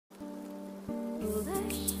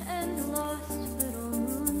foolish and lost little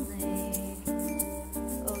moonlight,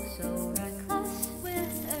 oh so reckless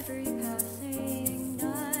with every passing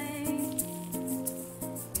night.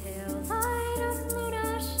 Pale light of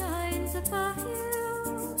Luna shines above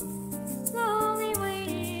you, slowly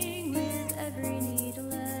waiting with every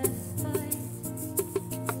needless bite.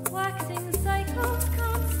 Waxing cycles,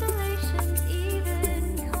 constellations,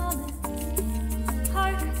 even comets.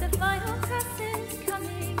 Hark the final crescent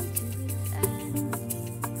coming to its end.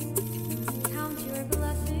 Count your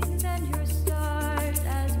blessings and your stars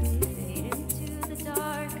as we fade into the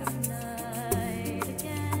dark of night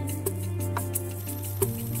again.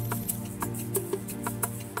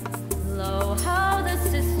 Lo, how the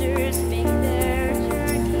sisters make their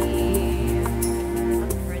journey. A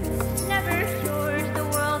prince never cured the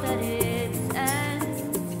world at its end.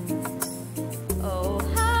 Oh,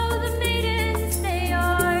 how the maidens, they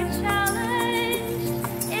are challenged.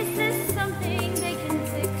 Is this something they can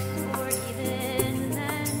fix, or even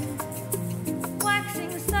then?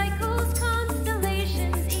 Waxing cycles,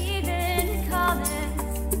 constellations, even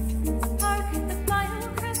comets. Hark the final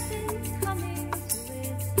crescent coming to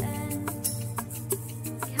its end.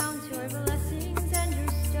 Count your blessings and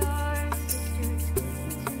your stars, sisters,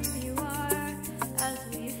 cling to you are, as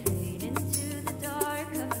we fade into the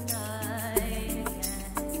dark of night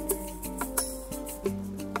again.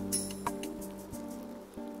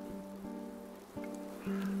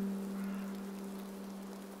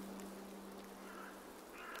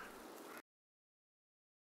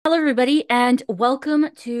 Hello, everybody, and welcome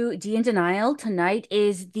to D in Denial. Tonight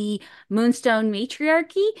is the Moonstone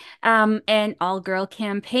Matriarchy, an all-girl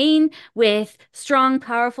campaign with strong,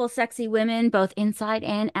 powerful, sexy women, both inside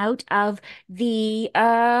and out of the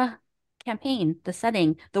campaign, the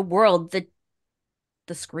setting, the world, the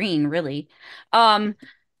screen, really. Um,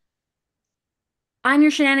 I'm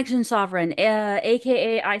your Shenanigans Sovereign,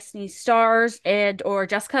 aka I Sneeze Stars, and or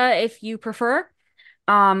Jessica, if you prefer.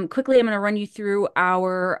 Quickly, I'm going to run you through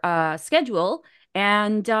our schedule,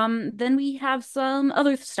 and then we have some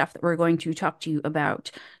other stuff that we're going to talk to you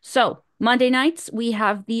about. So, Monday nights, we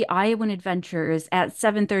have the Iowan Adventures at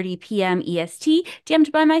 7:30 p.m. EST,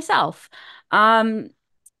 DM'd by myself. Um,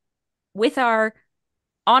 with our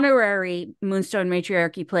honorary Moonstone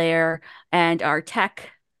Matriarchy player and our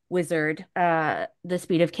tech wizard, the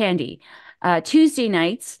Speed of Candy. Tuesday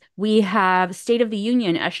nights, we have State of the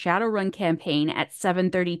Union, a Shadowrun campaign at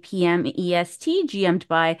 7:30 p.m. EST, GM'd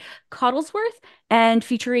by Coddlesworth, and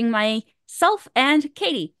featuring myself and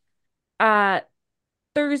Katie. Uh,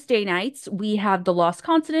 Thursday nights, we have The Lost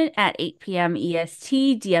Continent at 8 p.m.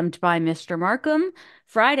 EST, DM'd by Mr. Markham.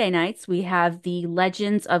 Friday nights, we have The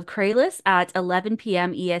Legends of Kralis at 11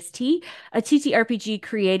 p.m. EST, a TTRPG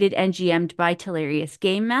created and GM'd by Hilarious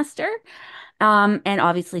Game Master. And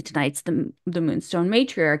obviously tonight's the Moonstone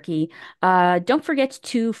Matriarchy. Don't forget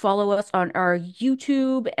to follow us on our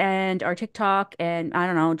YouTube and our TikTok, and I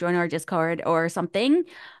don't know, join our Discord or something,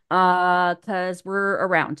 because we're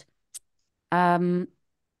around. Um,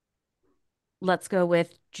 let's go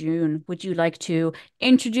with June. Would you like to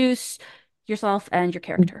introduce yourself and your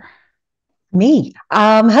character? Me.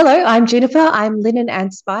 Hello, I'm Juniper. I'm Linen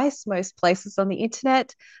and Spice, most places on the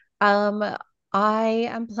internet. Um, I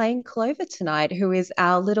am playing Clover tonight, who is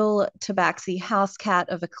our little tabaxi house cat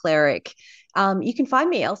of a cleric. You can find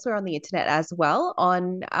me elsewhere on the internet as well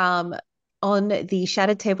on the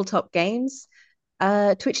Shattered Tabletop Games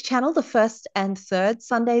Twitch channel, the first and third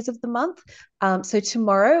Sundays of the month. So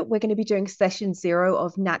tomorrow we're going to be doing session 0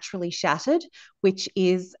 of Naturally Shattered, which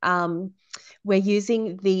is we're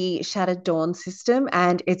using the Shattered Dawn system,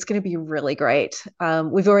 and it's going to be really great.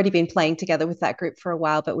 We've already been playing together with that group for a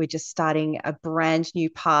while, but we're just starting a brand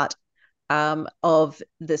new part of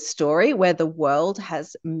the story where the world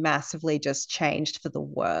has massively just changed for the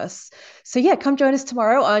worse. So yeah, come join us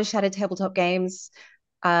tomorrow on Shattered Tabletop Games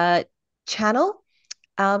channel.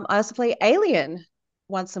 I also play Alien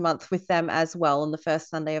once a month with them as well on the first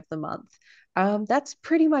Sunday of the month. That's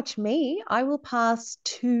pretty much me. I will pass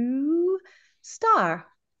to Star.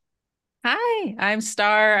 Hi, I'm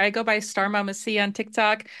Star. I go by Star Mama C on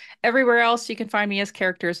TikTok. Everywhere else, you can find me as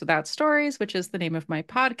Characters Without Stories, which is the name of my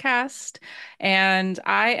podcast. And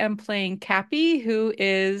I am playing Cappy, who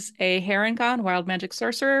is a Harengon wild magic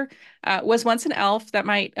sorcerer. Was once an elf. That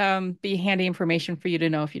might be handy information for you to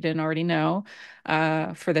know if you didn't already know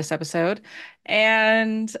for this episode.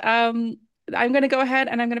 And I'm going to go ahead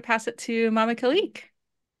and I'm going to pass it to Mama Kalik.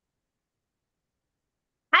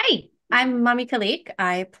 Hi, I'm Mommy Kalik.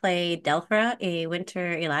 I play Delphra, a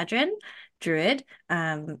Winter Eladrin druid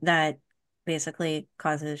that basically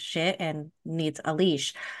causes shit and needs a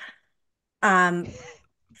leash. Um,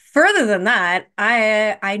 Further than that,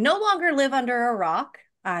 I no longer live under a rock.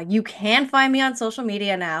 You can find me on social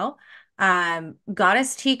media now.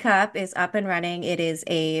 Goddess Teacup is up and running. It is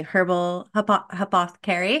a herbal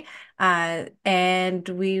apothecary, and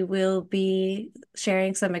we will be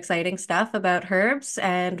sharing some exciting stuff about herbs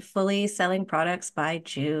and fully selling products by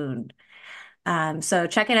June. So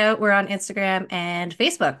check it out. We're on Instagram and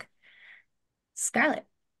Facebook. Scarlett.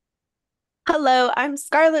 Hello, I'm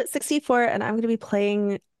Scarlet64, and I'm going to be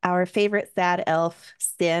playing our favorite sad elf,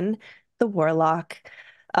 Sin, the Warlock.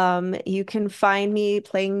 You can find me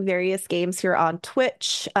playing various games here on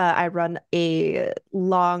Twitch. I run a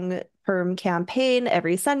long-term campaign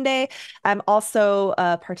every Sunday. I'm also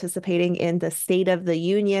participating in the State of the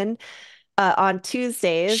Union on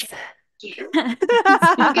Tuesdays. You'll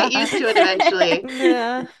get used to it eventually.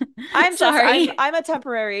 Yeah. Sorry. I'm a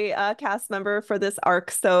temporary cast member for this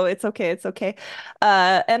arc, so it's okay.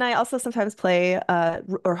 And I also sometimes play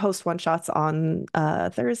or host one-shots on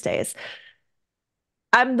Thursdays.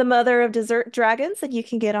 I'm the mother of dessert dragons, and you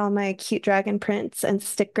can get all my cute dragon prints and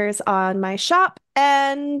stickers on my shop.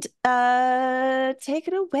 And take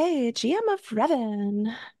it away, GM of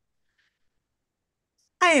Revan.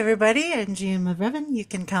 Hi everybody, I'm GM of Revan. You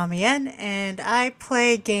can call me Ed, and I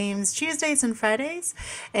play games Tuesdays and Fridays,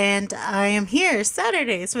 and I am here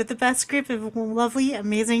Saturdays with the best group of lovely,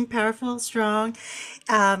 amazing, powerful, strong,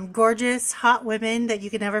 gorgeous, hot women that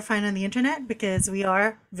you can never find on the internet because we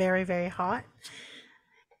are very, very hot.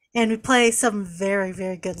 And we play some very,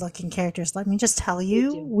 very good looking characters. Let me just tell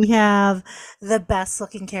you, we have the best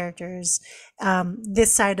looking characters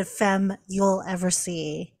this side of Femme you'll ever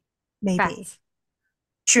see. Maybe. Facts.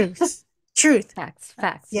 Truth. Facts.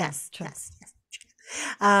 Yes.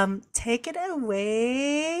 Take it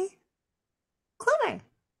away, Clover.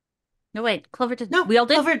 No, wait, Clover did. No, we all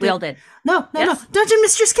did. Clover We all did. No, Yes? Dungeon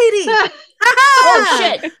Mistress Katie. Oh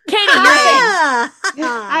shit, Katie, your thing.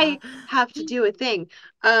 I have to do a thing.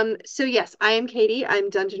 So yes, I am Katie. I'm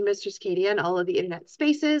Dungeon Mistress Katie on all of the internet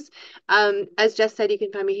spaces. As Jess said, you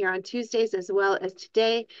can find me here on Tuesdays as well as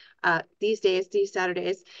today, these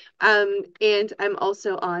Saturdays. And I'm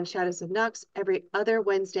also on Shadows of Nox every other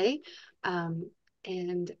Wednesday.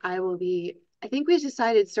 And I think we've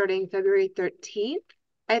decided starting February 13th,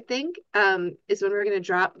 I think, is when we're going to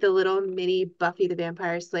drop the little mini Buffy the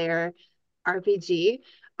Vampire Slayer RPG.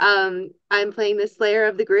 I'm playing the Slayer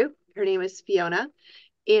of the group. Her name is Fiona,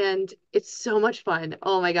 and it's so much fun.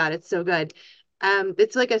 Oh my God, it's so good.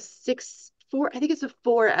 It's like I think it's a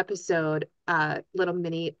 4-episode little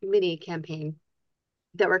mini campaign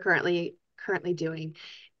that we're currently doing,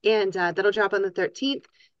 and that'll drop on the 13th,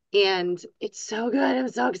 and it's so good. I'm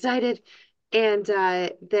so excited. And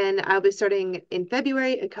then I'll be starting in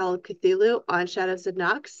February a Call of Cthulhu on Shadows of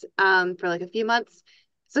Nox for like a few months.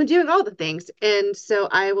 So I'm doing all the things. And so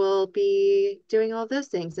I will be doing all those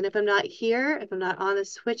things. And if I'm not here, if I'm not on the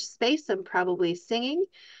Twitch space, I'm probably singing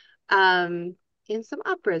in some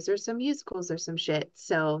operas or some musicals or some shit.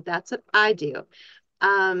 So that's what I do.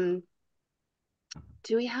 Do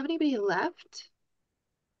we have anybody left?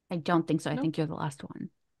 I don't think so. I Nope. think you're the last one.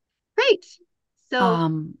 Great. So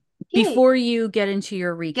yay. Before you get into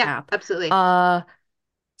your recap, Yeah, absolutely.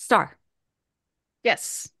 Star.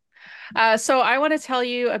 Yes. So I want to tell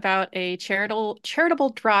you about a charitable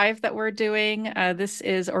drive that we're doing. This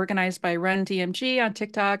is organized by Run DMG on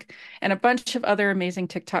TikTok and a bunch of other amazing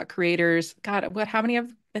TikTok creators. God, how many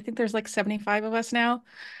I think there's like 75 of us now.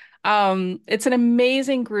 It's an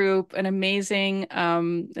amazing group, and it's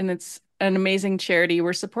an amazing charity.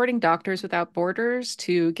 We're supporting Doctors Without Borders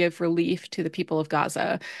to give relief to the people of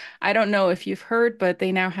Gaza. I don't know if you've heard, but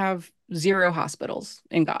they now have 0 hospitals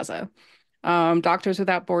in Gaza. Doctors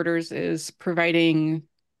Without Borders is providing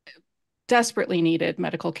desperately needed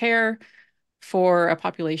medical care for a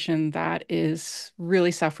population that is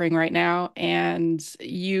really suffering right now, and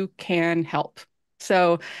you can help.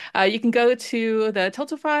 So you can go to the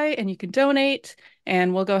Tiltify and you can donate,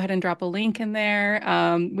 and we'll go ahead and drop a link in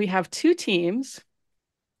there. We have 2 teams.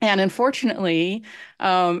 And unfortunately,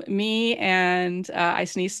 me and I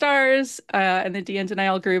Sneeze Stars and the D&D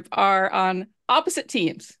Denial group are on opposite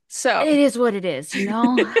teams. So It is what it is, you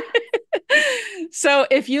know? So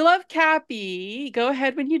if you love Cappy, go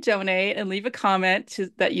ahead when you donate and leave a comment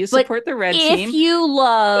that you support the red team. If you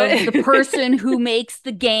love the person who makes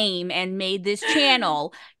the game and made this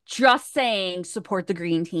channel, just saying support the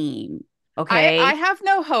green team. Okay. I have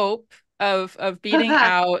no hope of beating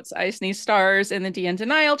out I Sneeze Stars in the D and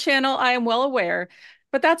Denial channel. I am well aware,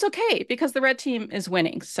 but that's okay because the red team is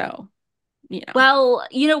winning. So, you know. Well,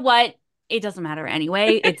 you know what? It doesn't matter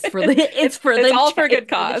anyway. It's for the it's all for good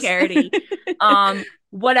cause. charity.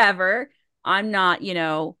 Whatever. I'm not,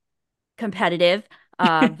 competitive.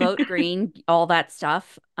 Vote green, all that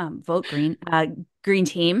stuff. Vote green. Green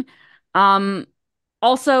team. Um,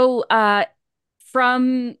 also,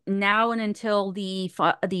 from now and until the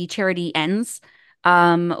charity ends,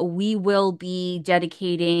 we will be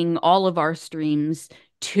dedicating all of our streams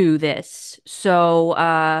to this.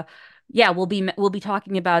 So, yeah, we'll be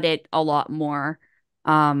talking about it a lot more,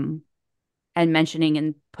 and mentioning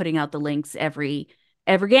and putting out the links every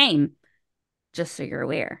game, just so you're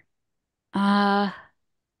aware. Uh,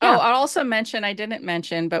 Oh, yeah. I'll also mention, I didn't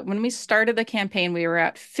mention, but when we started the campaign, we were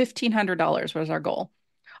at $1,500 was our goal.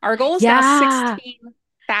 Our goal is now Yeah.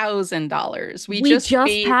 $16,000. We We just just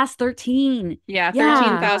beat, passed 13. yeah, Oh my Yeah.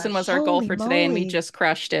 13,000 was gosh. our goal Holy for today, and we moly. just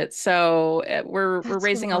crushed it. So we're That's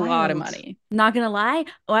raising a lot of wild. money. Not gonna lie,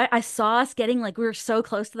 I saw us getting like we were so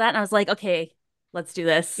close to that, and I was like, okay, let's do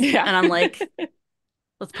this. Yeah. And I'm like,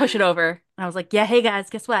 let's push it over. And I was like, yeah, hey guys,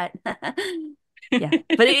 guess what? Yeah.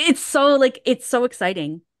 But it's so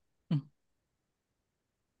exciting.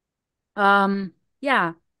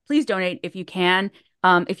 Yeah, please donate if you can.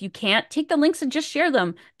 If you can't, take the links and just share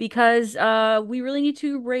them because we really need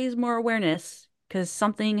to raise more awareness because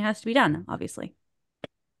something has to be done, obviously.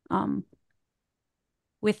 Um,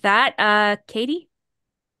 with that, Katie,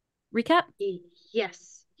 recap?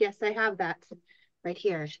 Yes, yes, I have that right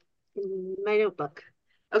here in my notebook.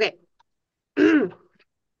 Okay.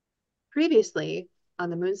 Previously on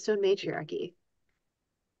the Moonstone Matriarchy,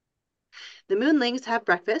 the Moonlings have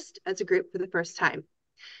breakfast as a group for the first time.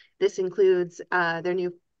 This includes their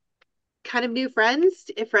new friends,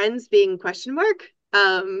 if friends being question mark.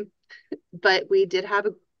 But we did have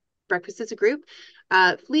a breakfast as a group.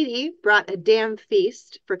 Fleety brought a damn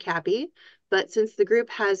feast for Cappy, but since the group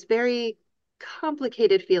has very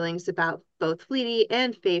complicated feelings about both Fleety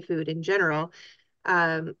and Fae food in general,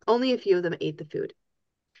 only a few of them ate the food.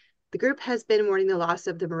 The group has been mourning the loss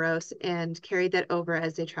of the Morose and carried that over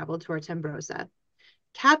as they traveled towards Ambrosia.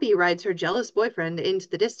 Cappy rides her jealous boyfriend into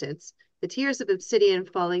the distance, the tears of obsidian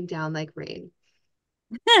falling down like rain.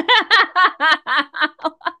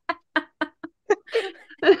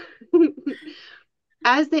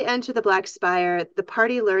 As they enter the Black Spire, the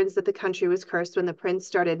party learns that the country was cursed when the prince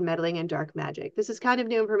started meddling in dark magic. This is kind of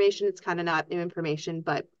new information. It's kind of not new information,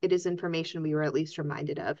 but it is information we were at least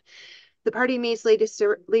reminded of. The party meets Lady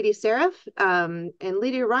Seraph, and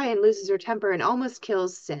Lady Orion loses her temper and almost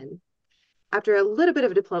kills Sin. After a little bit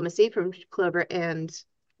of diplomacy from Clover and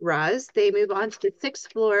Roz, they move on to the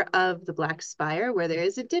 6th floor of the Black Spire, where there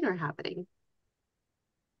is a dinner happening.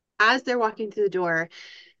 As they're walking through the door,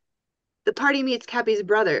 the party meets Cappy's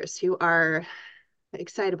brothers, who are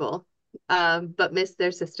excitable, but miss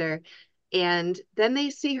their sister. And then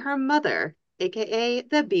they see her mother, aka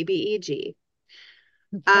the BBEG,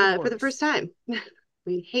 for the first time.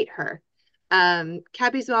 We hate her.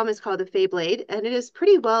 Cappy's mom is called the Feyblade, and it is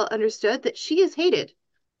pretty well understood that she is hated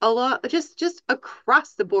a lot, just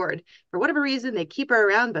across the board. For whatever reason, they keep her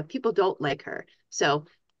around, but people don't like her. So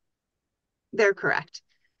they're correct.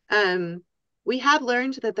 We have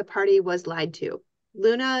learned that the party was lied to.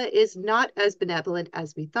 Luna is not as benevolent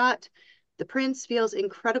as we thought. The prince feels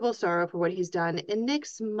incredible sorrow for what he's done, and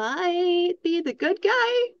Nyx might be the good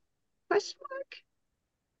guy? Question mark.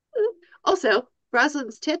 Also,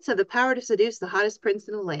 Rosalind's tits have the power to seduce the hottest prince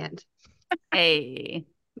in the land. Hey.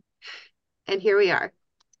 And here we are.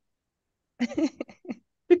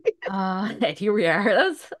 Here we are.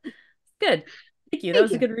 That's good. Thank you. That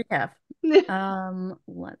was a good recap.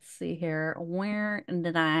 Let's see here. Where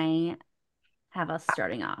did I have us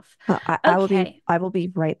starting off? I will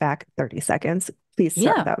be right back. 30 seconds. Please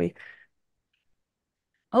start Yeah. without me.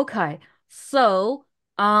 Okay. So,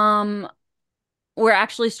 we're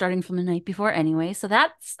actually starting from the night before anyway, so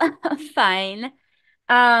that's fine.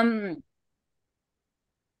 Um,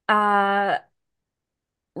 uh,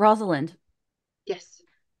 Rosalind, Yes.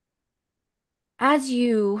 as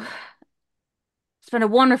you spend a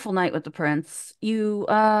wonderful night with the prince, you,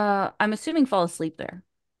 I'm assuming fall asleep there.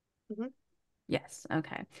 Mhm. Yes,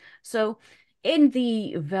 okay. So, in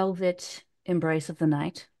the velvet embrace of the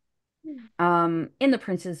night, in the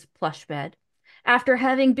prince's plush bed, after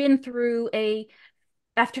having been through having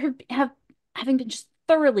been just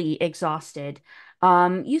thoroughly exhausted,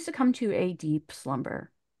 you succumb to a deep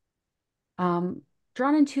slumber.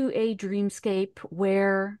 Drawn into a dreamscape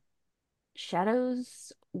where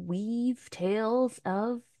shadows weave tales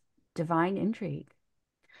of divine intrigue.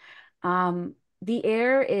 The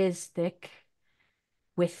air is thick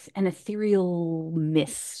with an ethereal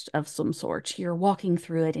mist of some sort. You're walking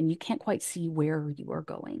through it and you can't quite see where you are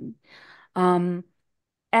going. And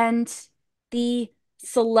the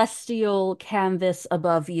celestial canvas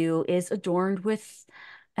above you is adorned with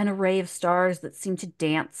an array of stars that seem to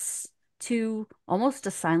dance to almost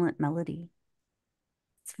a silent melody.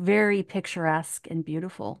 It's very picturesque and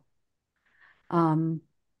beautiful. Um,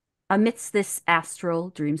 Amidst this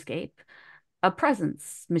astral dreamscape, a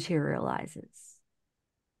presence materializes,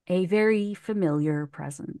 a very familiar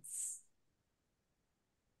presence.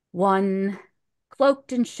 One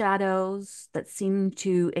cloaked in shadows that seem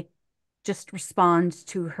to just respond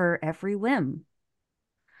to her every whim.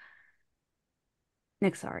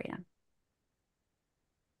 Nyxaria.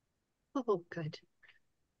 Oh, good.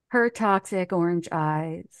 Her toxic orange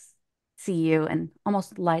eyes see you and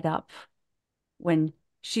almost light up when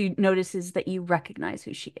she notices that you recognize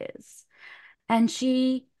who she is. And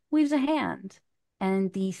she waves a hand,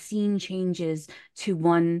 and the scene changes to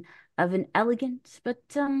one of an elegant but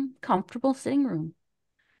comfortable sitting room.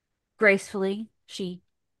 Gracefully, she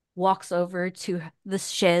walks over to the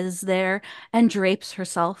chaise there and drapes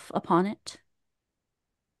herself upon it.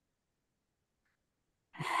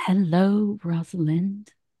 Hello,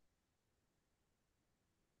 Rosalind.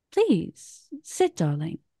 Please sit,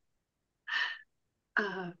 darling.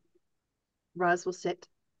 Roz will sit.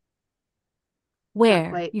 Where?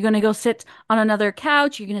 quite. You're gonna go sit on another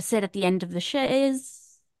couch? You're gonna sit at the end of the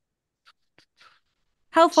chaise?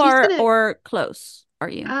 How She's far gonna. or close are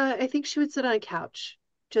you? I think she would sit on a couch,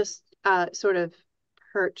 just sort of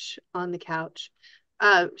perch on the couch.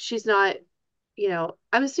 She's not,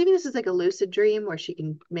 I'm assuming this is like a lucid dream where she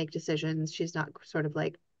can make decisions. She's not sort of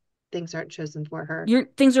like things aren't chosen for her. Your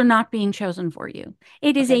things are not being chosen for you.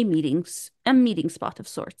 It is Okay. a meeting spot of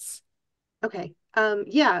sorts. Okay.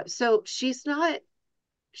 Yeah, so she's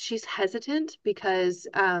hesitant because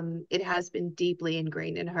it has been deeply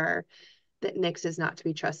ingrained in her that Nyx is not to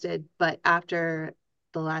be trusted. But after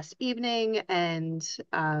the last evening and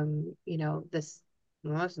this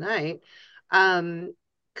last night,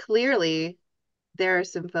 clearly there are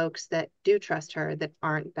some folks that do trust her that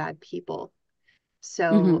aren't bad people.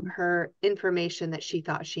 So Hmm. her information that she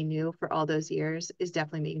thought she knew for all those years is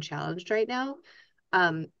definitely being challenged right now.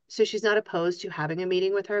 So she's not opposed to having a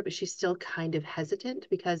meeting with her, but she's still kind of hesitant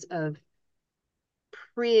because of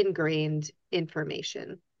pre-ingrained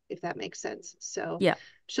information, if that makes sense. So Yeah.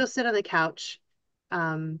 she'll sit on the couch,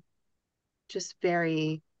 just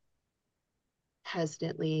very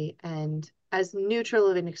hesitantly and as neutral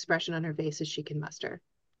of an expression on her face as she can muster.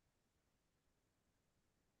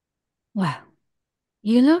 Well,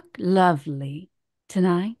 you look lovely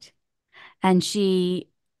tonight. And she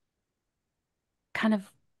kind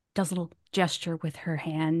of does a little gesture with her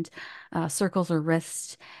hand, circles her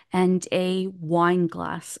wrist, and a wine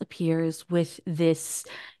glass appears with this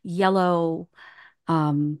yellow,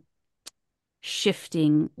 um,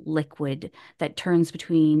 shifting liquid that turns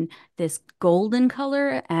between this golden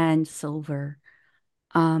color and silver.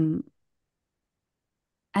 Um,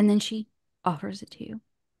 and then she offers it to you.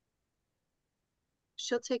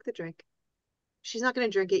 She'll take the drink. She's not going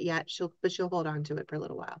to drink it yet. She'll hold on to it for a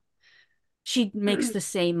little while. She makes the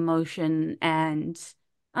same motion, and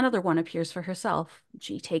another one appears for herself.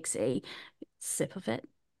 She takes a sip of it,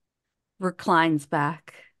 reclines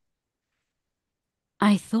back.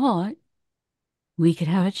 I thought we could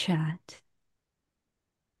have a chat.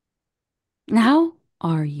 How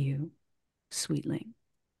are you, sweetling?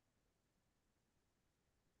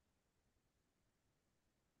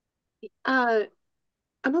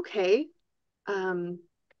 I'm okay. Um,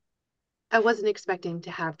 I wasn't expecting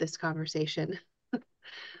to have this conversation.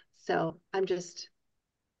 So I'm just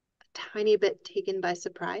a tiny bit taken by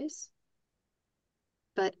surprise.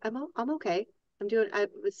 But I'm okay.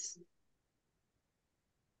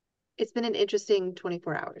 It's been an interesting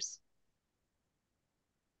 24 hours.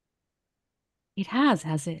 It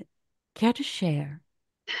has it? Care to share?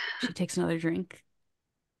 She takes another drink.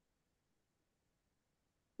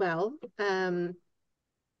 Well,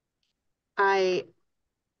 I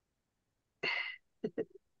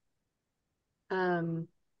um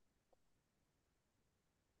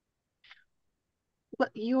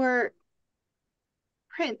what your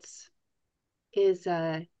prince is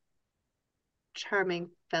a charming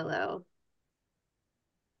fellow.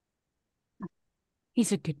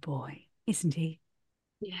 He's a good boy, isn't he?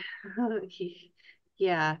 Yeah.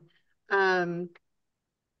 Yeah. Um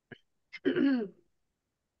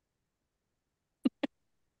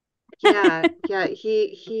yeah,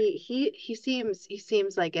 he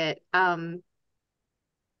seems like it.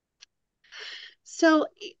 So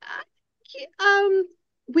um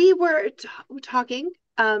we were talking.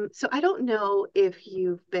 So I don't know if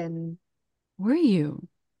you've been. Were you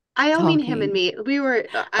I don't mean him and talking? me. We were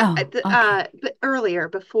Oh, okay. but earlier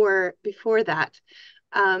before that,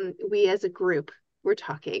 we as a group were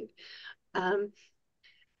talking. Um,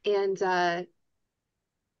 And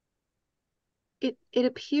it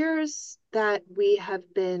appears that we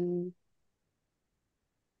have been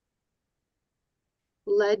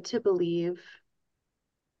led to believe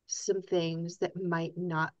some things that might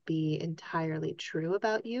not be entirely true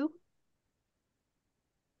about you.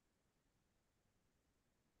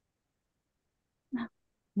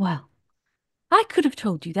 Well, I could have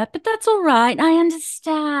told you that, but that's all right. I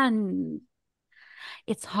understand.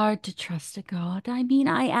 It's hard to trust a god. I mean,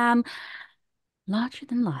 I am larger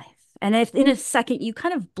than life. And if in a second you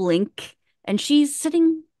kind of blink and she's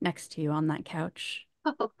sitting next to you on that couch,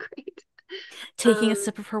 Oh, great. taking a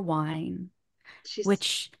sip of her wine, She's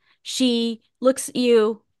which she looks at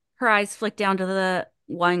you, her eyes flick down to the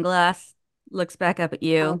wine glass, looks back up at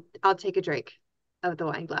you. I'll take a drink of the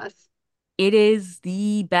wine glass. It is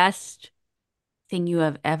the best thing you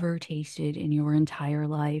have ever tasted in your entire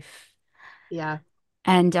life. Yeah.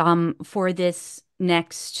 And for this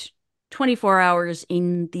next 24 hours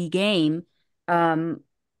in the game,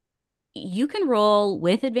 you can roll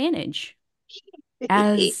with advantage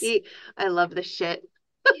as I love this shit.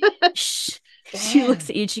 she looks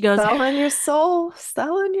at you and she goes, Selling your soul,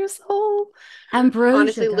 selling your soul. Ambrosia,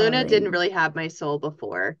 Honestly, Luna didn't darling. really have my soul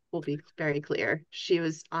before. We'll be very clear. She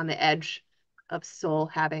was on the edge of soul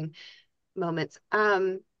having moments.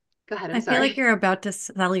 Go ahead, I'm I feel sorry. like you're about to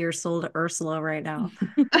sell your soul to Ursula right now.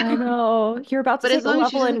 I know. You're about to But as take a long as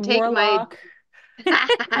she level doesn't in take my Warlock.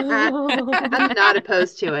 I'm not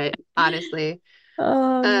opposed to it, honestly.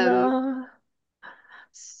 Oh Um, no.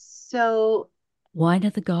 so Wine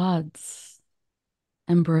of the gods,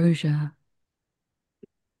 ambrosia.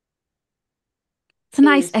 It's a it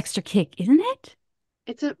nice is extra kick, isn't it?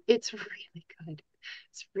 it's really good.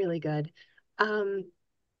 It's really good. Um,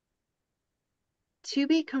 to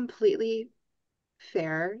be completely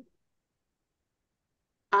fair,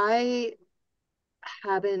 I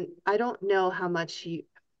I don't know how much you,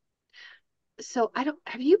 so I don't,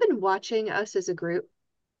 have you been watching us as a group?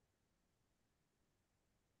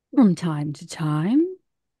 From time to time.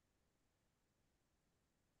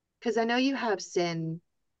 Because I know you have Sin.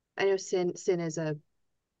 I know Sin is a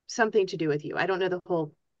something to do with you. I don't know the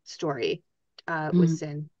whole story with Mm.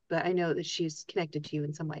 Sin, but I know that she's connected to you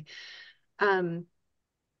in some way. Um,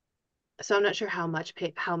 so I'm not sure how much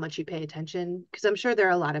you pay attention, because I'm sure there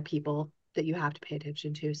are a lot of people that you have to pay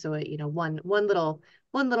attention to. So you know, one little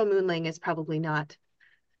moonling is probably not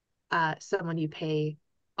someone you pay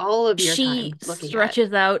all of your She time looking at.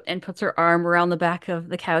 stretches out and puts her arm around the back of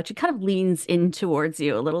the couch. It kind of leans in towards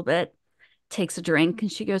you a little bit, takes a drink,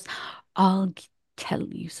 and she goes, I'll tell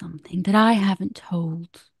you something that I haven't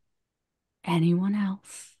told anyone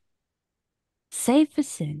else. Save for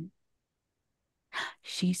Sin.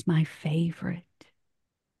 She's my favorite.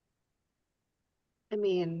 I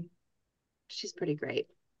mean, she's pretty great.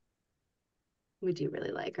 We do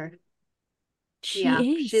really like her. Yeah,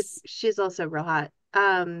 She is. she's also real hot.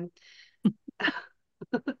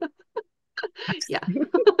 Yeah.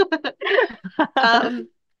 Um,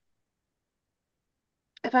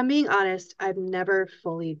 if I'm being honest, I've never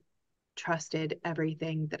fully trusted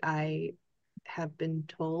everything that I have been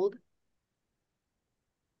told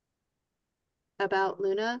about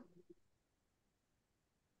Luna.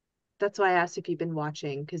 That's why I asked if you've been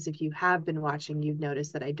watching, because if you have been watching, you've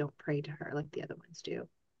noticed that I don't pray to her like the other ones do.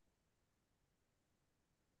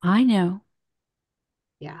 I know.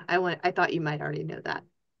 Yeah, I thought you might already know that,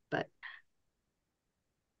 but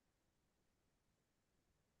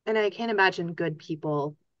and I can't imagine good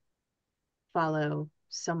people follow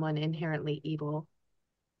someone inherently evil.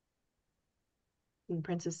 And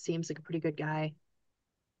Princess seems like a pretty good guy.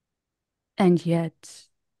 And yet,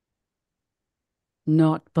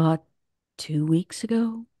 not but 2 weeks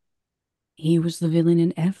ago, he was the villain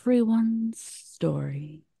in everyone's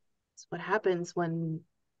story. It's what happens when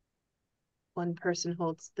one person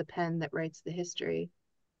holds the pen that writes the history.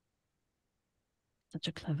 Such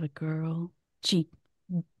a clever girl. She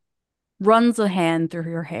runs a hand through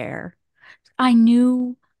your hair. I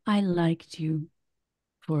knew I liked you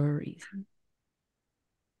for a reason.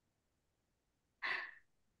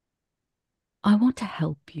 I want to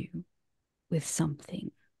help you with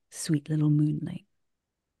something, sweet little moonling.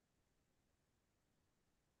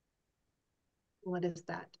 What is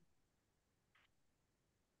that?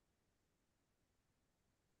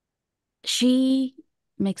 She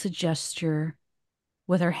makes a gesture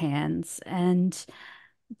with her hands, and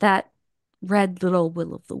that red little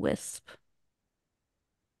will o' the wisp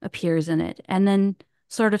appears in it, and then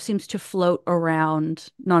sort of seems to float around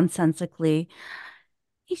nonsensically.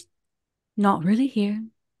 He's not really here.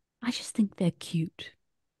 I just think they're cute.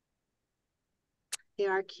 They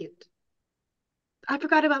are cute. I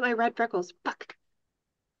forgot about my red freckles. Fuck.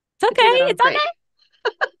 It's I do that okay. on It's break. okay.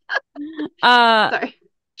 Sorry.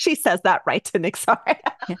 She says that right to Nyxaria.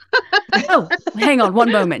 Oh, hang on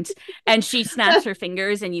one moment. And she snaps her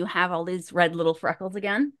fingers, and you have all these red little freckles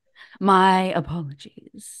again. My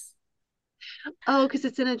apologies. Oh, because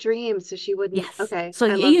it's in a dream, so she wouldn't. Yes. Okay, So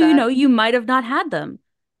I love you know, that. you might have not had them.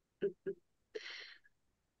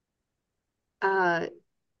 Uh,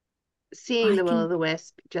 seeing I the can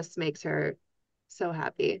will-o'-the-wisp just makes her so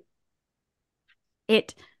happy.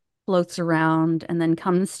 It floats around and then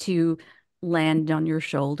comes to land on your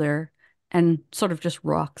shoulder and sort of just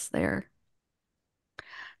rocks there.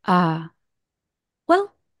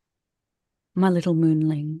 Well, my little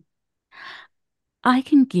moonling, I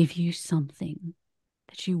can give you something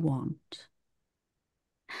that you want.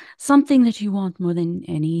 Something that you want more than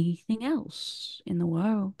anything else in the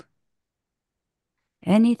world.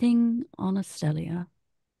 Anything on Astelia.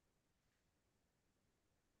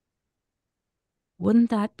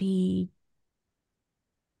 Wouldn't that be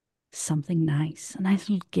something nice? A nice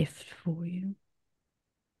little gift for you?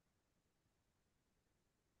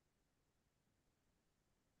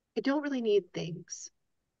 I don't really need things.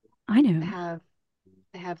 I I know. have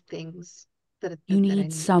I have things that You that I need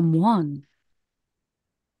need. someone.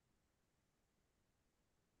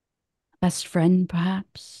 A best friend,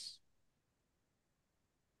 perhaps?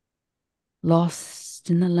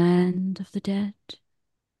 Lost in the land of the dead?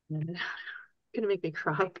 Gonna make me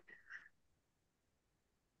cry.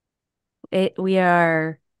 We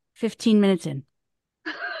are 15 minutes in.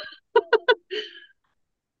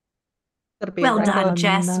 Gotta be a Well record. done,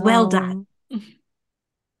 Jess. Well done.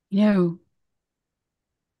 You know,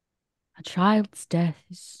 a child's death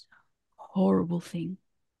is a horrible thing.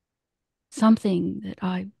 Something that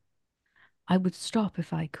I would stop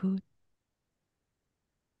if I could.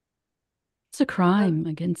 It's a crime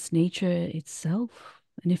against nature itself,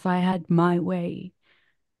 and if I had my way,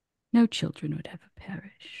 no children would ever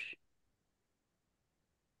perish.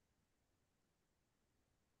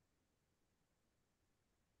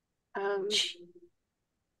 Um, Shh.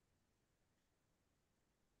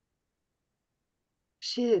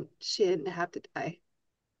 she didn't have to die.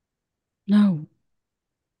 No,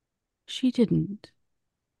 she didn't.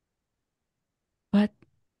 But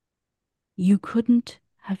you couldn't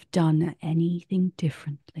have done anything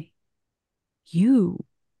differently. You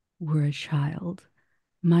were a child,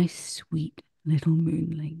 my sweet little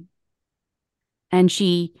moonling. And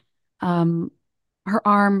her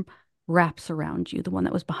arm wraps around you, the one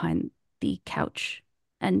that was behind the couch,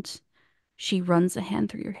 and she runs a hand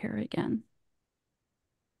through your hair again.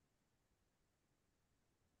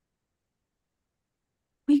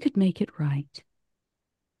 We could make it right.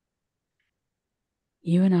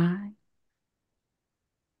 You and I.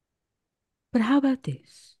 But how about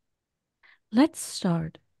this? Let's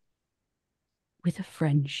start with a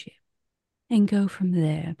friendship and go from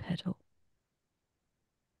there, Petal.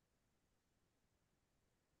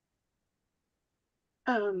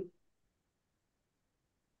 Um,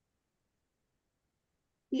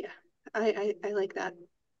 yeah, I like that.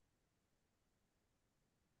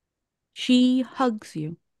 She hugs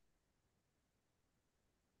you.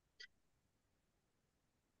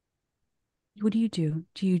 What do you do?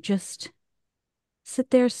 Do you just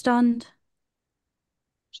sit there stunned?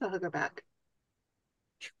 She'll hug her back.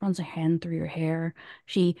 She runs a hand through your hair.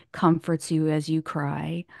 She comforts you as you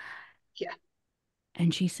cry. Yeah.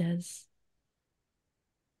 And she says,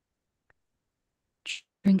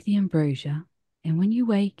 drink the ambrosia, and when you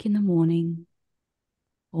wake in the morning,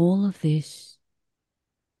 all of this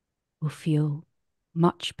will feel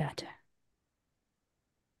much better.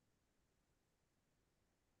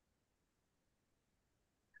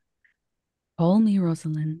 Call me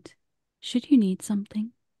Rosalind, should you need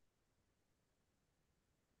something.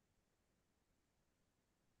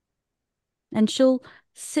 And she'll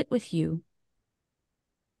sit with you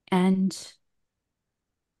and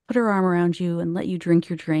put her arm around you and let you drink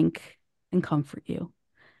your drink and comfort you.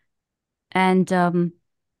 And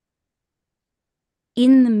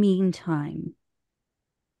in the meantime,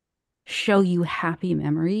 show you happy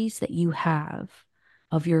memories that you have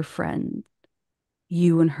of your friend,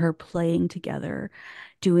 you and her playing together,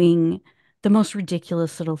 doing the most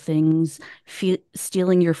ridiculous little things,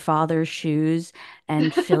 stealing your father's shoes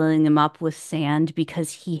and filling them up with sand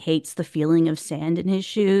because he hates the feeling of sand in his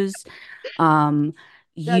shoes.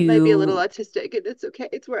 Dad might be a little You autistic, and it's okay.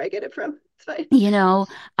 It's where I get it from. It's fine.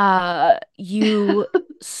 you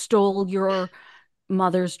stole your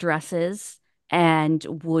mother's dresses and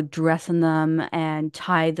would dress in them and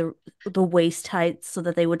tie the waist tight so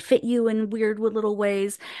that they would fit you in weird little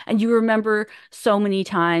ways. And you remember so many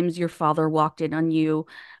times your father walked in on you,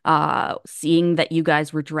 seeing that you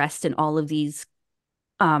guys were dressed in all of these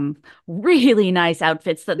really nice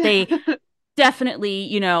outfits that they definitely,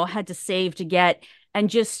 had to save to get, and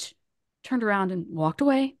just turned around and walked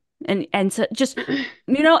away. And so just,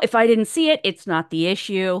 if I didn't see it, it's not the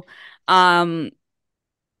issue. Um,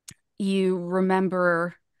 you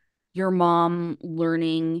remember your mom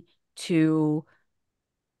learning to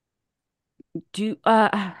do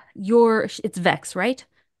it's Vex, right?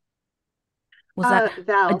 Was that a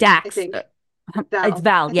Val, I Dax? think. It's Val.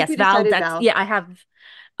 Val. I think Yes, we Val. decided That's Val. yeah, I have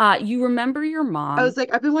you remember your I mom. was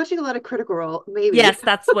like, I've been watching a lot of Critical Role, maybe. Yes,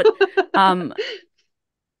 that's what um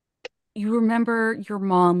you remember your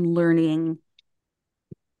mom learning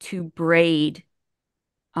to braid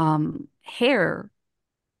hair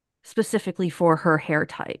specifically for her hair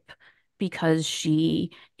type because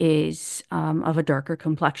she is of a darker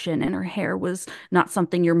complexion and her hair was not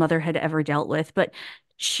something your mother had ever dealt with, but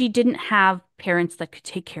she didn't have parents that could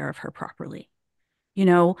take care of her properly.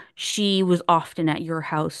 She was often at your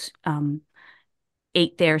house,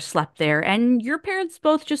 ate there, slept there, and your parents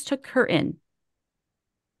both just took her in.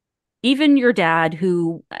 Even your dad,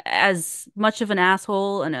 who, as much of an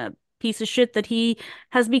asshole and a piece of shit that he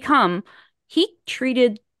has become, he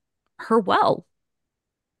treated her well.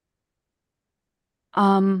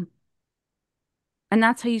 Um, and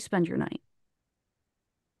that's how you spend your night,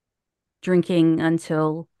 drinking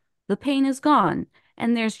until the pain is gone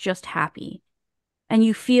and there's just happy and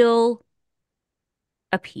you feel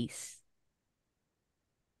a peace.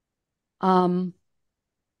 Um,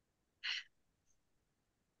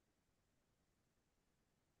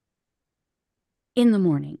 in the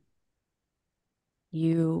morning,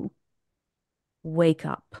 you wake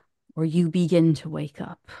up or you begin to wake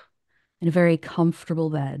up in a very comfortable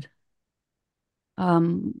bed.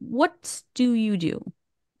 What do you do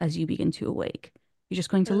as you begin to awake? You're just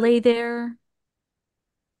going to Uh, lay there.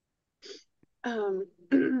 um,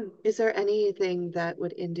 is there anything that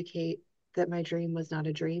would indicate that my dream was not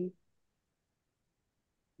a dream?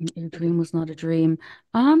 Your Like, dream was not a dream.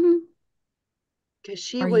 Um, because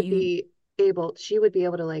are you she would be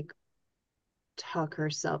able to like talk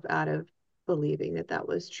herself out of believing that that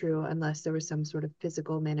was true, unless there was some sort of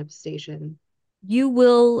physical manifestation. you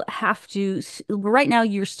will have to right now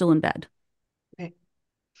you're still in bed. Okay.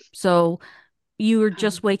 So you were Um,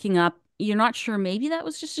 just waking up. You're not sure, maybe that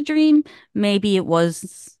was just a dream. Maybe it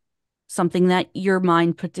was something that your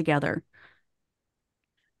mind put together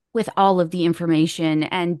with all of the information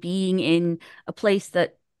and being in a place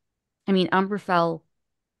that, I mean, Umberfell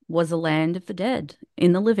was a land of the dead,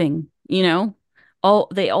 in the living,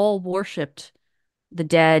 they all worshipped the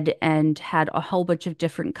dead and had a whole bunch of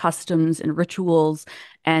different customs and rituals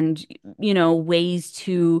and, ways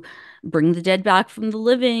to bring the dead back from the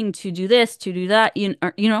living, to do this, to do that,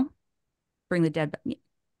 bring the dead back.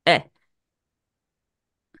 Eh.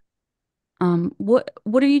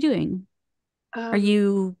 What are you doing? Are um,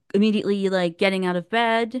 you immediately like getting out of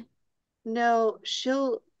bed? no,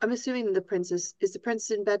 I'm assuming is the prince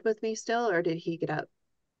in bed with me still, or did he get up?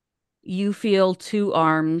 You feel two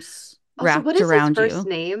arms Also, what wrapped is his around first you.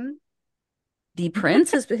 name? The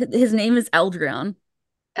prince, his name is Eldrion.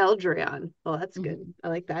 Eldrion. Oh, that's good. Mhm. I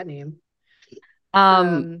like that name.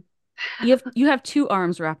 Um, Um, you have two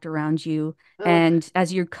arms wrapped around you, oh, and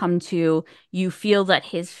as you come to, you feel that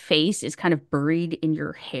his face is kind of buried in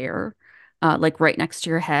your hair, like right next to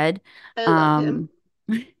your head. I love him. Um,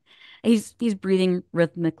 he's breathing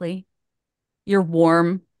rhythmically. You're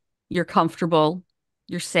warm, you're comfortable,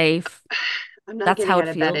 you're safe. I'm not That's how getting it out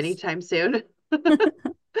of bed feels. anytime soon.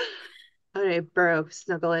 All right, burrow,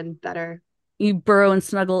 snuggle in better. You burrow and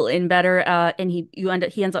snuggle in better, and he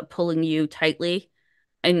ends up pulling you tightly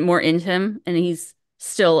and more into him, and he's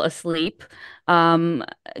still asleep. Um,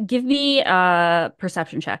 give me a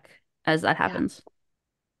perception check as that Yeah, happens.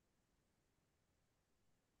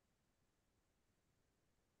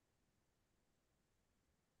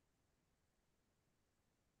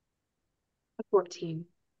 14.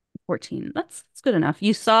 14. That's good enough.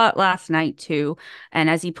 You saw it last night too, and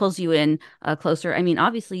as he pulls you in closer, I mean,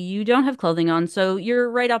 obviously you don't have clothing on, so you're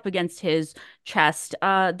right up against his chest.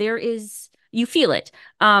 You feel it.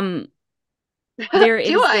 There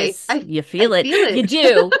Do is I? this, I you I feel it. feel You it.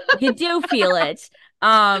 do feel it.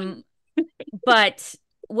 Um, but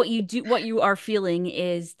what you are feeling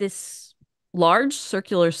is this large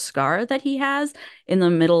circular scar that he has in the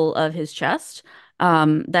middle of his chest,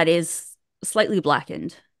 that is slightly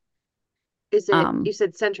blackened. Is it, Um, you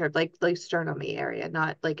said center, like sternum area,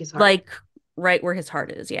 not like his heart. like right where his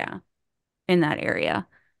heart is, yeah, in that area.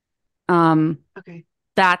 Um, Okay.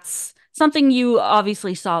 that's something you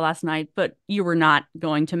obviously saw last night, but you were not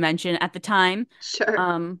going to mention at the time.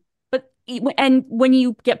 Sure. But and when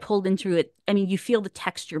you get pulled into it, I mean, you feel the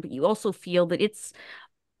texture, but you also feel that it's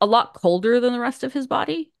a lot colder than the rest of his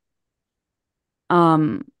body.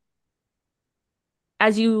 Um,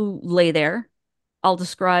 as you lay there, I'll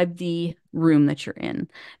describe the room that you're in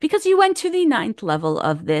because you went to the ninth level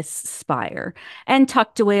of this spire, and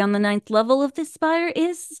tucked away on the ninth level of this spire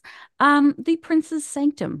is the prince's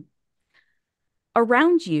sanctum.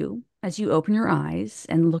 Around you, as you open your eyes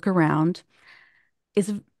and look around,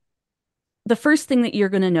 is the first thing that you're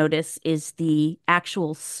going to notice is the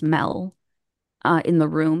actual smell in the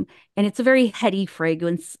room, and it's a very heady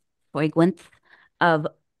fragrance of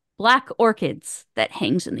black orchids that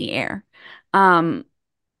hangs in the air. Um,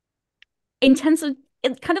 intensive,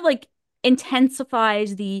 it kind of like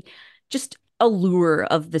intensifies the just allure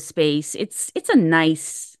of the space. It's a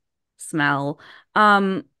nice smell.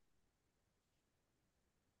 Um,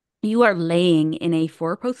 you are laying in a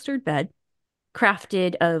four-postered bed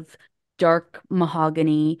crafted of dark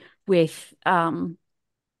mahogany with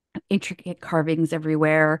intricate carvings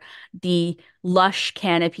everywhere. The lush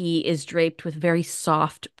canopy is draped with very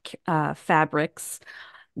soft fabrics,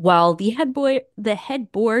 while the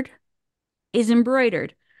headboard is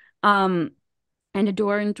embroidered and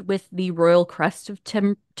adorned with the royal crest of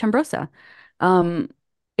Tembrosa. Um,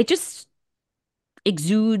 it just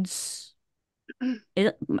exudes,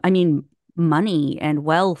 I mean, money and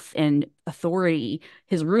wealth and authority.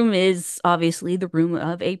 His room is obviously the room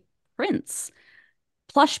of a prince.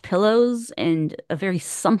 Plush pillows and a very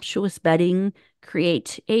sumptuous bedding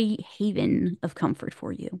create a haven of comfort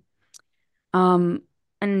for you. Um,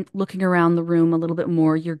 and looking around the room a little bit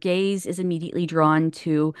more, your gaze is immediately drawn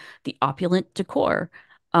to the opulent decor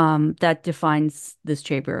that defines this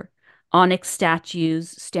chamber. Onyx statues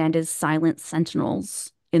stand as silent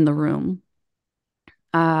sentinels in the room,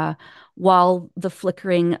 uh, while the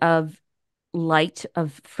flickering of light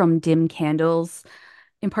of from dim candles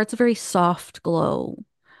imparts a very soft glow.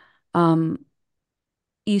 Um,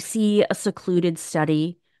 you see a secluded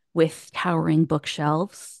study with towering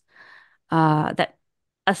bookshelves that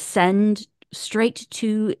ascend straight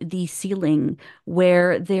to the ceiling,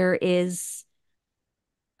 where there is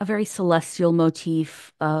a very celestial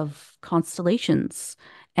motif of constellations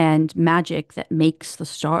and magic that makes the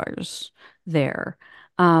stars there.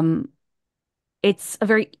 Um, it's a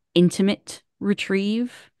very intimate retreat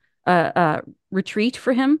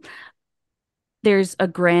for him. There's a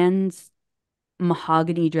grand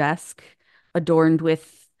mahogany desk adorned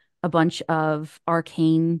with a bunch of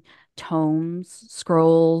arcane tomes,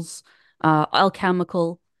 scrolls,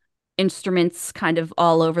 alchemical instruments kind of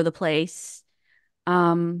all over the place.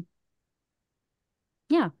 Um,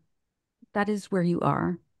 yeah, that is where you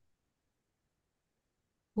are.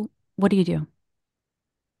 What do you do?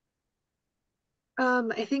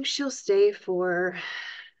 I think she'll stay for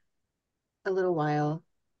a little while,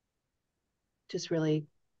 just really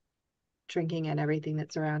drinking in everything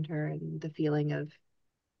that's around her and the feeling of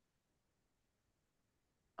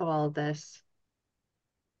all of this.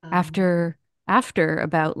 After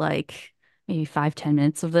about like maybe 5-10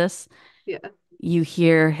 minutes of this, Yeah. you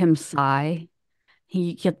hear him sigh.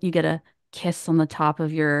 You get a kiss on the top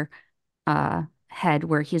of your head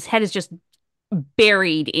where his head is just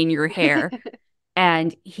buried in your hair.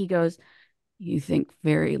 And he goes, "You think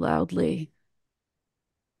very loudly."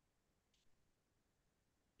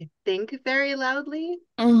 I think very loudly.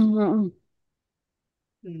 Mhm.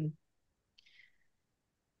 Hmm.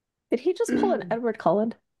 Did he just pull an Edward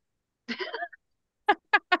Cullen?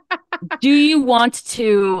 Do you want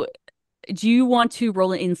to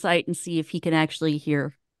roll an insight and see if he can actually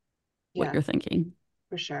hear what Yeah, you're thinking?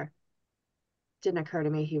 for sure. Didn't occur to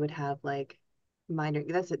me he would have like minor.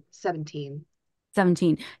 That's at 17.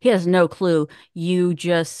 17. He has no clue. You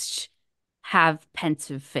just have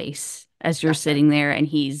pensive face as you're Gotcha. sitting there, and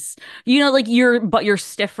he's, like you're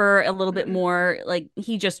stiffer a little bit more. Like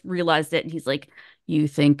he just realized it, and he's like, "You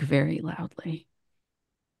think very loudly."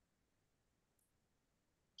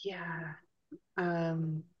 Yeah.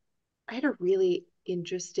 I had a really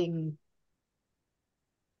interesting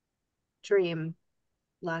dream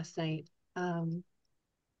last night.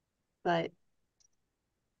 But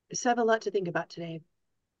so I have a lot to think about today.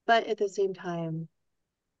 But at the same time,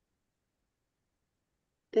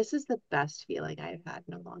 this is the best feeling I've had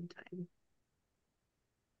in a long time.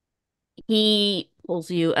 He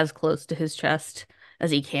pulls you as close to his chest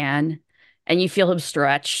as he can, and you feel him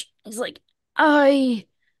stretch. He's like, "I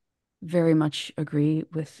very much agree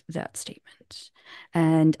with that statement.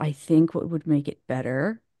 And I think what would make it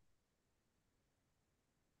better,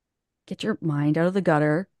 get your mind out of the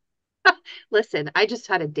gutter. Listen, I just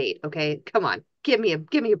had a date, okay? Come on. Give me a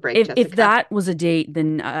break, If Jessica. that was a date,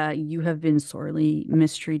 then you have been sorely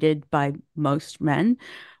mistreated by most men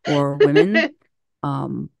or women.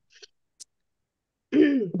 Um,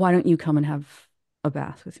 why don't you come and have a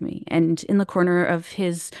bath with me? And in the corner of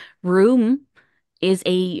his room is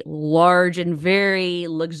a large and very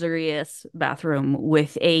luxurious bathroom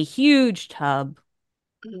with a huge tub,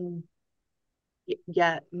 Mm,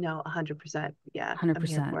 yeah, no, 100%. Yeah, I'm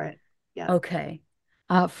here 100%. for it. Yeah. Okay.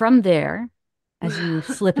 From there, as you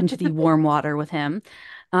slip into the warm water with him,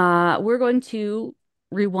 we're going to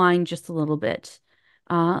rewind just a little bit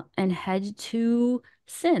and head to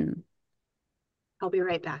Sin. I'll be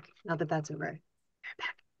right back now that that's over. Right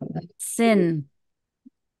back. Sin,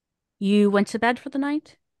 you went to bed for the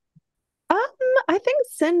night? Um, I think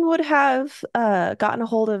Sin would have gotten a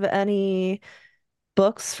hold of any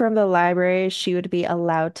books from the library she would be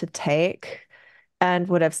allowed to take and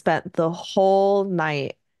would have spent the whole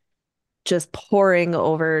night just poring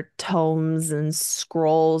over tomes and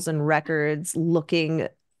scrolls and records looking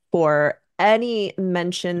for any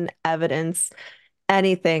mention, evidence,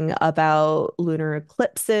 anything about lunar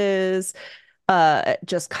eclipses,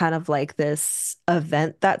 just kind of like this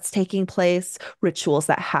event that's taking place, rituals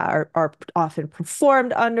that are often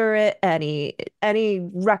performed under it, any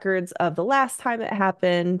records of the last time it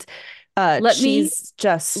happened. Let me She's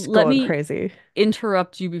just let going me crazy.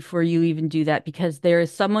 interrupt you before you even do that because there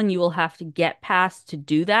is someone you will have to get past to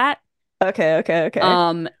do that. Okay, okay, okay.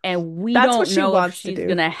 And we That's what don't she know if wants to she's do.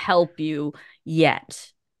 gonna help you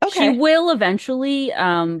yet. She Okay, will eventually,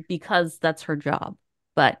 because that's her job.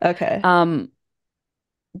 But okay. um,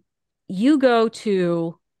 you go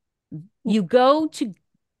to you go to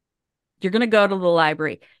you're gonna go to the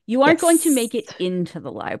library. You aren't going to Yes. make it into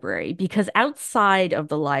the library because outside of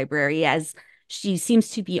the library, as she seems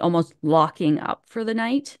to be almost locking up for the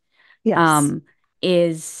night, Yes. um,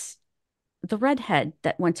 is the redhead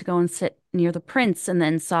that went to go and sit near the prince and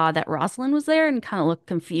then saw that Rosalind was there and kind of looked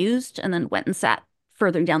confused and then went and sat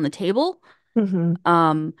further down the table. Hmm.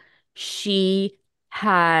 Um, she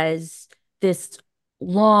has this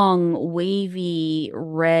long, wavy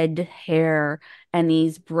red hair and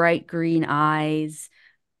these bright green eyes,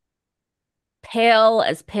 pale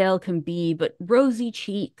as pale can be, but rosy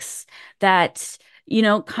cheeks that,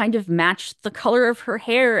 kind of match the color of her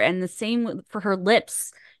hair, and the same for her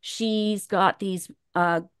lips. She's got these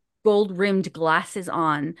gold rimmed glasses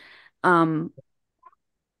on. Um,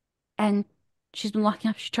 and she's been locking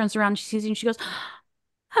up. She turns around, she sees you, and she goes,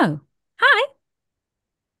 "Oh, hi."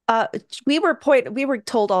 Uh, we were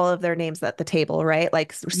told all of their names at the table, right?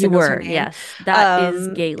 Like You Sin was her were, name. yes. That is Um,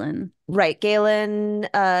 Gaelin. right, Gaelin,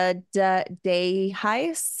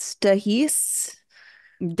 Dehais, Dehaes.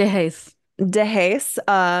 Dehais.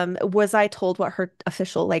 Was I told what her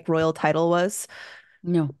official like royal title was?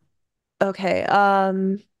 No. Okay,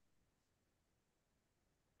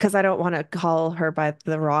 because I don't want to call her by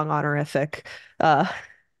the wrong honorific. Uh,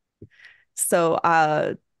 so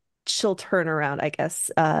she'll turn around, I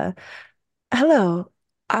guess. Hello,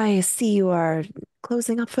 I see you are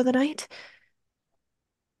closing up for the night.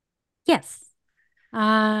 Yes.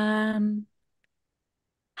 Um,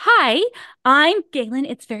 Hi, I'm Gaelin.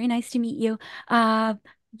 It's very nice to meet you. Uh,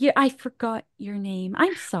 yeah, I forgot your name.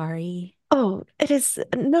 I'm sorry. Oh, it is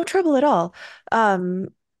no trouble at all. Um,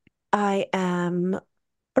 I am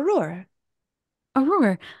Aurora.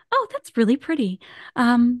 Aurora. Oh, that's really pretty.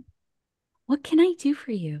 Um, what can I do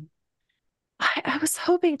for you? I was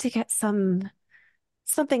hoping to get something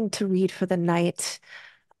to read for the night.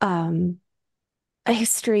 Um, a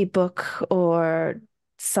history book or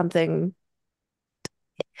something.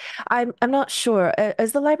 I'm not sure.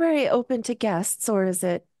 Is the library open to guests or is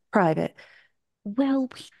it private? Well,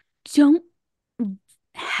 we don't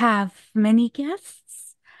have many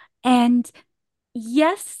guests. And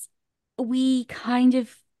yes, we kind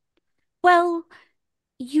of, well,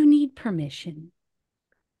 you need permission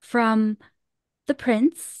from the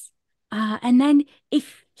prince. And then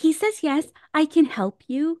if he says yes, I can help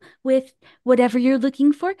you with whatever you're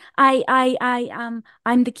looking for. I'm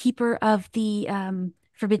the keeper of the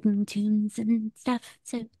forbidden tombs and stuff.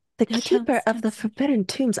 So The no keeper of the tombs. Forbidden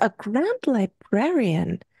Tombs, a Grand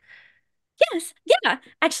Librarian. Yes, yeah,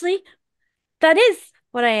 actually, that is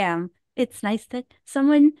what I am. It's nice that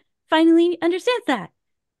someone finally understands that.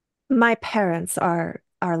 My parents are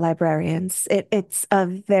librarians. It's a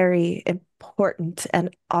very important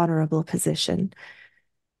and honorable position.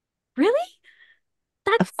 Really?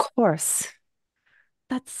 Of That's course.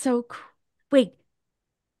 That's so cool. Wait,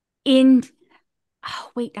 in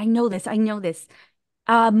wait, I know this. I know this.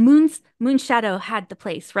 Moon Shadow had the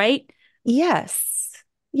place, right? Yes.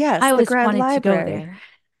 I Yes, the always Grand wanted to go Library. there.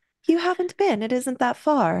 You haven't been. It isn't that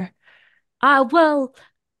far. Well,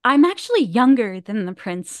 I'm actually younger than the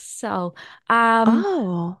prince, so um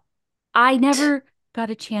Oh, I never got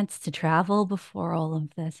a chance to travel before all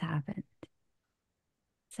of this happened.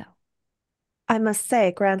 So, I must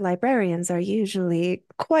say, Grand Librarians are usually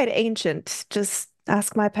quite ancient. Just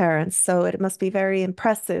ask my parents, so it must be very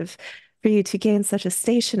impressive for you to gain such a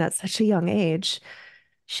station at such a young age.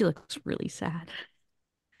 she looks really sad.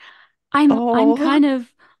 I'm Oh, kind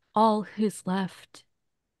of all who's left.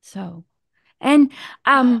 So, and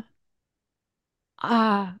um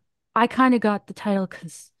uh I kind of got the title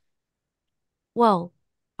 'cause well,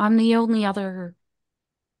 I'm the only other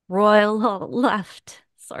royal left,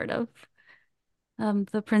 sort of.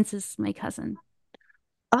 The prince is my cousin.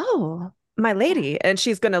 oh, my Yeah. lady. And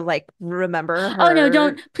she's gonna like remember Oh no, her.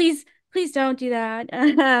 don't please don't do that.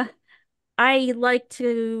 I like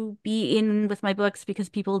to be in with my books because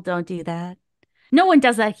people don't do that. No one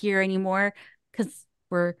does that here anymore because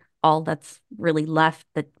we're all that's really left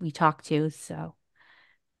that we talk to. So,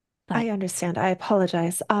 but I understand. I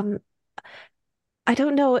apologize. I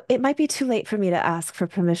don't know. It might be too late for me to ask for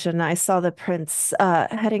permission. I saw the prince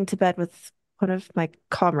heading to bed with one of my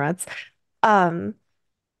comrades. Um,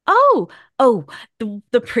 oh, oh,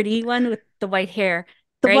 the pretty one with the white hair,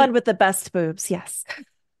 the one right? with the best boobs, yes.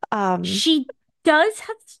 Um, She does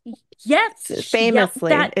have, yes, yep, famously,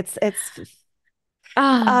 that, it's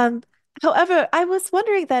ah, um however, I was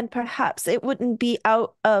wondering then perhaps it wouldn't be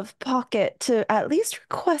out of pocket to at least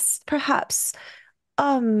request perhaps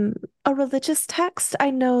um a religious text.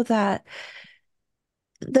 I know that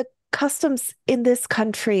the customs in this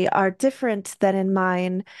country are different than in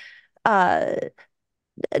mine. Uh,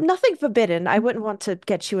 Nothing forbidden. I wouldn't want to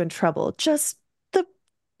get you in trouble. Just the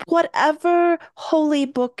whatever holy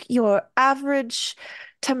book your average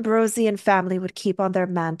Tembrosian family would keep on their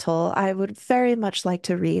mantle, I would very much like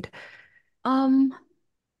to read. um,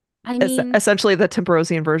 I mean, Essentially the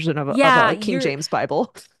Tembrosian version of yeah, a King you're, James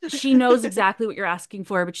Bible. she knows exactly what you're asking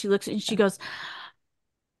for, but she looks and she goes,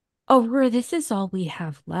 oh, this is all we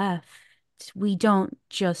have left. We don't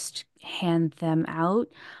just hand them out.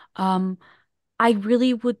 Um, I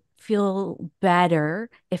really would feel better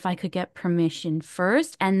if I could get permission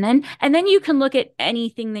first, and then you can look at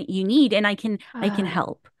anything that you need, and I can Ah,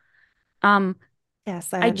 help. Um,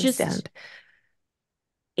 yes, I I just understand.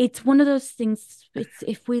 it's one of those things. It's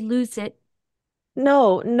if we lose it,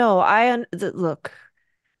 No, no, look,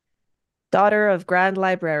 daughter of Grand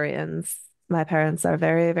Librarians. My parents are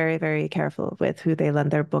very, very, very careful with who they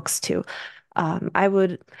lend their books to. I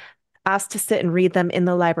would ask to sit and read them in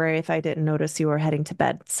the library if I didn't notice you were heading to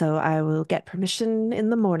bed. So I will get permission in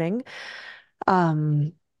the morning.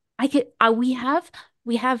 Um, I could.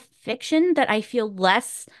 We have fiction that I feel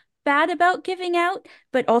less bad about giving out,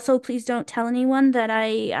 but also please don't tell anyone that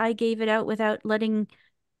I gave it out without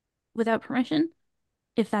permission,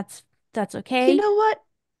 if that's you okay. know what?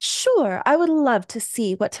 Sure, I would love to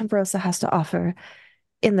see what Tembrosa has to offer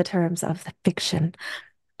in the terms of the fiction.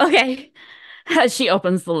 Okay. As she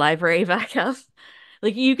opens the library back up.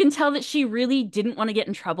 Like you can tell that she really didn't want to get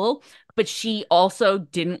in trouble, but she also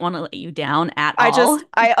didn't want to let you down at all.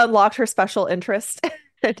 I unlocked her special interest.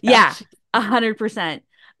 And now Yeah, 100%.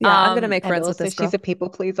 yeah, I'm gonna Um, make And friends with also, this she's girl. a people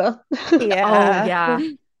pleaser. oh Yeah. yeah.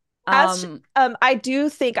 As Um, I do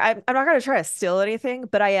think I'm not going to try to steal anything,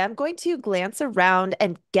 but I am going to glance around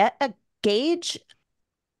and get a gauge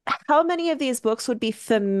how many of these books would be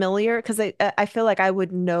familiar because I feel like I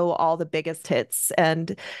would know all the biggest hits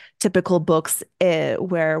and typical books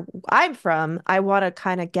where I'm from. I want to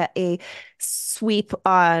kind of get a sweep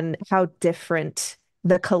on how different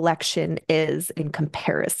the collection is in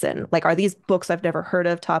comparison. Like, are these books I've never heard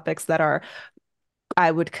of, topics that are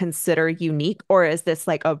I would consider unique, or is this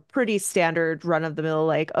like a pretty standard run of the mill,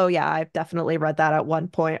 like, oh yeah, I've definitely read that at one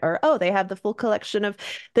point, or oh, they have the full collection of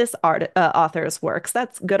this author's works.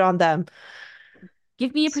 That's good on them.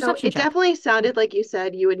 give me a So perception it check. definitely sounded like you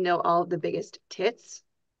said you would know all of the biggest tits.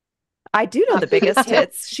 I do know the Not biggest biggest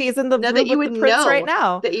hits. hits. She's in the No, that room you with the would prince right know.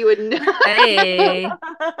 now. That you would know. Hey.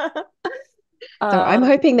 So I'm Um,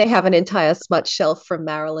 hoping they have an entire smut shelf from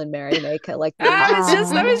Marilyn Merrymaker, like the limited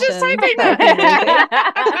I was just collection. typing That would be amazing.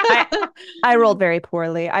 I I rolled very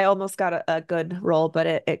poorly. I almost got a good roll, but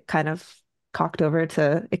it kind of cocked over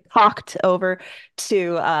to an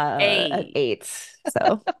A 8.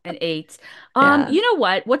 So an 8. yeah. You know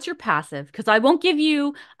what? What's your passive? Because I won't give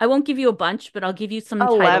you a bunch, but I'll give you some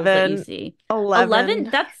titles that you 11. see. 11,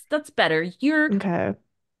 11. that's better. Okay.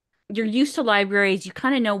 You're used to libraries. You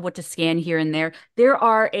kind of know what to scan here and there. There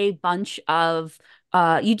are a bunch of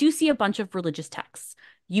you do see a bunch of religious texts.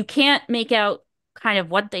 You can't make out kind of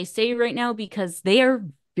what they say right now because they are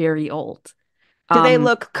very old. Do they Um,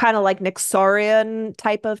 look kind of like Nyxarian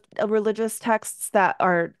type of religious texts that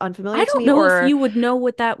are I unfamiliar to don't me? know if Or you would know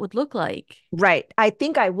what that would look like. right. I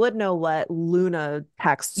think I would know what Luna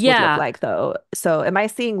texts would look Yeah. like though. So am I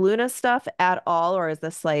seeing Luna stuff at all, or is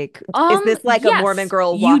this like a Mormon Yes,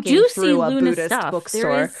 girl you walking do see through a Luna Buddhist stuff.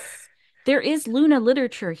 bookstore? There is Luna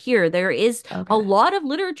literature here. There is a Okay. lot of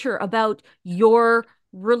literature about your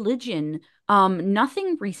religion.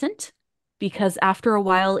 Nothing recent, because after a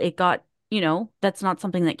while it got, that's not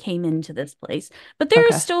something that came into this place. But there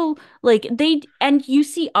is Okay. still and you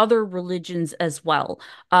see other religions as well.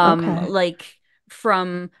 Okay. Like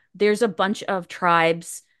there's a bunch of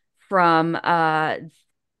tribes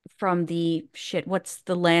from the shit, what's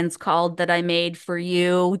the lands called that I made for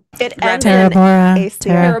you? It ends Revan. in Terramora.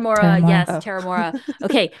 ACR. Terramora, yes, Oh. Terramora.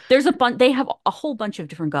 Okay, there's a bunch. They have a whole bunch of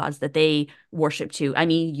different gods that they worship to. I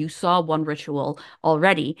mean, you saw one ritual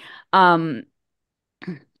already, um,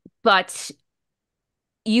 but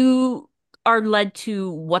you are led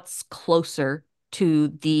to what's closer to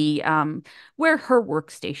the where her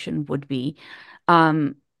workstation would be.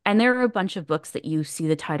 Um, and there are a bunch of books that you see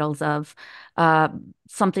the titles of. Uh,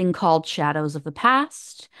 Something called Shadows of the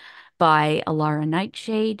Past by Alara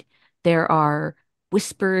Nightshade. There are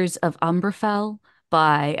Whispers of Umberfell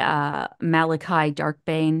by Malachi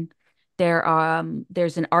Darkbane.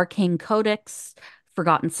 There's an Arcane Codex,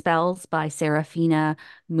 Forgotten Spells by Seraphina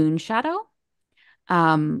Moonshadow.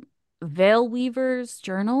 Um, Veil Weaver's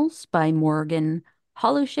Journals by Morgan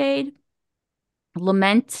Hollowshade.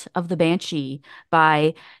 Lament of the Banshee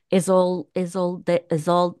by if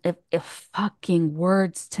fucking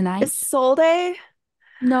words tonight. Isolde?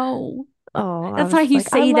 No, Oh, I that's how was you like,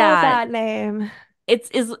 I say love that. that name.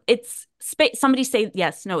 It's space. Somebody say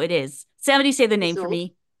yes. No, it is. Somebody say the name for Isolde.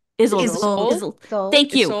 me. Isolde. Isolde. Isolde. Isolde. So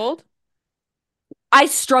Thank you. Isolde? I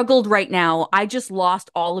struggled right now. I just lost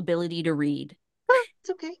all ability to read. It's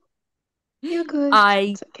okay. you're good.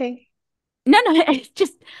 I It's okay. No, it's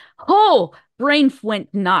just brain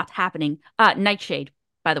went not happening. Nightshade,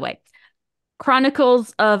 by the way.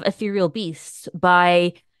 Chronicles of Ethereal Beasts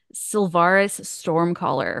by Sylvaris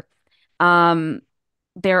Stormcaller. Um,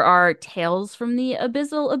 there are Tales from the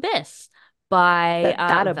Abyssal Abyss by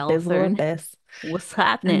That abyssal Velthorn. abyss. What's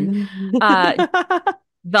happening? Uh,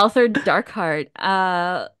 Velthor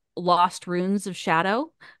Darkheart. Lost Runes of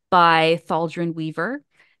Shadow by Thaldrin Weaver.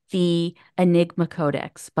 The Enigma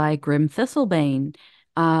Codex by Grim Thistlebane.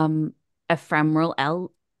 Um, Ephemeral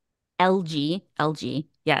LG,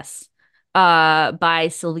 yes, by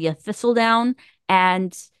Sylvia Thistledown,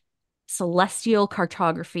 and Celestial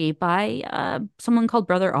Cartography by someone called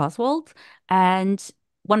Brother Oswald, and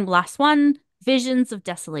one last one, Visions of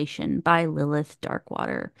Desolation by Lilith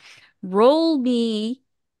Darkwater. Roll me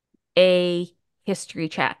a history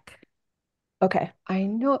check. Okay. I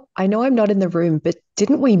know I'm not in the room, but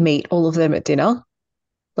didn't we meet all of them at dinner?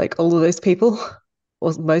 Like all of those people?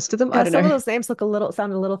 Or most of them? I Yeah, don't some of know. those names sound a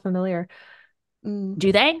little familiar. Mm.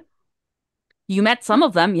 Do they? You met some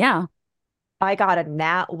of them, yeah. I got a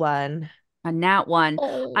nat one. A nat one.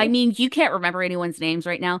 I Oh. mean, you can't remember anyone's names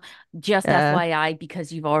right now. Just Yeah. FYI, because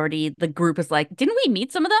the group is like, didn't we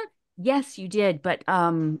meet some of them? Yes, you did, but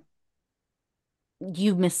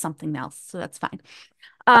you missed something else, so that's fine.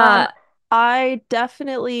 Um, Uh, I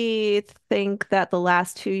definitely think that the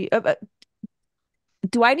last two.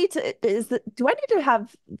 Do I need to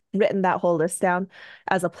have written that whole list down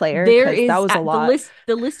as a player? there Because that is was a the lot.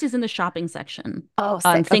 list is in the shopping section. Oh,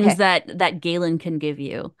 sick. Things Okay. that Gaelin can give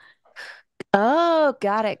you. Oh,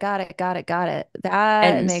 got it. That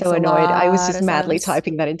I'm And makes so a annoyed. I was lot just of madly sense.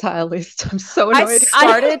 typing that entire list. I'm so I annoyed.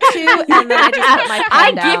 started to, and then I just put my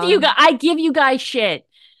pen down. I give you guys shit.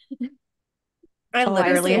 I Oh, I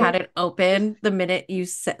literally had see. it open the minute you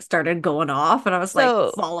started going off, and I was like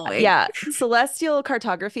So, following. yeah, celestial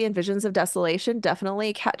cartography and visions of desolation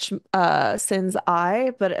definitely catch Sin's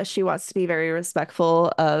eye, but she wants to be very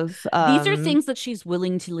respectful of These are things that she's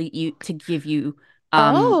willing to give you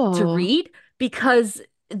to oh, read, because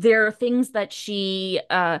there are things that she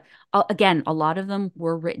again, a lot of them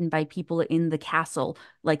were written by people in the castle,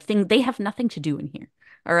 like they have nothing to do in here.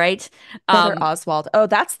 All right. Brother Um Oswald. Oh,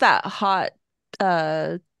 that's that hot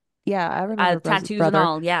uh Yeah, I remember tattoos and brother.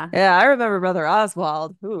 all. Yeah. Yeah, I remember Brother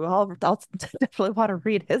Oswald. Ooh, I'll definitely want to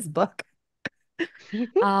read his book.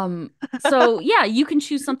 So yeah, you can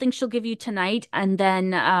choose something she'll give you tonight, and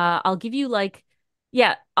then I'll give you like,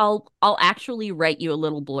 yeah, I'll actually write you a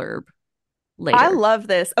little blurb I later. love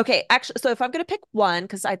this. Okay, actually, so if I'm gonna pick one,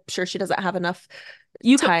 because I'm sure she doesn't have enough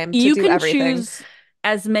You can time to you do can everything. choose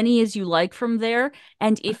as many as you like from there,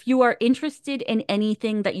 and if you are interested in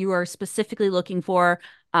anything that you are specifically looking for,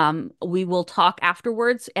 we will talk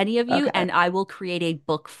afterwards, any of you, Okay. and I will create a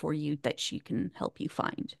book for you that she can help you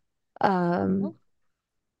find. Um,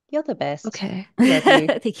 You're the best. okay. Love you.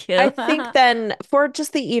 Thank I you. think then for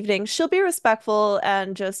just the evening, she'll be respectful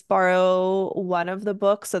and just borrow one of the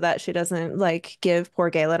books so that she doesn't like give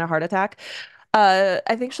poor Gaelin a heart attack.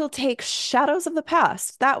 I think she'll take Shadows of the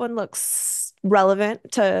Past. That one looks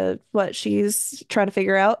relevant to what she's trying to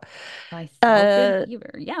figure out. By Salvin Uh,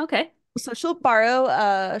 Beaver. Yeah, okay. so she'll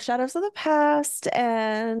borrow Shadows of the Past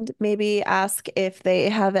and maybe ask if they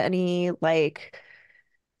have any like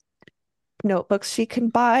notebooks she can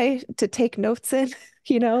buy to take notes in.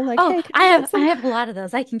 Like, Oh, hey, can I get I some? have a lot of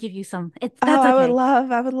those. I can give you some. Oh, That's okay.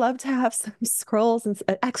 I would love to have some scrolls and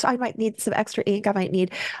extra. I might need some extra ink. I might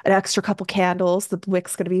need an extra couple candles. The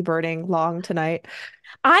wick's going to be burning long tonight.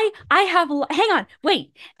 I have hang on,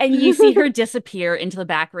 wait. And you see her disappear into the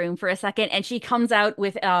back room for a second, and she comes out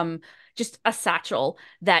with just a satchel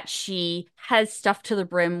that she has stuffed to the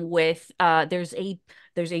brim with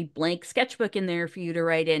there's a blank sketchbook in there for you to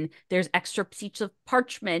write in. There's extra sheets of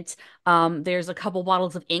parchment. There's a couple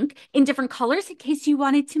bottles of ink in different colors in case you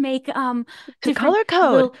wanted to make To different color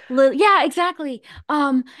code. little yeah, exactly.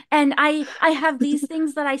 And I have these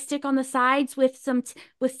things that I stick on the sides with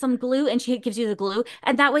some glue, and she gives you the glue,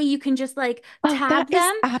 and that way you can just like Oh, tab that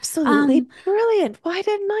is them. absolutely Um, brilliant. Why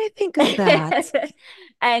didn't I think of that?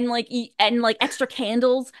 and like extra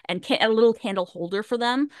candles and a little candle holder for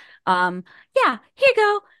them. Yeah, here you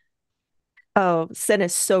go. Oh, Sin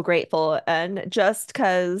is so grateful. And just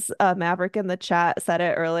because Maverick in the chat said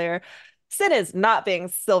it earlier, Sin is not being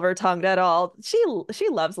silver-tongued at all. She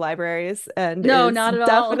loves libraries and No, is not at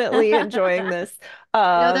all. definitely enjoying this.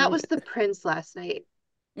 No, that Um, was the prince last night.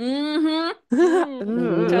 Mm-hmm.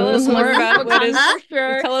 Tell us He was more about what silver-tongued is. for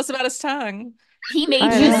sure. Tell us about his tongue. He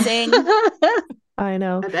made I you know. sing. I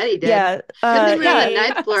know. I bet he did. Yeah, Good thing we were on the yeah.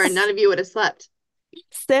 ninth floor and none of you would have slept.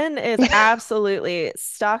 Sin is absolutely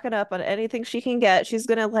stocking up on anything she can get. She's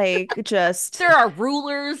gonna like just There are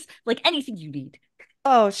rulers, like anything you need.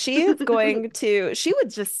 oh, she is going to she would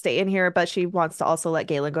just stay in here, but she wants to also let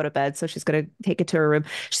Gaelin go to bed, so she's gonna take it to her room.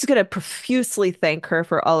 She's gonna profusely thank her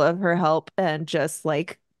for all of her help and just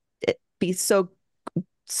like be so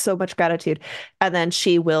much gratitude. And then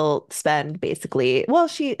she will spend basically, well,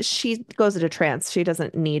 she goes into trance. She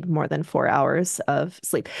doesn't need more than 4 hours of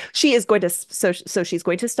sleep. She is going to so she's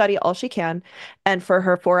going to study all she can, and for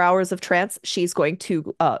her 4 hours of trance, she's going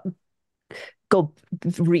to go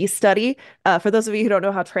restudy. For those of you who don't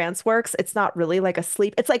know how trance works, it's not really like a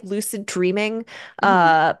sleep. It's like lucid dreaming,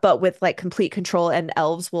 Mhm. but with like complete control. And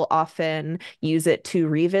elves will often use it to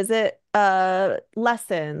revisit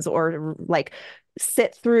lessons or like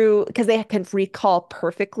sit through because they can recall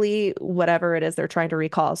perfectly whatever it is they're trying to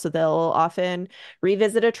recall. So they'll often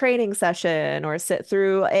revisit a training session or sit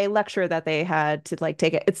through a lecture that they had to like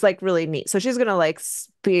take it. It's like really neat. So she's gonna like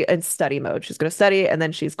be in study mode. She's gonna study and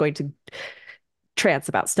then she's going to trance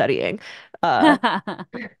about studying. Uh,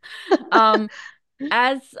 Um,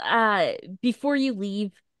 as before you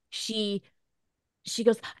leave, she she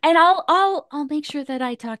goes, and I'll make sure that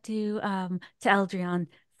I talk to Eldrion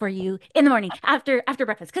for you in the morning after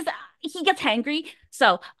breakfast because he gets hangry.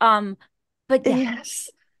 So but yeah, yes.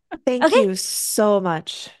 Thank okay. you so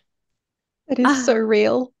much. It is Uh, so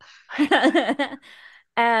real. uh,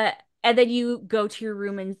 and then you go to your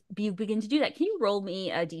room and you begin to do that. Can you roll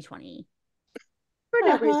me a d20? For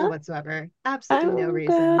no reason Uh-huh. whatsoever. Absolutely no I'm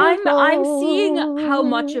reason. gonna I'm seeing how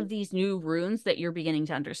much roll. of these new runes that you're beginning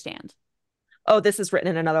to understand. Oh, this is written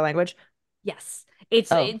in another language. Yes,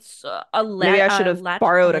 it's Oh, it's a maybe I should have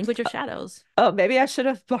a borrowed language of shadows. maybe I should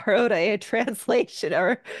have borrowed a translation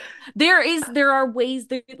or There are ways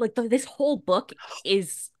that like this whole book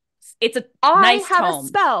is it's a I nice have a tome.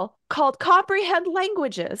 spell called comprehend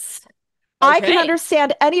languages. I can Okay.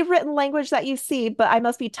 understand any written language that you see, but I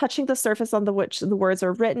must be touching the surface on the which the words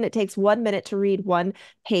are written. It takes 1 minute to read one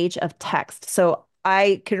page of text. So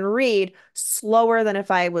I can read slower than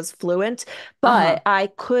if I was fluent, Uh-huh. but I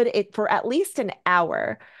could it for at least an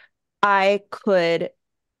hour. I could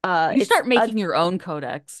You it's start making your own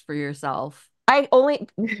codex for yourself. I only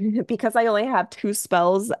because I only have two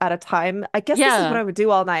spells at a time. I guess this is what Yeah, I would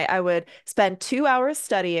do all night. I would spend 2 hours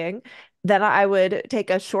studying, then I would take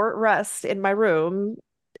a short rest in my room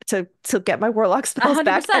to get my warlock spells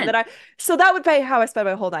back, and then 100%. I so that would be how I spend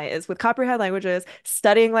my whole night is with comprehend languages,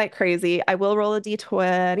 studying like crazy. I will roll a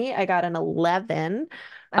d20. I got an 11.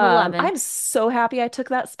 An 11. I'm so happy I took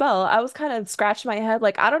that spell. I was kind of scratching my head,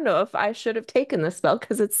 like, I don't know if I should have taken this spell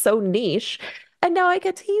because it's so niche. And now I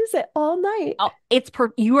get to use it all night. Oh,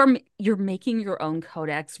 you're making your own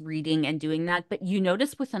codex reading and doing that, but you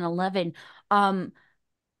notice with an 11, um,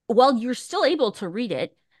 while you're still able to read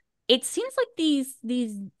it, it seems like these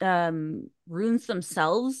runes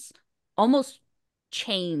themselves almost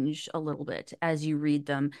change a little bit as you read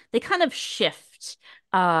them. They kind of shift,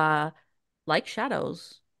 uh, like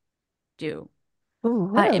shadows do. Oh,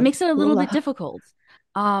 what It a makes it a little bit difficult.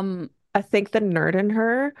 Um, I think the nerd in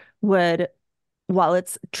her would, while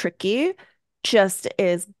it's tricky, just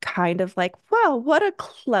is kind of like, wow, what a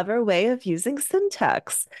clever way of using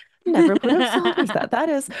syntax. Never would have thought of that. That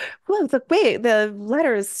is, well, the way the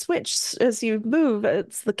letters switch as you move,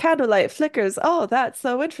 it's the candlelight flickers. Oh, that's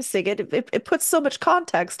so interesting. It puts so much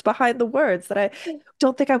context behind the words that I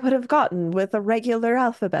don't think I would have gotten with a regular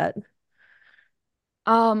alphabet.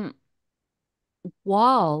 um,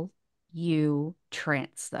 while you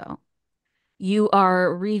trance, though, you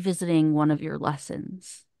are revisiting one of your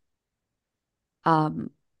lessons.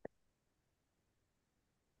 Um,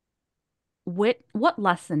 what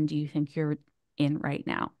lesson do you think you're in right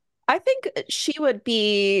now? I think she would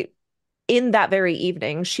be in that very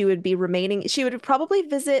evening. She would be remaining. She would probably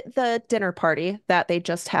visit the dinner party that they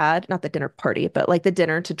just had. Not the dinner party, but like the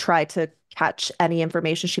dinner to try to catch any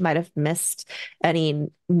information she might have missed, any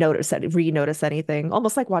notice, re-notice anything.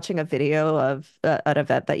 Almost like watching a video of an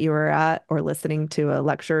event that you were at or listening to a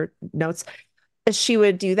lecture notes. She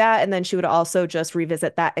would do that, and then she would also just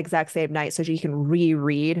revisit that exact same night so she can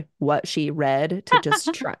reread what she read to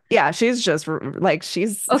just try. Yeah, she's just like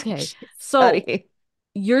Okay, she's so studying.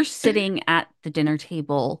 you're sitting at the dinner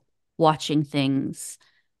table watching things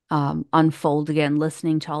unfold again,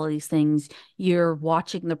 listening to all of these things. You're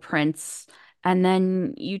watching the prince, and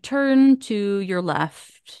then you turn to your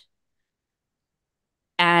left,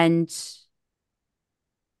 and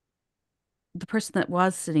the person that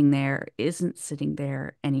was sitting there isn't sitting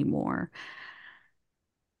there anymore.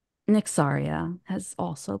 Nyxaria has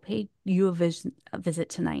also paid you a visit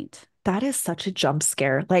tonight. That is such a jump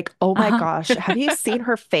scare. Like, oh my Uh-huh. gosh, have you seen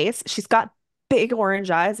her face? She's got big orange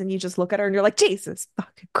eyes, and you just look at her and you're like, Jesus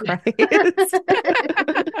fucking Christ.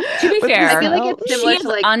 To be With I this fair, feel like belt. it's she similar is to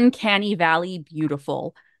like uncanny valley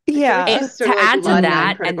beautiful. I feel like Yeah. she's sort To of like add to Lani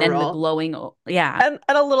on that, and Critical then the Role. glowing, yeah. And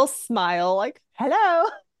a little smile, like, hello.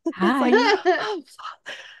 It's like, Hi. oh,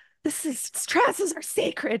 trances are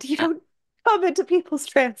sacred. You don't come into people's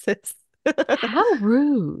trances. How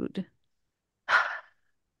rude.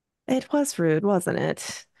 It was rude, wasn't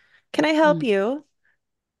it? Can I help Mm, you?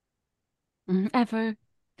 Ever,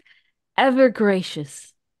 ever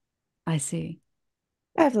gracious, I see.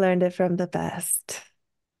 I've learned it from the best.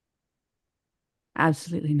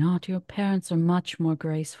 Absolutely not. Your parents are much more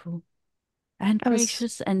graceful and I was,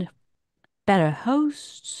 gracious and better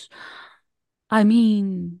hosts. I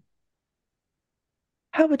mean,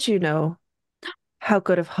 how would you know how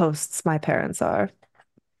good of hosts my parents are?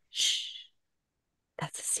 shh,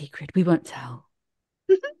 that's a secret. We won't tell.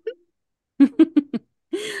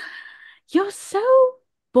 You're so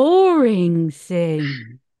boring,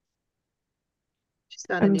 Sin. She's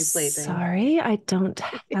found a I'm new plaything. sorry, I don't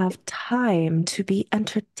have time to be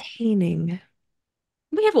entertaining.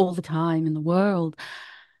 We have all the time in the world.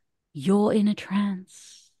 You're in a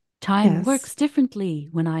trance. Time Yes. works differently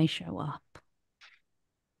when I show up.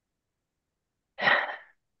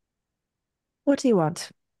 What do you want?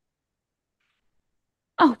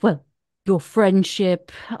 Oh, well, your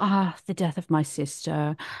friendship, the death of my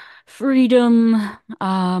sister, freedom,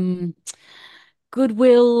 um,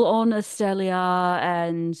 goodwill on Estelia,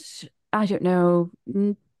 and I don't know,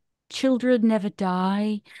 children never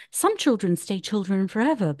die. Some children stay children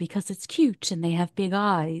forever because it's cute and they have big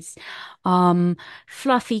eyes. Um,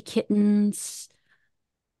 Fluffy kittens.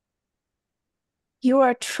 You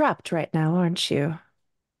are trapped right now, aren't you?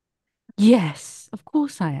 Yes, of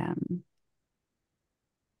course I am.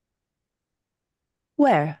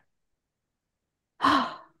 Where?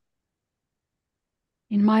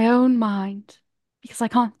 In my own mind, because I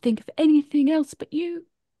can't think of anything else but you.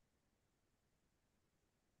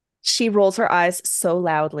 She rolls her eyes so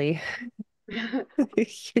loudly.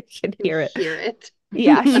 You can You hear it. hear it.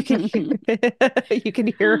 Yeah, you can hear you can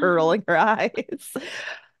hear her rolling her eyes.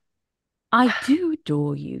 I do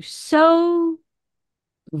adore you so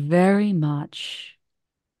very much,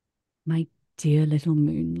 my dear little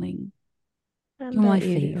moonling. I You're my bet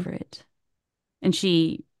you do. favorite. And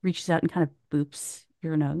she reaches out and kind of boops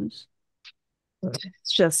your nose.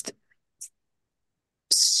 It's just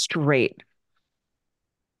straight.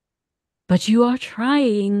 But you are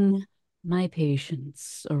trying my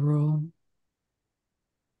patience, Aurora.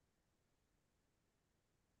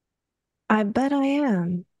 I bet I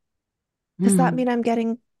am. Does that Hmm. mean I'm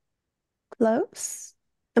getting close?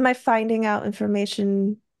 Am I finding out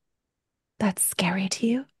information that's scary to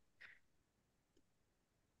you?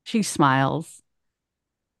 She smiles.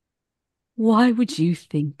 Why would you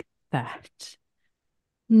think that?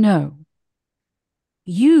 No.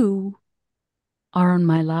 You are on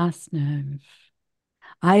my last nerve.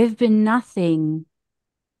 I have been nothing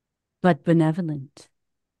but benevolent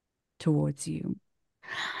towards you.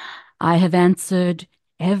 I have answered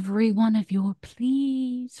every one of your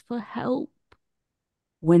pleas for help.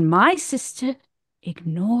 When my sister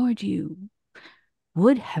ignored you,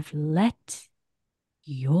 would have let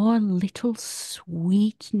your little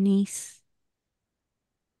sweet niece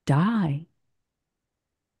die.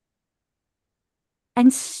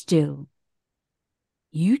 And still,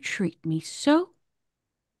 you treat me so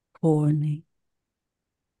poorly.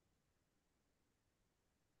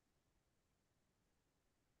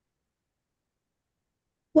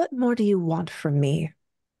 What more do you want from me?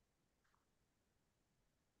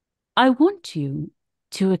 I want you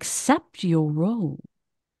to accept your role.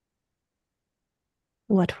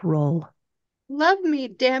 What role? Love me,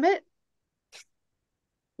 damn it.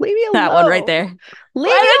 Leave me alone. That one right there. Leave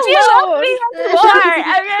Why me don't you love alone. me more? Okay,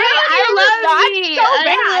 How do I you was love not me? so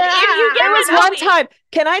bad. If you There get was to know one me. time.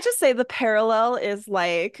 Can I just say the parallel is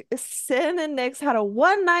like Sin and Nyx had a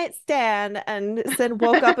one night stand, and Sin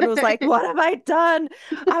woke up and was like, "What have I done?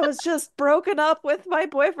 I was just broken up with my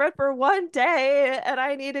boyfriend for one day, and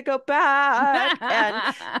I need to go back." And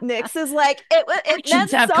Nyx is like, "It meant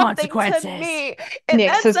Actions have something to consequences. me. It Nyx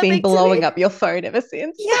meant has been something to blowing me." up your phone ever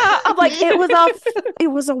since. Yeah, I'm like, it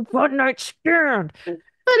was a one night stand.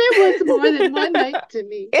 But it was more than one night to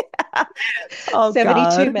me. Yeah. Oh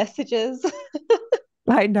 72 God. messages.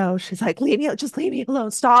 I know. She's like, just leave me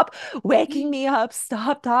alone. Stop waking me up.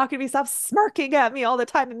 Stop talking to me. Stop smirking at me all the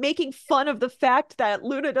time and making fun of the fact that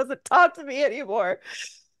Luna doesn't talk to me anymore.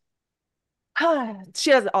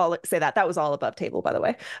 She doesn't all say that. That was all above table, by the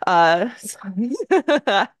way.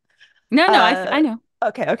 No, I know.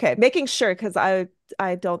 Okay. Making sure because I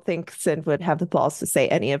don't think Sin would have the balls to say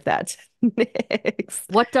any of that. Next.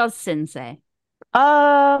 What does Sin say?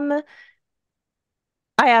 Um,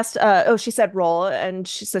 I asked, she said role, and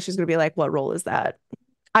she said she's gonna be like, what role is that?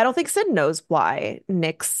 I don't think Sid knows why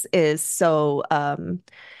Nyx is so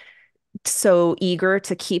eager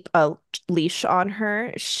to keep a leash on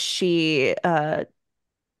her. She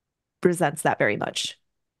resents that very much.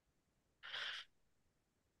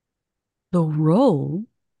 The role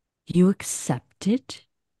you accepted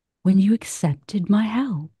when you accepted my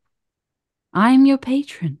help. I'm your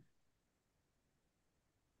patron.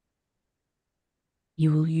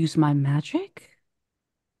 You will use my magic.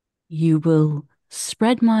 You will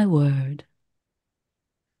spread my word.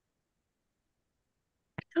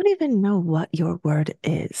 I don't even know what your word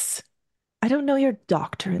is. I don't know your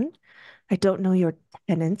doctrine. I don't know your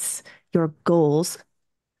tenets, your goals.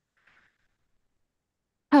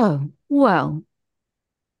 Oh, well,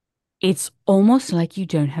 it's almost like you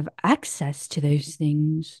don't have access to those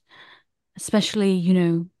things, especially,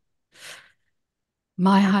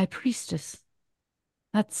 my high priestess.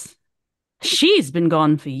 She's been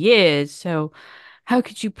gone for years, so how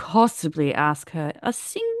could you possibly ask her a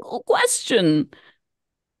single question?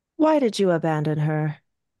 Why did you abandon her?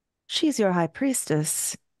 She's your high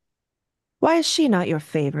priestess. Why is she not your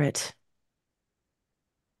favorite?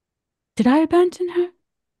 Did I abandon her?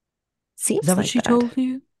 Seems Is that what like she that. told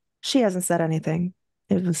you? She hasn't said anything.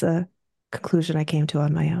 It was a conclusion I came to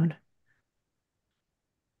on my own.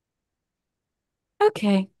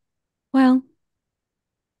 Okay, well,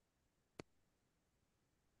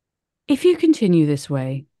 if you continue this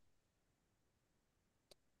way,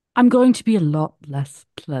 I'm going to be a lot less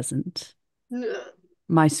pleasant,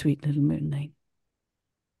 my sweet little moonling.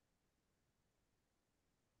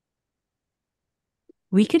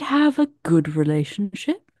 We could have a good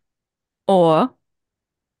relationship, or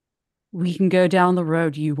we can go down the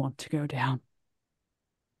road you want to go down.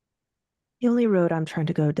 The only road I'm trying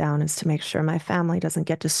to go down is to make sure my family doesn't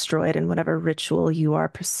get destroyed in whatever ritual you are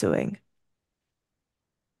pursuing.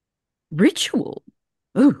 Ritual?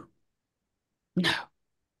 Ooh, no.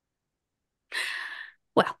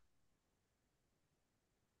 Well,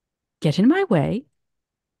 get in my way,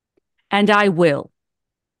 and I will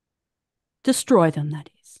destroy them, that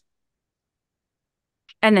is.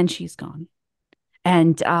 And then she's gone.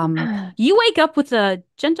 And you wake up with a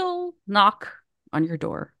gentle knock on your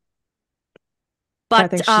door. I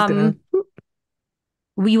But think she's gonna.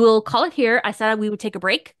 we will call it here. I said we would take a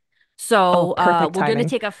break. So Perfect we're going to timing.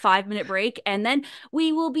 take a 5-minute break, and then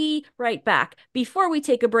we will be right back. Before we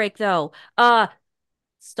take a break, though,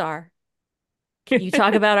 Star, can you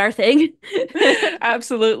talk about our thing?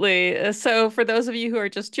 Absolutely. So, for those of you who are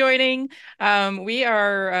just joining, we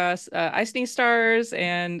are Ice Knee Stars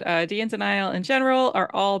and D and Denial in general are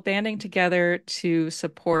all banding together to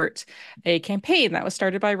support a campaign that was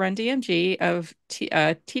started by Run DMG of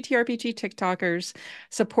TTRPG TikTokers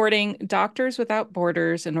supporting Doctors Without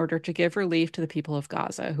Borders in order to give relief to the people of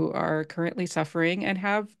Gaza who are currently suffering and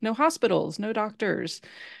have no hospitals, no doctors.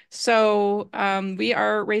 So we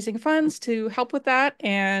are raising funds to help with that,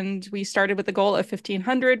 and we started with a goal of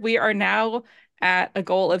 1,500. We are now at a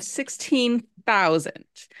goal of 16,000.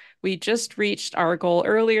 We just reached our goal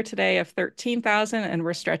earlier today of 13,000, and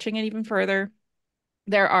we're stretching it even further.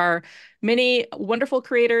 There are many wonderful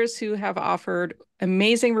creators who have offered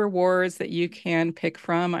amazing rewards that you can pick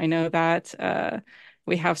from. I know that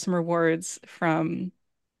we have some rewards from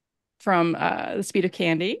the Speed of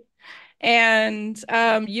Candy. And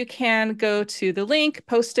you can go to the link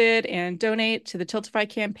posted and donate to the Tiltify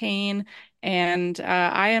campaign. And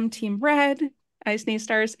I am Team Red. Ice Knee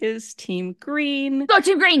Stars is Team Green. Go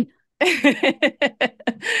Team Green!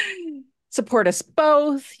 Support us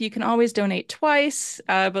both. You can always donate twice,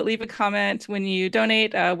 but leave a comment when you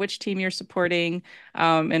donate which team you're supporting,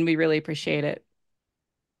 and we really appreciate it.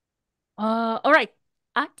 All right.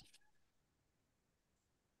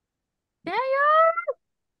 Daniel!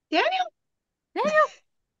 Daniel? Daniel!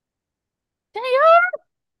 Daniel!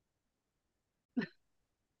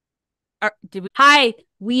 Hi,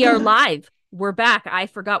 we are live. We're back. I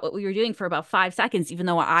forgot what we were doing for about 5 seconds, even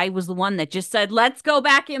though I was the one that just said, let's go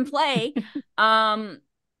back and play.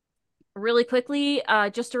 Really quickly,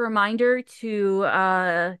 just a reminder to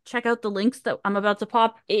check out the links that I'm about to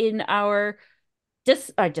pop in our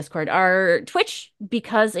Discord, our Twitch,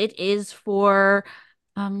 because it is for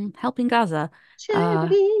helping Gaza.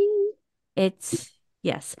 It's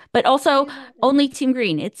yes, but also only Team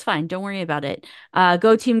Green. It's fine. Don't worry about it.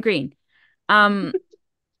 Go Team Green.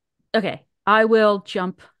 Okay, I will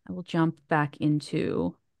jump back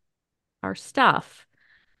into our stuff.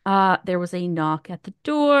 There was a knock at the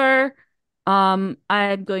door. I'm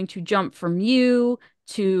going to jump from you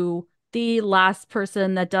to the last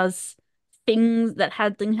person that does things that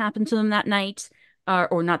had things happen to them that night,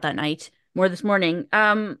 or not that night, more this morning.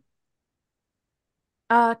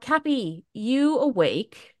 Cappy, you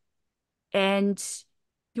awake and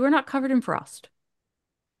you are not covered in frost.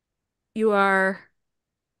 You are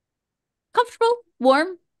comfortable,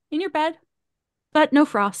 warm in your bed, but no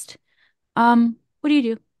frost. What do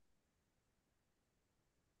you do?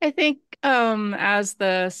 I think as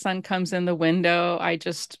the sun comes in the window, I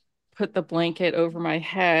just put the blanket over my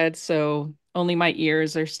head so only my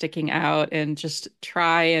ears are sticking out and just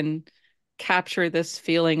try and capture this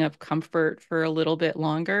feeling of comfort for a little bit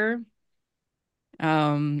longer.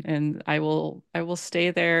 And I will stay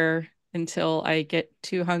there until I get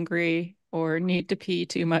too hungry or need to pee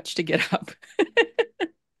too much to get up.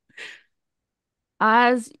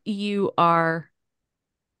 As you are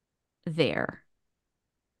there,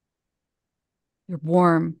 you're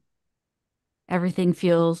warm. Everything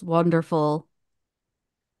feels wonderful.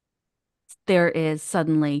 There is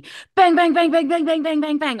suddenly bang, bang, bang, bang, bang, bang, bang,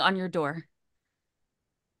 bang, bang on your door.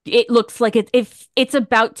 It looks like it's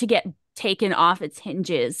about to get taken off its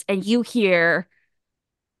hinges, and you hear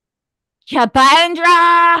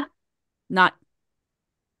Capandra. Not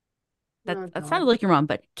that sounded like your mom,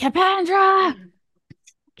 but Capandra.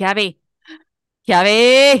 Cappy.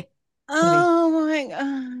 Cappy. Oh my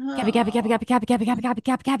God. Cappy, Cappy, Cappy, Cappy, Cappy, Cappy, Cappy, Cappy,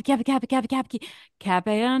 Cappy, Cappy, Cappy, Cappy, Cappy, Cappy,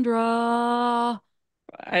 Capandra.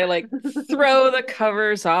 I like throw the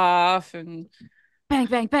covers off and Bang,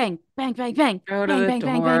 bang, bang, bang, bang, bang, go to bang, the bang,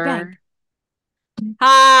 bang, bang, bang. door.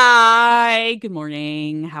 Hi, good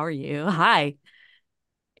morning. How are you? Hi.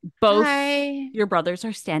 Both Hi. your brothers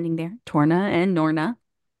are standing there, Torna and Norna.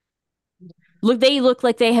 They look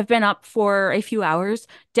like they have been up for a few hours.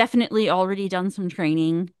 Definitely already done some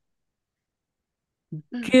training.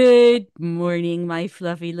 Good morning, my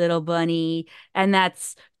fluffy little bunny. And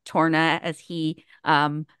that's Torna as he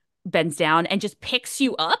bends down and just picks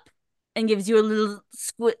you up and gives you a little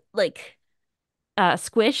squish.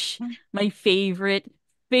 My favorite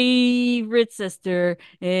sister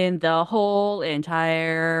in the whole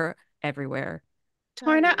entire everywhere.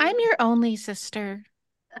 Torna, I'm your only sister.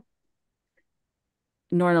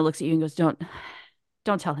 Norna looks at you and goes, don't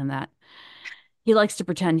tell him that. He likes to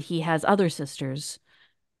pretend he has other sisters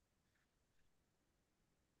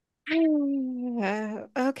and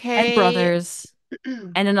Okay. brothers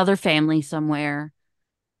and another family somewhere.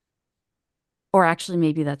 Or actually,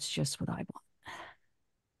 maybe that's just what I want.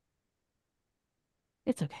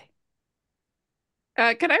 It's okay.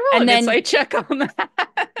 Can I roll And an then insight check on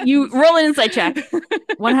that? you roll an insight check.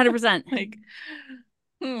 100%. Like,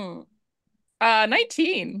 19.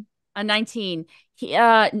 A 19.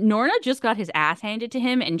 Norna just got his ass handed to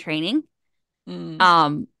him in training.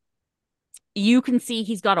 Mm. You can see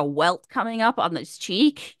he's got a welt coming up on his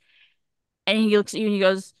cheek. And he looks at you and he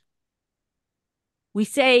goes, we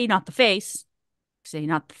say not the face. We say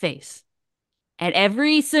not the face. And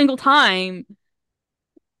every single time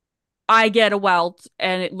I get a welt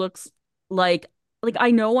and it looks like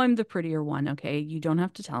I know I'm the prettier one, okay? You don't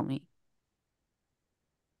have to tell me.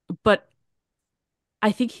 But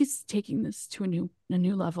I think he's taking this to a new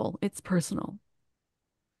level. It's personal.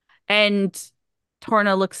 And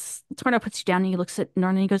Torna puts you down and he looks at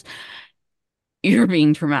Norna and he goes, you're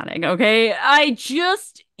being traumatic, okay?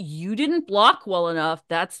 You didn't block well enough.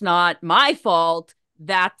 That's not my fault.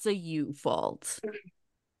 That's a you fault.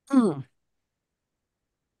 Mm.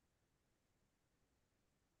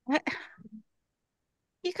 What?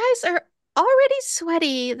 You guys are already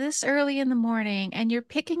sweaty this early in the morning, and you're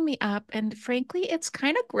picking me up, and frankly, it's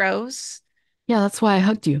kind of gross. Yeah, that's why I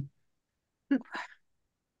hugged you.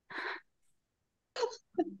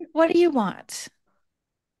 What do you want?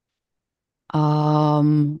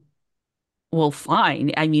 Well,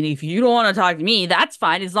 fine. I mean, if you don't want to talk to me, that's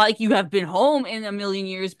fine. It's not like you have been home in a million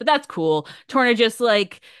years, but that's cool. Torna just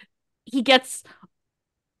he gets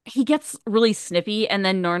really snippy, and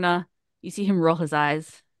then Norna, you see him roll his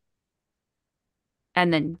eyes,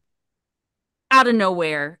 and then out of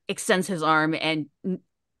nowhere extends his arm, and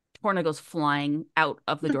Torna goes flying out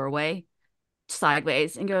of the doorway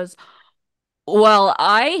sideways and goes, well,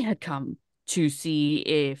 I had come to see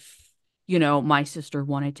if, my sister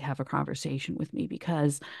wanted to have a conversation with me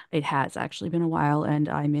because it has actually been a while and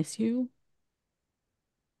I miss you.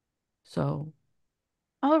 So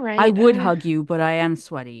All right. I would hug you, but I am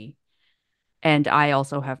sweaty and I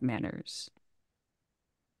also have manners.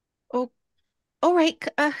 Oh, all right.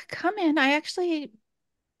 Come in. I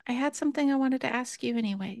had something I wanted to ask you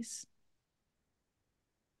anyways.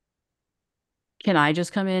 Can I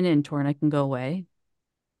just come in and Torna can go away?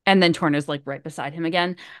 And then Torna's like right beside him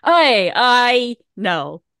again. Hey, I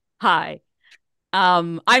know. Hi.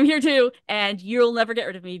 I'm here too, and you'll never get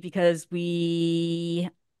rid of me because well,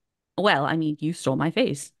 I mean, you stole my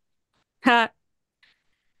face. Ha.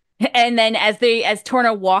 And then as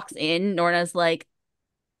Torna walks in, Norna's like,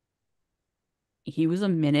 he was a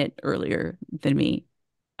minute earlier than me.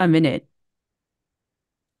 A minute.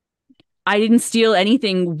 I didn't steal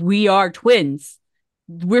anything. We are twins.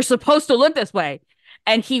 We're supposed to look this way.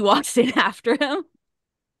 And he walks in after him.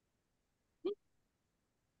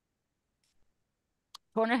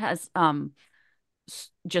 Torna has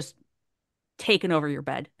just taken over your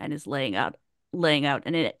bed and is laying out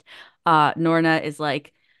and in it. Norna is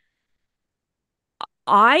like,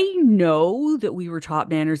 I know that we were taught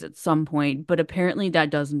manners at some point, but apparently that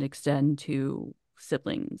doesn't extend to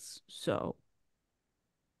siblings. So,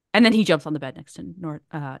 and then he jumps on the bed next to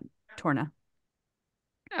Torna.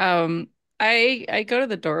 I go to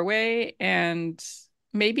the doorway and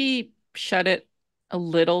maybe shut it a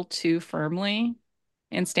little too firmly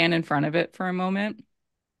and stand in front of it for a moment,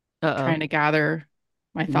 trying to gather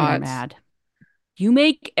my You're thoughts. mad. You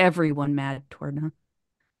make everyone mad, Torna.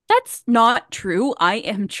 That's not true. I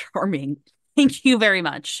am charming. Thank you very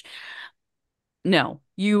much. No,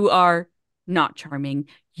 you are not charming.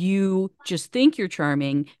 You just think you're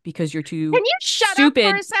charming because you're too Can you shut stupid.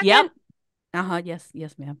 up for a second? Yep.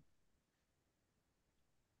 Yes, ma'am.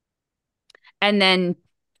 And then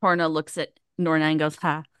Torna looks at Norna and goes,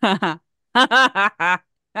 ha, ha, ha, ha, ha,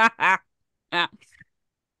 ha, ha.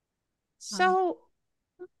 So,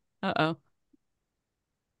 Uh-oh.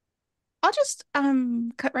 I'll just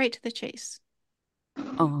cut right to the chase.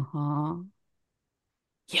 Uh-huh.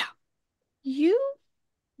 Yeah. You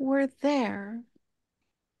were there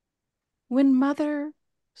when Mother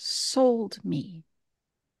sold me.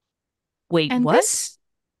 Wait, And what?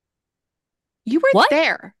 You were What?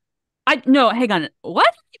 there. No, hang on.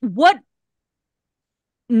 What?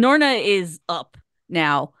 Norna is up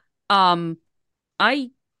now. Cappy?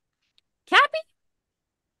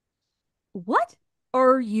 What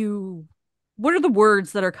are you? What are the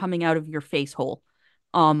words that are coming out of your face hole?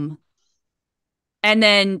 And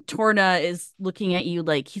then Torna is looking at you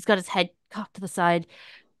like he's got his head cocked to the side.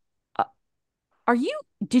 Uh,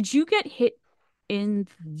 did you get hit in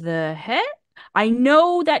the head? I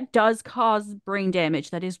know that does cause brain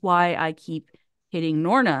damage. That is why I keep hitting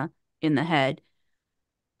Norna in the head.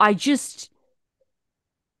 I just,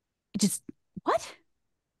 what?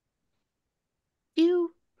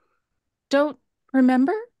 You don't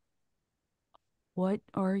remember? What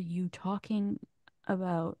are you talking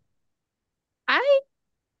about? I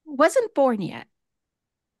wasn't born yet.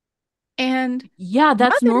 And Yeah,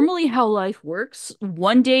 that's Mother, normally how life works.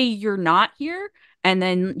 One day you're not here, and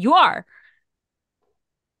then you are.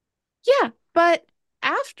 yeah, but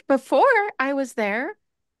before I was there,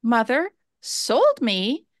 Mother sold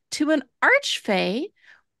me to an archfey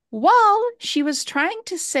while she was trying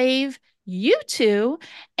to save you two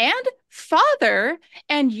and Father,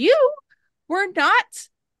 and you were not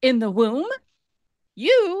in the womb.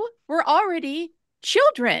 You were already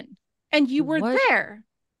children, and you were What? there.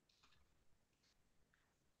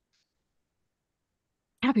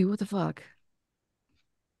 Cappy, what the fuck?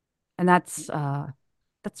 And that's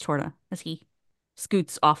Torna as he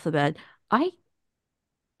scoots off the bed. I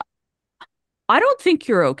I don't think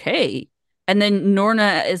you're okay. And then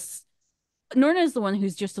Norna is the one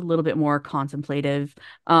who's just a little bit more contemplative,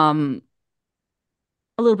 um,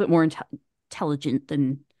 a little bit more intelligent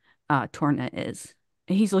than Torna is.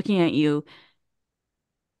 And he's looking at you.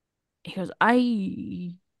 He goes,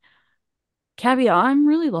 Cappy, I'm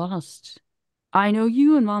really lost. I know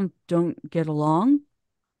you and Mom don't get along.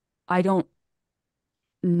 I don't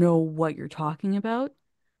know what you're talking about.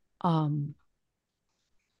 Um,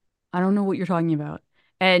 I don't know what you're talking about.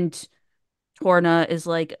 And Torna is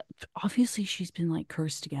like, obviously she's been like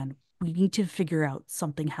cursed again. We need to figure out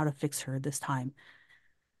something how to fix her this time.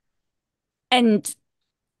 And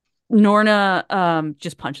Norna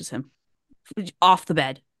just punches him off the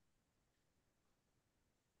bed.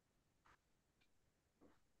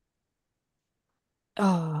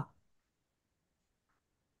 Oh,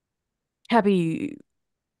 Cappy,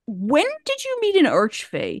 when did you meet an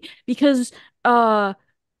archfey? Because uh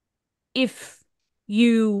if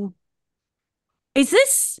you is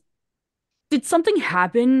this did something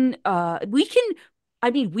happen? We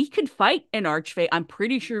could fight an archfey. I'm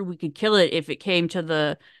pretty sure we could kill it if it came to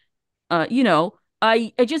the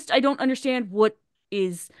I don't understand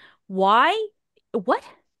is why what?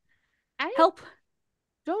 I Help.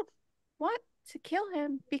 don't want to kill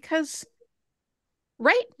him because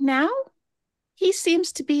right now he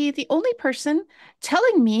seems to be the only person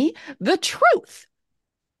telling me the truth.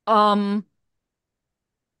 Um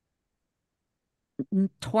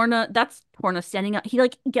that's Torna standing up. He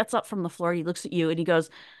like gets up from the floor, he looks at you and he goes,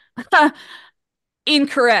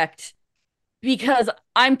 incorrect, because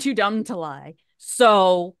I'm too dumb to lie.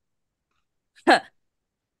 So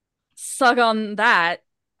suck on that.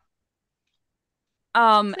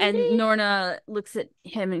 And Fleety, Norna looks at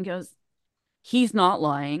him and goes, he's not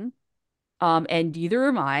lying. And neither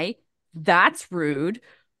am I. That's rude.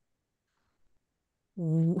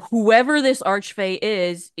 Whoever this archfey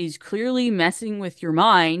is clearly messing with your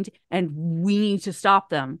mind, and we need to stop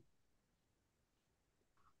them.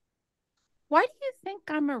 why do you think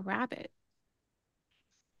I'm a rabbit?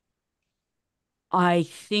 I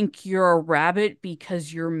think you're a rabbit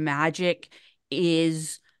because your magic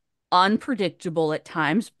is unpredictable at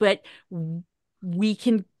times, but we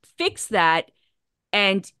can fix that.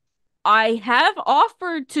 And I have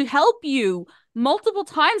offered to help you multiple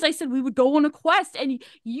times. I said we would go on a quest, and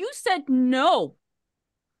you said no.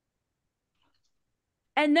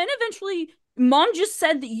 And then eventually, Mom just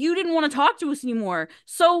said that you didn't want to talk to us anymore.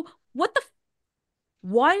 So,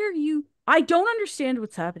 why are you? I don't understand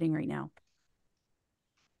what's happening right now.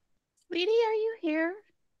 Fleety, are you here?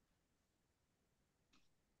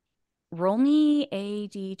 Roll me a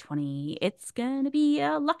d20. It's gonna be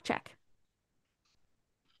a luck check.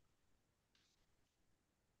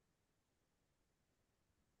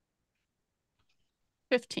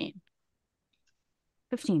 15.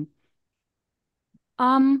 15.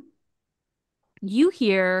 Um, you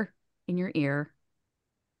hear in your ear,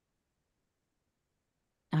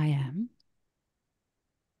 I am.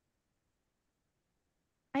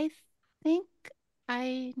 I think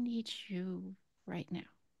I need you right now.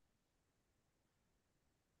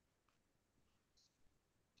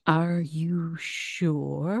 Are you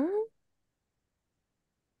sure?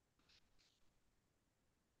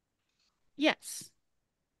 Yes.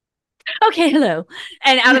 Okay, hello.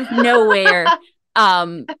 And out of nowhere,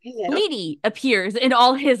 Hello. Fleety appears in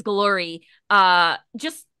all his glory,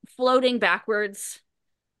 just floating backwards,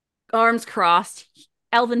 arms crossed,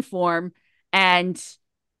 elven form, and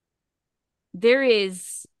there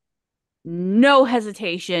is no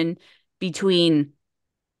hesitation between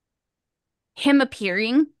him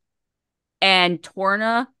appearing and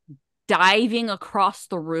Torna diving across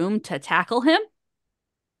the room to tackle him.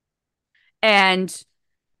 And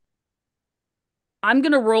I'm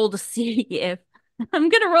gonna roll to see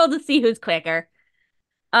who's quicker.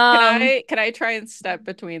 Can I try and step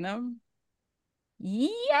between them?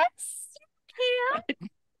 Yes, you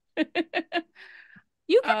can.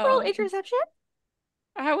 You can roll interception.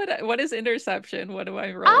 What is interception? What am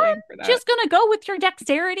I rolling for that? Just gonna go with your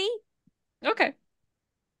dexterity. Okay.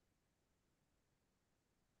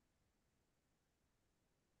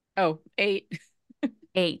 Oh, 8.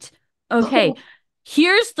 8. Okay.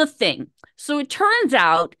 Here's the thing. So it turns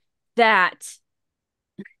out that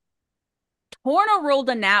Torna rolled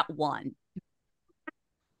a nat 1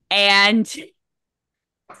 and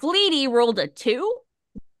Fleety rolled a 2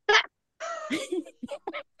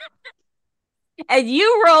 and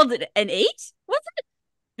you rolled an 8? Was it?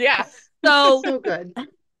 Yeah. So So good.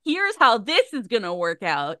 Here's how this is gonna work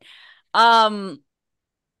out.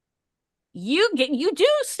 You do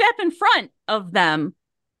step in front of them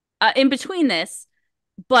in between this,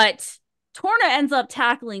 but Torna ends up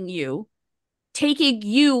tackling you, taking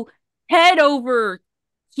you head over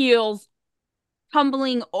heels,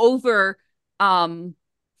 tumbling over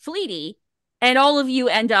Fleety, and all of you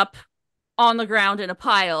end up on the ground in a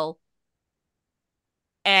pile,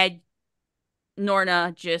 and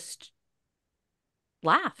Norna just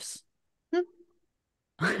laughs.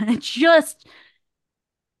 Just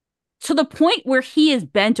to the point where he is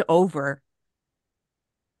bent over.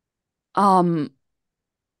 What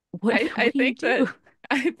I do you think do?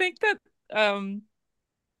 that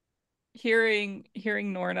hearing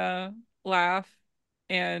Norna laugh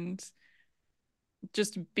and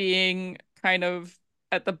just being kind of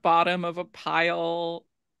at the bottom of a pile,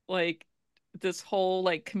 like this whole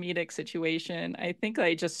like comedic situation, I think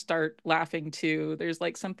I just start laughing too. There's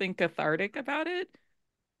like something cathartic about it.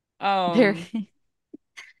 There,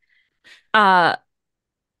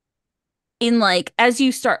 in like as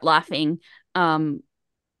you start laughing,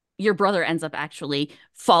 your brother ends up actually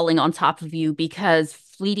falling on top of you because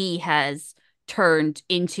Fleety has turned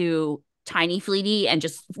into tiny Fleety and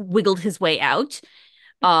just wiggled his way out.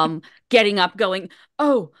 Getting up, going,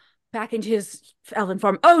 oh, back into his elven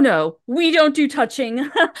form. Oh no, we don't do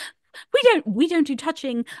touching. we don't do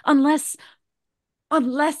touching unless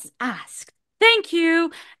asked. Thank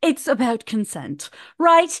you. It's about consent,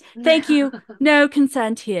 right? Thank you. No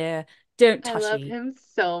consent here. Don't I touch love me. him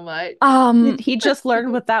so much. He just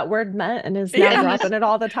learned what that word meant and is now dropping it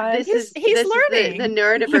all the time. This is learning. the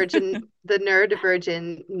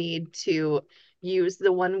neurodivergent need to use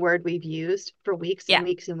the one word we've used for weeks and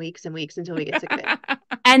weeks and weeks and weeks until we get sick of it.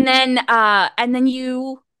 And then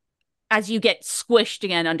you, as you get squished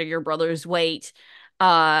again under your brother's weight,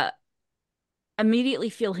 immediately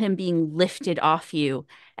feel him being lifted off you.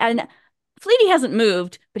 And Fleety hasn't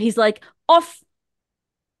moved, but he's like, off.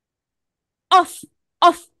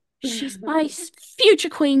 She's my future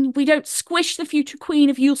queen. We don't squish the future queen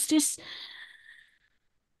of Eustace.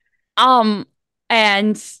 And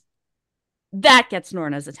that gets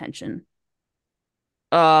Norna's attention.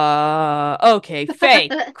 Okay, Faye,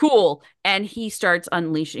 cool. And he starts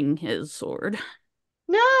unleashing his sword.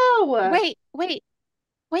 No!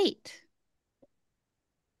 Wait.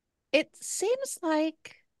 It seems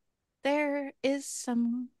like there is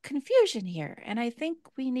some confusion here, and I think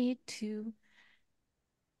we need to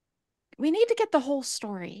get the whole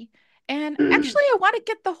story. And actually, I want to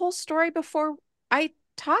get the whole story before I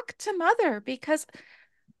talk to Mother, because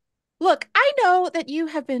look, I know that you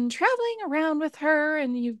have been traveling around with her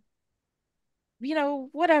and you know,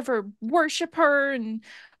 whatever, worship her and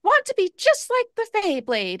want to be just like the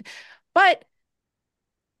Feyblade. But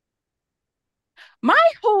my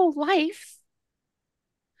whole life,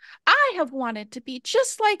 I have wanted to be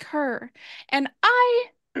just like her. And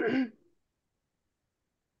I'm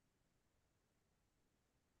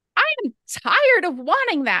tired of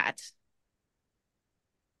wanting that.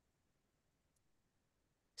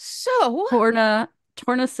 So Torna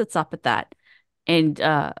sits up at that and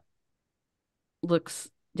looks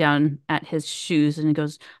down at his shoes and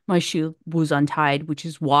goes, my shoe was untied, which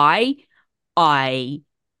is why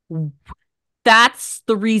that's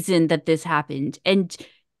the reason that this happened. And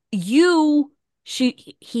he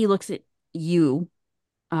looks at you,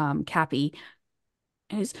 Cappy,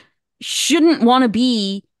 and shouldn't want to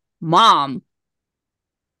be mom.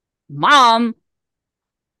 Mom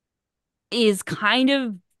is kind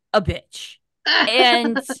of a bitch.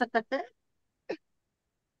 And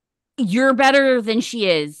you're better than she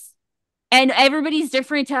is. And everybody's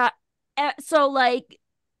different. So like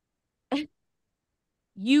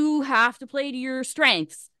you have to play to your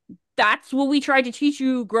strengths. That's what we tried to teach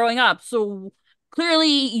you growing up. So clearly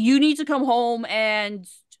you need to come home and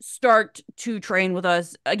start to train with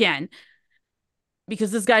us again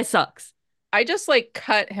because this guy sucks. I just like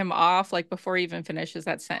cut him off like before he even finishes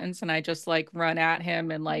that sentence, and I just like run at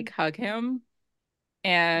him and like hug him.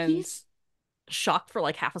 And He's shocked for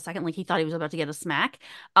like half a second, like he thought he was about to get a smack.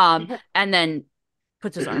 And then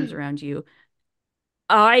puts his arms around you.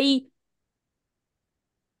 I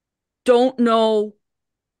don't know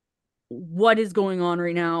what is going on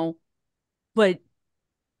right now, but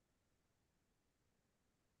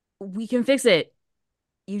we can fix it.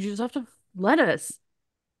 You just have to let us.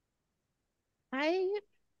 I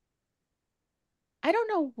don't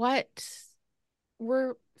know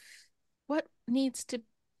we're what needs to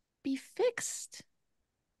be fixed.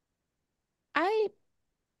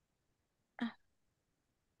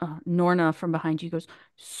 Norna from behind you goes,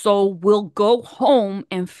 so we'll go home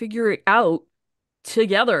and figure it out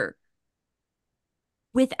together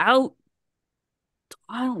without,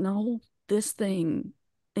 I don't know, this thing.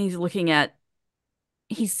 And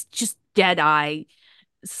he's just dead eye,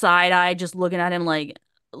 side eye, just looking at him like,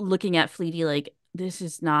 looking at Fleety like, this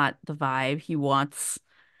is not the vibe he wants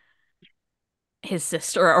his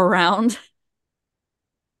sister around.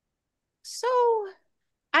 So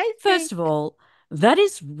I First think of all, that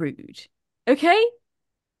is rude. Okay?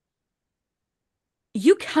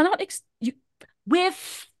 You cannot we're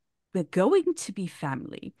going to be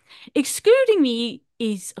family. Excluding me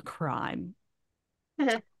is a crime.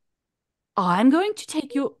 I'm going to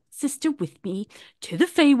take your sister with me to the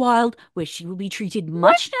Feywild, where she will be treated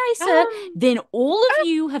much nicer than all of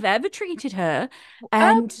you have ever treated her.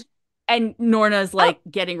 And Norna's like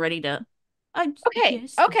getting ready to. Okay,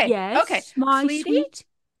 Yes, okay, yes, okay. my Fleety? sweet.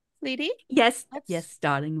 Fleety? Yes, Let's- yes,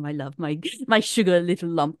 darling, my love, my sugar little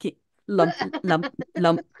lump.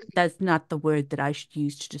 That's not the word that I should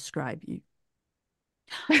use to describe you.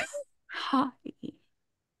 Hi.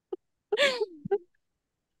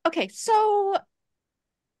 Okay, so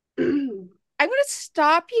I'm going to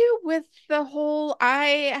stop you with the whole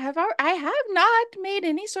I have not made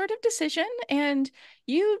any sort of decision, and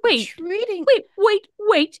you treating Wait.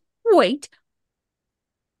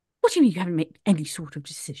 What do you mean you haven't made any sort of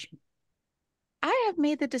decision? I have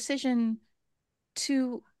made the decision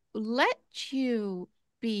to let you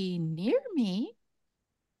be near me.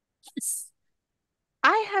 Yes.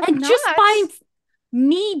 I have And not. just by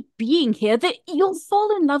me being here, that you'll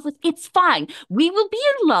fall in love with, it's fine. We will be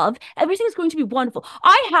in love. Everything's going to be wonderful.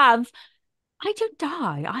 I don't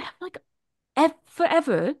die. I have like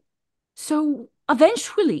forever. So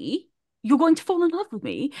eventually you're going to fall in love with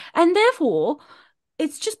me. And therefore,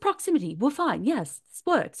 it's just proximity. We're fine. Yes, this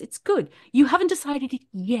works. It's good. You haven't decided it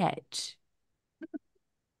yet.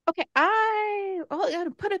 Okay, I'm gonna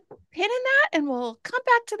put a pin in that, and we'll come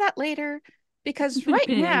back to that later, because right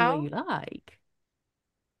Any way now, you like.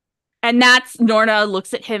 And that's Norna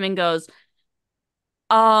looks at him and goes,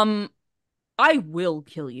 I will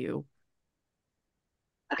kill you.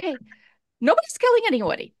 okay, nobody's killing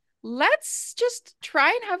anybody. Let's just try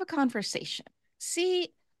and have a conversation. See,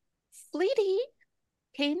 Fleety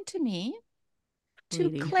came to me to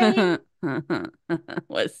Fleety. claim.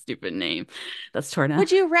 What a stupid name. That's Torna.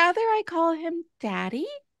 Would you rather I call him Daddy?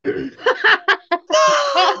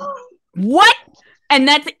 What? And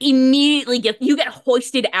that's immediately you get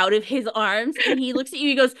hoisted out of his arms, and he looks at you.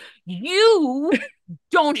 He goes, "You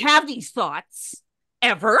don't have these thoughts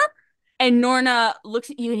ever." And Norna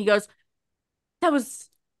looks at you, and he goes, "That was.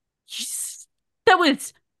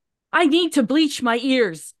 I need to bleach my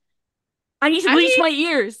ears. I need to bleach my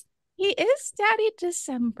ears." He is Daddy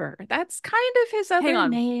December. That's kind of his other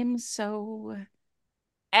name, so.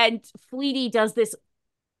 And Fleety does this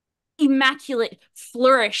immaculate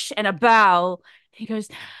flourish and a bow. He goes,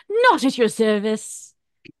 "Not at your service.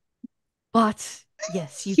 But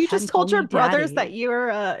yes, you just told your brothers that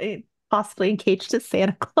you're possibly engaged to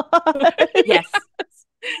Santa Claus. Yes.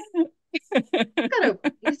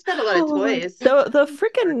 He's got a lot of toys. The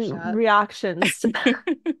freaking reactions.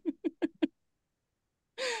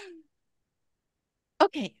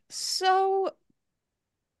 Okay, so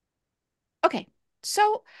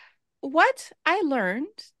what I learned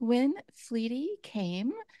when Fleety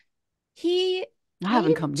came, I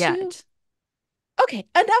haven't come yet. Okay,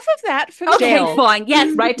 enough of that for jail. Fine.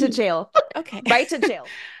 Yes, right to jail. Okay. Right to jail.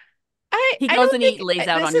 He goes and he lays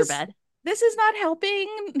out on your bed. This is not helping.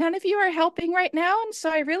 None of you are helping right now, and so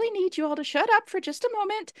I really need you all to shut up for just a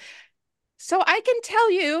moment so I can tell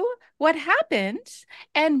you what happened,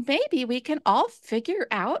 and maybe we can all figure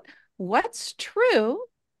out what's true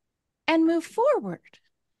and move forward.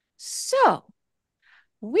 So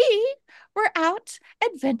we were out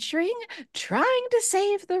adventuring, trying to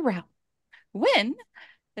save the realm, when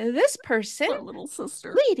this person, Our little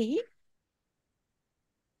sister. Fleety,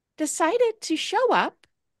 decided to show up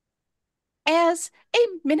as a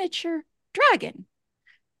miniature dragon.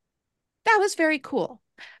 That was very cool.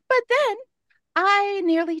 But then I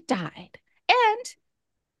nearly died, and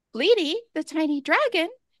Fleety, the tiny dragon,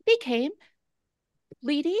 became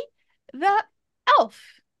Fleety the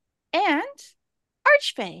elf and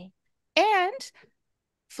archfey. And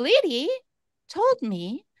Fleety told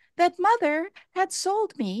me that Mother had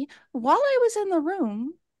sold me while I was in the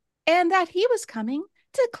room and that he was coming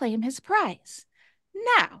to claim his prize.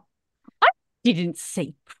 Now, Didn't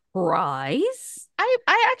say prize. I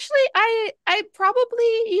actually I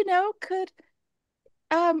probably, could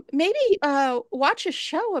maybe watch a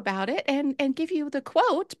show about it and give you the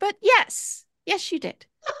quote, but yes, you did.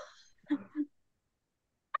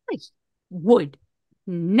 I would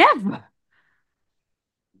never.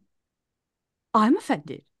 I'm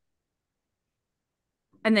offended.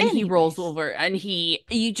 And then he rolls Anyways. over and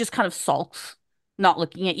he just kind of sulks, not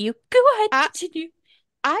looking at you. Go ahead, continue.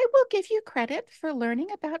 I will give you credit for learning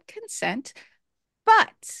about consent,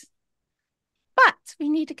 but we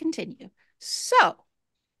need to continue. So,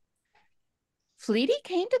 Fleety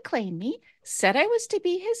came to claim me, said I was to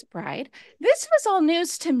be his bride. This was all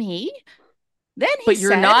news to me. Then he But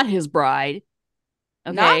you're said, not his bride.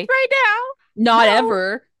 Okay. not right now. Not No.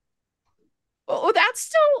 ever. Oh, that's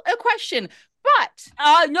still a question. But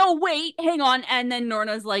no, wait, hang on. And then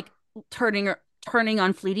Norna's like turning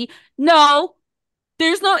on Fleety. No,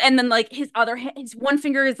 there's no. And then like his one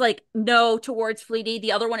finger is like no towards Fleety.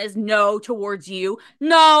 The other one is no towards you.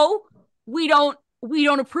 No, we don't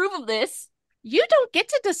approve of this. You don't get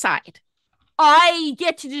to decide. I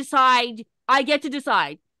get to decide.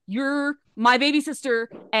 You're my baby sister,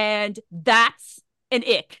 and that's an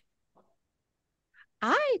ick.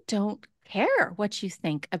 I don't care what you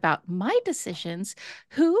think about my decisions,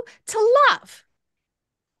 who to love.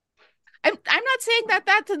 I'm not saying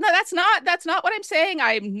that's not what I'm saying.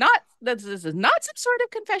 I'm not. This is not some sort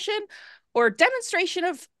of confession or demonstration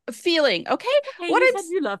of feeling. Okay, what you said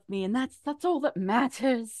you love me, and that's all that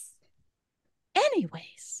matters.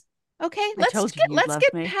 Anyways, okay, let's get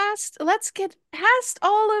past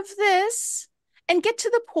all of this and get to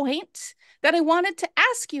the point that I wanted to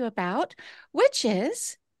ask you about, which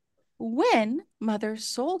is when Mother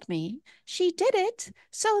sold me, she did it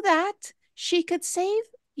so that she could save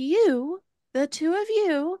you, the two of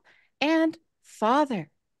you, and Father.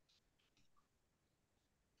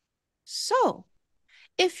 So,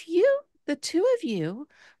 if you, the two of you,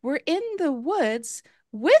 were in the woods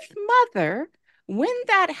with Mother when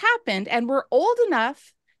that happened and were old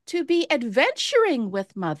enough to be adventuring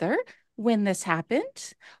with Mother when this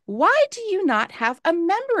happened, why do you not have a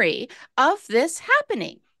memory of this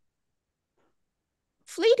happening?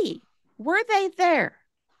 Fleety, were they there?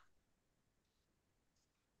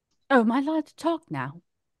 Oh, am I allowed to talk now?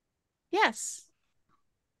 Yes.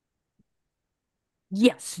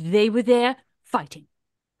 Yes, they were there fighting.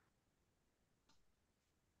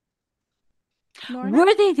 Norna?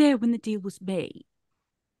 Were they there when the deal was made?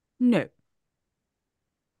 No.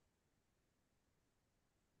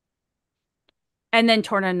 And then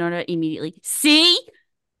Torna and Norna immediately, see?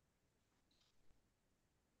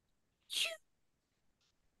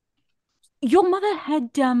 Your mother had,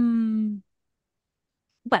 well,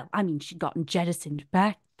 I mean, she'd gotten jettisoned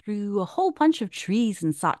back through a whole bunch of trees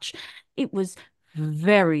and such. It was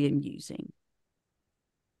very amusing.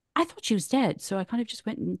 I thought she was dead, so I kind of just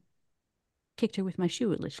went and kicked her with my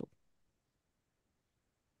shoe a little.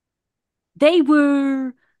 They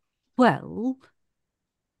were, well,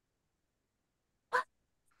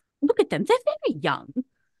 look at them. They're very young.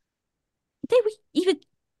 They were even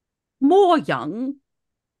more young.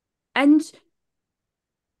 And,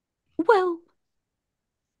 well,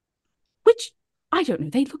 which, I don't know,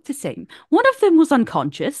 they look the same. One of them was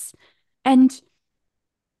unconscious, and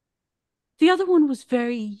the other one was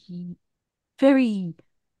very, very,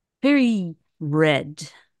 very red.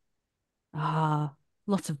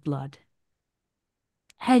 Lots of blood.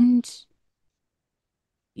 And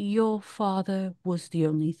your father was the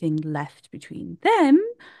only thing left between them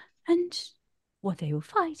and what they were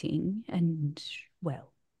fighting, and,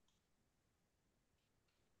 well.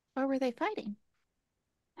 What were they fighting?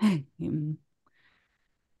 It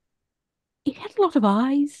had a lot of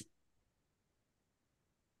eyes.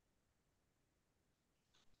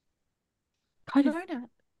 Kind of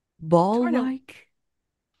ball-like.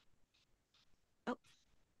 Oh,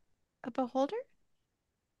 a beholder?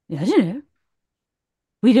 I don't know.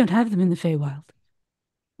 We don't have them in the Feywild.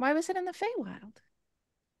 Why was it in the Feywild?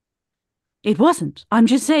 It wasn't. I'm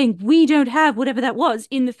just saying we don't have whatever that was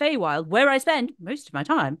in the Feywild, where I spend most of my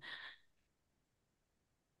time.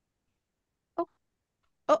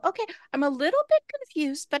 Oh, okay. I'm a little bit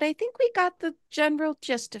confused, but I think we got the general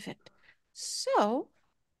gist of it. So,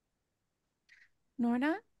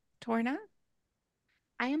 Norna, Torna,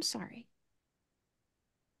 I am sorry.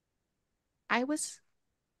 I was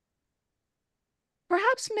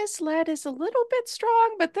perhaps misled is a little bit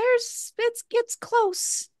strong, but it gets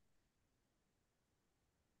close.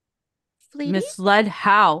 Fleety? Misled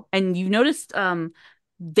how? And you've noticed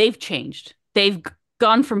they've changed. They've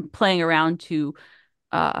gone from playing around to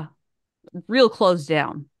uh real closed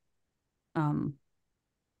down. Um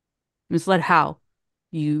Misled how?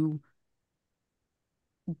 You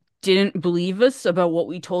didn't believe us about what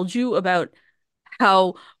we told you about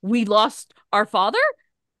how we lost our father?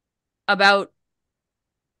 About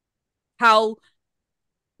how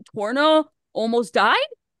Torna almost died?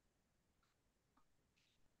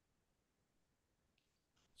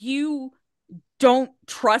 You don't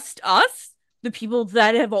trust us? The people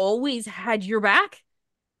that have always had your back?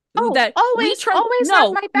 Oh, That we always, trust? always have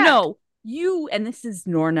No, my back. no. You, and this is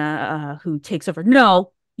Norna who takes over.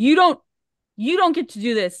 No, you don't get to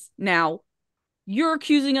do this now. You're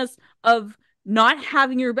accusing us of not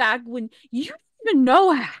having your back when you don't even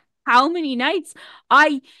know how many nights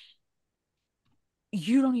I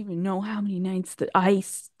you don't even know how many nights that I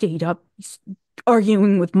stayed up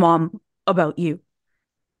arguing with mom about you.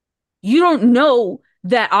 You don't know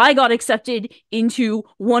that I got accepted into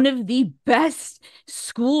one of the best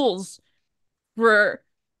schools for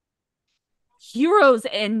heroes,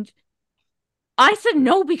 and I said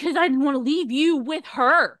no because I didn't want to leave you with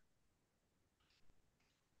her.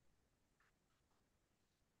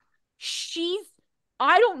 She's,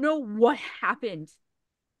 I don't know what happened,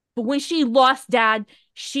 but when she lost dad,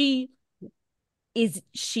 she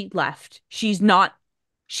left. She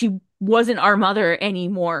wasn't our mother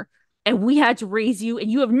anymore. And we had to raise you, and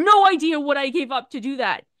you have no idea what I gave up to do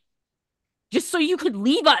that. Just so you could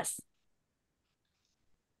leave us.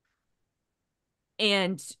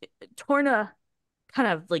 And Torna kind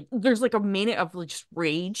of like, there's like a minute of like just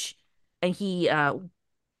rage. And I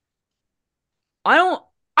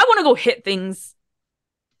want to go hit things.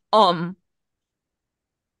 Um,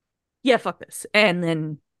 yeah, fuck this. And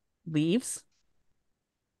then leaves.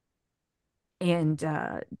 And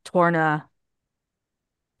Torna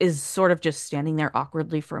is sort of just standing there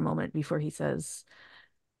awkwardly for a moment before he says,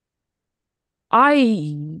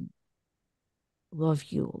 I love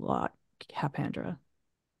you a lot, Capandra.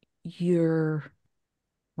 You're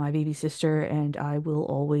my baby sister, and I will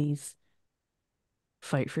always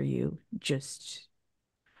fight for you. Just,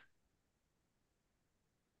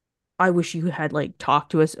 I wish you had like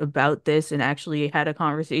talked to us about this and actually had a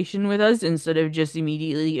conversation with us instead of just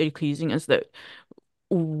immediately accusing us that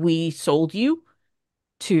we sold you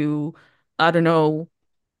to, I don't know,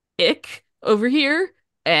 ick over here.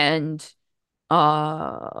 And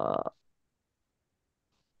uh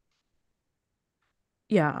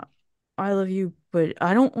yeah, I love you, but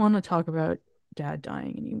I don't want to talk about dad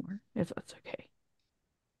dying anymore, if that's okay.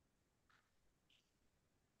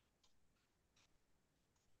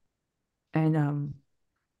 And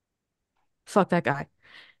fuck that guy.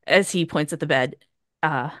 As he points at the bed.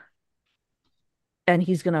 Uh and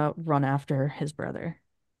he's gonna run after his brother.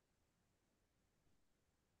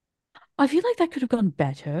 I feel like that could have gone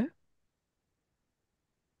better.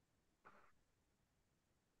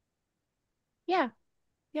 Yeah,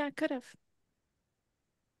 yeah, I could have.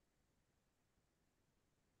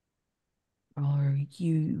 Are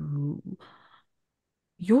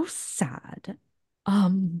you're sad.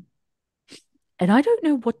 Um, and I don't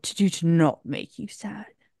know what to do to not make you sad.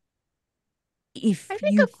 If I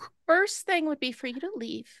think a you first thing would be for you to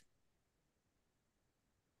leave.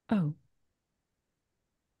 Oh,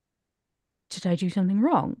 did I do something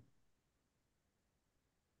wrong?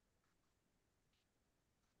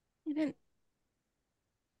 You didn't.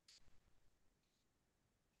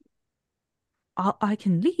 I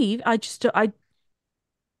can leave. I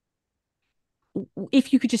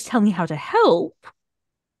if you could just tell me how to help.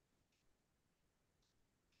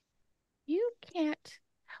 You can't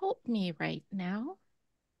help me right now.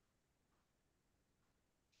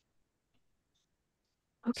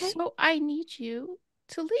 Okay. So I need you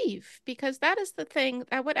to leave because that is the thing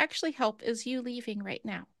that would actually help is you leaving right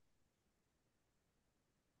now.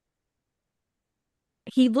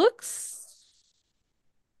 He looks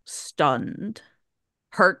stunned,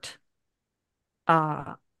 hurt.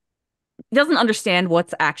 Uh, doesn't understand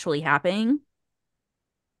what's actually happening.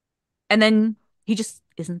 And then he just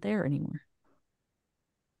isn't there anymore.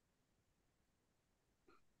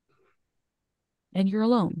 And you're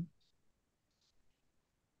alone.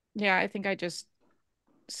 Yeah, I think I just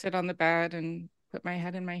sit on the bed and put my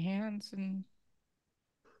head in my hands and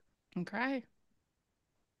cry.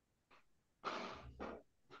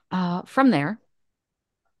 From there,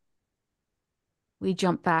 we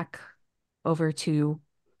jump back over to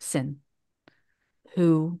Sin,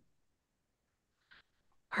 who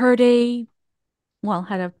heard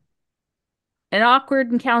had an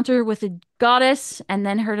awkward encounter with a goddess and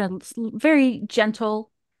then heard a very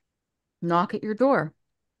gentle knock at your door.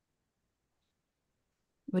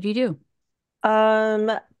 What do you do?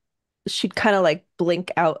 Um, she'd kind of like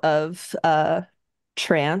blink out of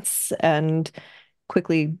trance and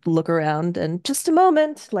quickly look around and just a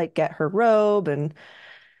moment, like get her robe and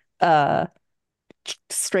uh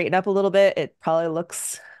straighten up a little bit. It probably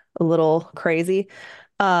looks a little crazy.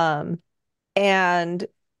 Um, and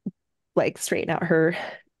like straighten out her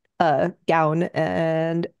gown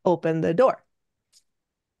and open the door.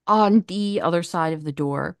 On the other side of the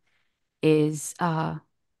door is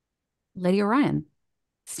Lady Orion,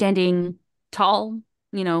 standing tall,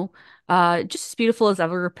 just as beautiful as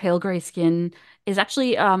ever, pale gray skin. Is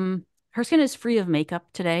actually her skin is free of makeup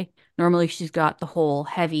today. Normally she's got the whole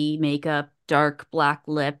heavy makeup, dark black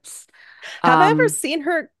lips. Have I ever seen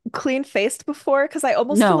her clean faced before? Because I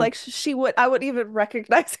almost feel No. like I would even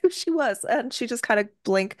recognize who she was, and she just kind of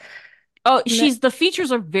blink. Oh, the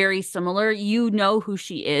features are very similar. You know who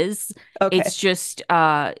she is. Okay. It's just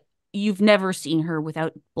you've never seen her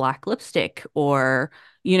without black lipstick or,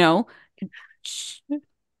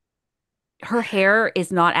 her hair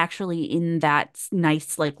is not actually in that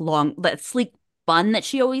nice, like long, that sleek bun that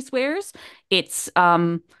she always wears. It's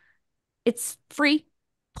free,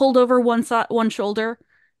 pulled over one shoulder,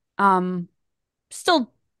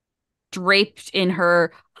 still draped in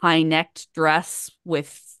her high-necked dress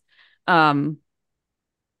with um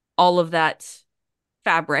all of that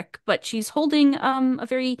fabric, but she's holding a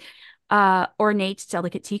very ornate,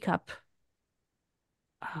 delicate teacup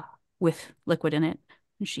uh, with liquid in it.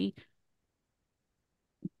 And she,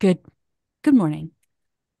 good good morning.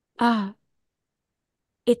 Uh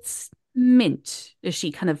it's mint as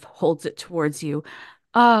she kind of holds it towards you.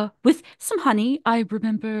 With some honey. I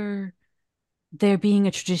remember there being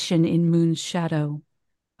a tradition in Moon's Shadow.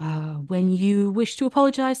 When you wish to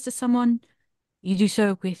apologize to someone, you do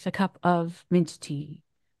so with a cup of mint tea.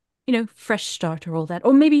 Fresh start or all that.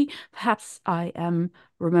 Or maybe perhaps I am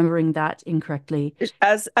remembering that incorrectly.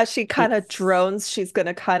 As she kind of drones, she's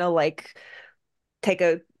gonna kind of like take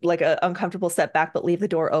a uncomfortable step back, but leave the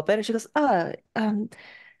door open. And she goes,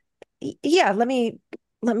 yeah, let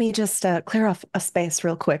me just clear off a space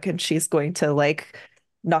real quick. And she's going to like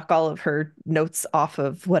knock all of her notes off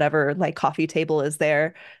of whatever like coffee table is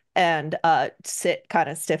there and sit kind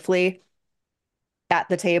of stiffly at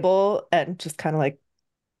the table and just kind of like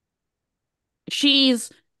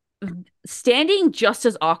She's standing just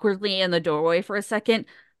as awkwardly in the doorway for a second,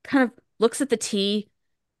 kind of looks at the tea,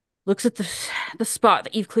 looks at the spot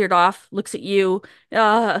that you've cleared off, looks at you,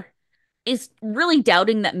 is really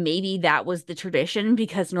doubting that maybe that was the tradition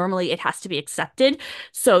because normally it has to be accepted.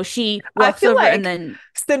 So she I walks feel over like and then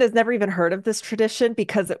Sin has never even heard of this tradition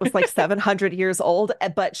because it was like 700 years old.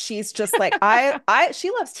 But she's just like,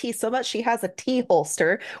 she loves tea so much she has a tea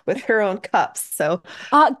holster with her own cups. So,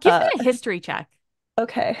 give me a history check.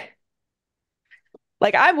 okay.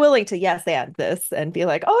 Like I'm willing to yes and this and be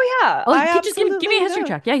like, oh yeah, I just give me a history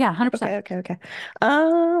check. Yeah, 100%. Okay.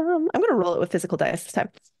 I'm gonna roll it with physical dice this time.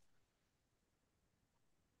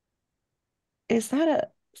 Is that a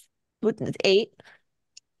 8?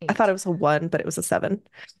 I thought it was a 1, but it was a 7.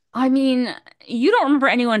 I mean, you don't remember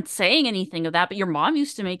anyone saying anything of that, but your mom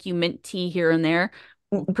used to make you mint tea here and there,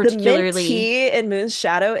 The mint tea in Moon's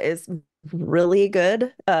Shadow is really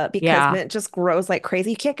good because mint just grows like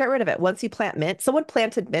crazy. You can't get rid of it. Once you plant mint, someone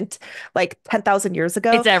planted mint like 10,000 years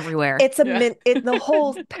ago. It's everywhere. It's a mint. The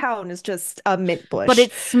whole town is just a mint bush. But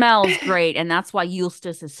it smells great, and that's why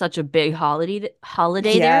Eustace is such a big holiday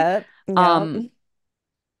there. Yeah.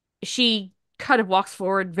 She kind of walks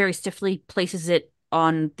forward very stiffly, places it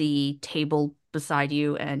on the table beside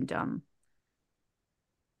you, and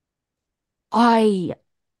I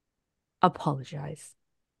apologize.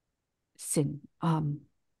 Sin,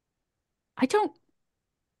 I don't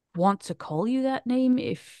want to call you that name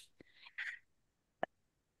if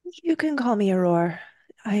You can call me Aurora.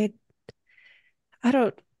 I I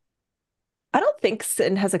don't I don't think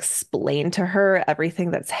Sin has explained to her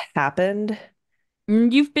everything that's happened.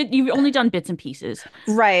 you've only done bits and pieces.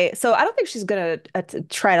 Right. So I don't think she's gonna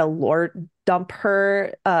try to lore dump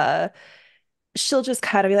her. she'll just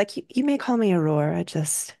kind of be like, you may call me Aurora.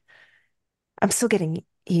 I'm still getting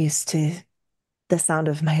used to the sound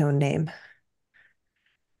of my own name.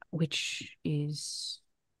 which is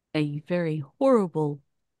a very horrible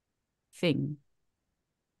thing,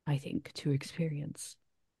 I think, to experience.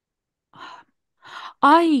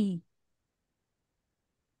 I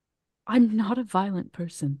I'm not a violent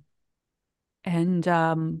person, and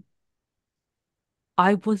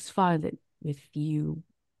I was violent with you.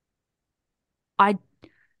 I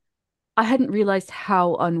I hadn't realized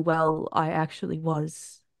how unwell I actually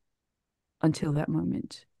was until that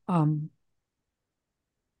moment.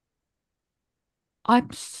 I'm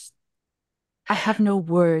s- I have no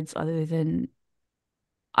words other than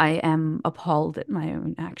I am appalled at my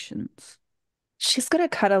own actions. She's gonna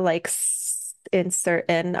kind of like insert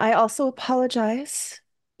in. I also apologize.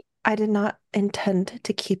 I did not intend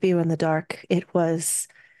to keep you in the dark. It was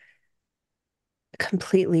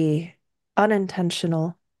completely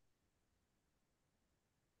unintentional.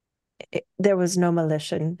 There was no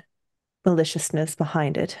maliciousness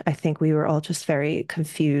behind it. I think we were all just very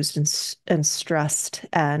confused and stressed,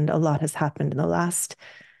 and a lot has happened in the last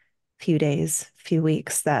few days, few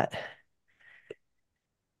weeks that,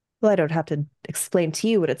 well, I don't have to explain to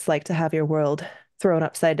you what it's like to have your world thrown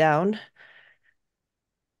upside down.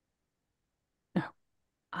 No.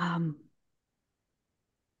 Um,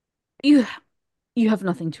 you you have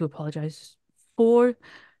nothing to apologize for.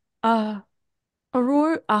 Uh,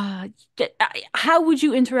 Aurora, how would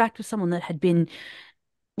you interact with someone that had been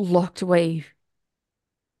locked away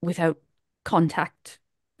without contact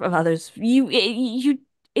of others?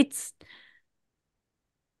 It's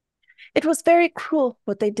It was very cruel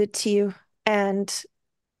what they did to you, and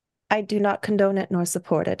I do not condone it nor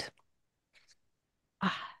support it.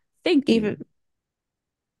 thank Even you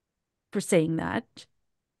for saying that.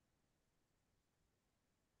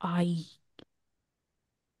 I,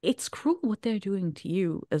 it's cruel what they're doing to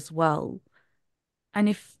you as well. And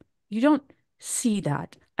if you don't see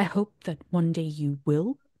that, I hope that one day you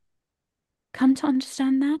will come to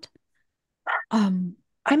understand that. Um,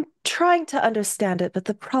 I'm trying to understand it, but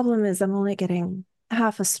the problem is I'm only getting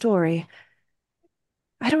half a story.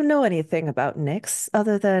 I don't know anything about Nyx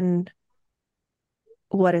other than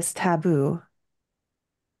what is taboo.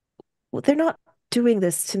 Well, they're not doing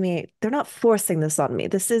this to me. They're not forcing this on me.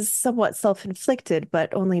 This is somewhat self-inflicted,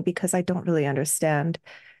 but only because I don't really understand.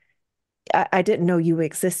 I didn't know you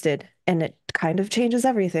existed, and it kind of changes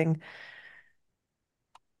everything.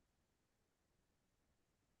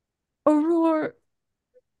 Aurora,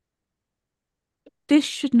 this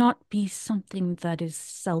should not be something that is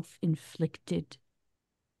self-inflicted.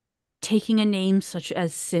 Taking a name such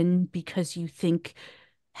as sin because you think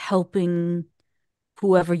helping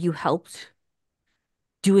whoever you helped,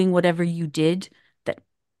 doing whatever you did that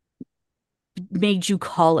made you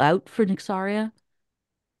call out for Nyxaria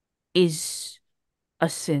is a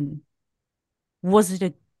sin. Was it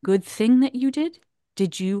a good thing that you did?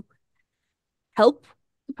 Did you help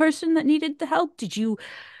the person that needed the help? Did you?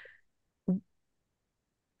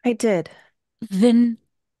 I did. Then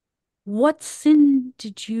what sin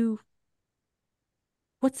did you?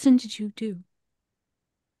 What sin did you do?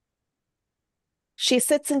 She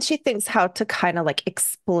sits and she thinks how to kind of like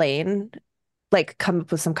explain, like come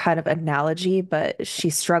up with some kind of analogy, but she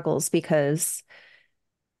struggles because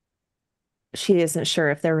she isn't sure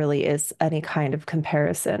if there really is any kind of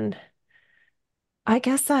comparison. I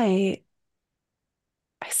guess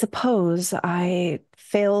I suppose I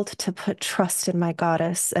failed to put trust in my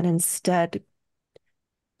goddess and instead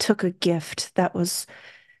took a gift that was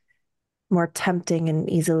more tempting and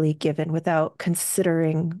easily given without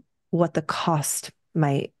considering what the cost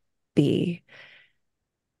might be.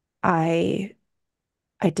 I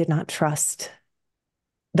I did not trust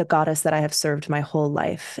the goddess that I have served my whole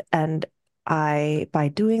life, and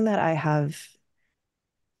by doing that, I have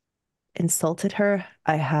insulted her.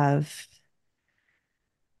 I have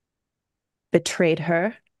betrayed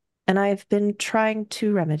her, and I've been trying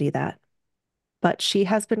to remedy that. But she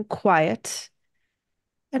has been quiet,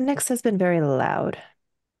 and Nyx has been very loud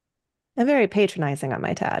and very patronizing, I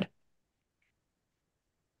might add.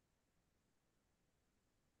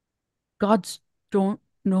 Gods don't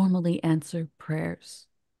normally answer prayers.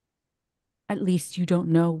 At least you don't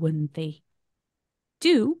know when they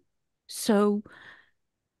do. So,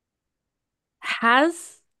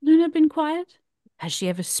 has Luna been quiet? Has she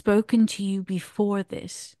ever spoken to you before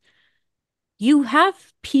this? You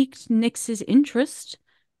have piqued Nyx's interest.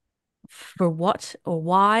 For what or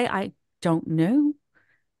why, I don't know.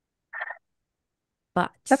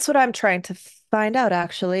 That's But what I'm trying to find out,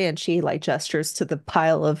 actually. And she like gestures to the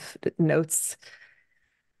pile of notes.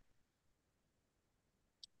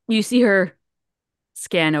 You see her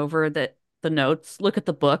scan over the notes, look at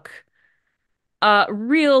the book.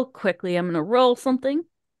 Real quickly, I'm gonna roll something.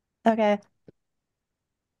 Okay.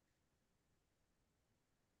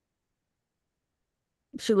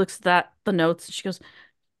 She looks at the notes. She goes,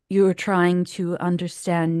 "You are trying to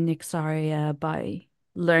understand Nyxaria by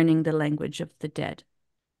learning the language of the dead."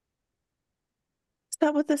 Is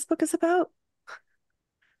that what this book is about?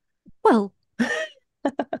 Well,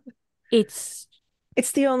 it's,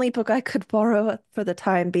 It's the only book I could borrow for the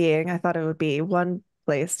time being. I thought it would be one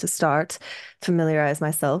place to start, familiarize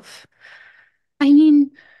myself. I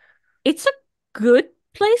mean, it's a good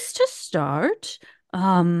place to start.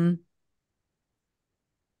 Um,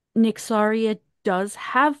 Nyxaria does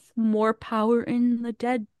have more power in the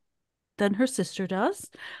dead than her sister does.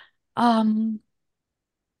 Um,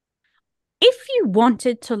 if you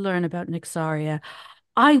wanted to learn about Nyxaria,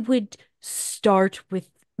 I would start with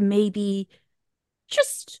maybe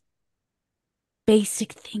just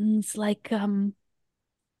basic things like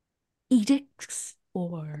edicts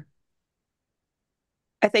or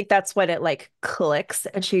I think that's when it like clicks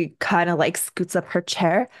and she kind of like scoots up her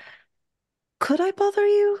chair. Could I bother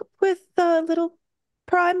you with a little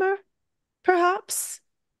primer, perhaps?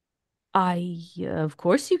 of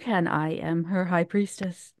course you can. I am her high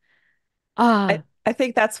priestess. I Ah, I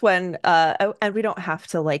think that's when and we don't have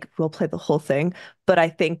to like role play the whole thing, but I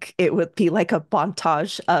think it would be like a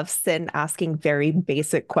montage of Sin asking very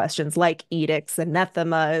basic questions like edicts,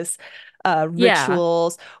 anathemas, yeah.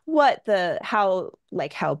 rituals,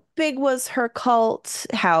 how big was her cult,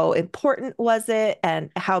 how important was it,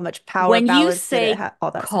 and how much power When you balance did it say have,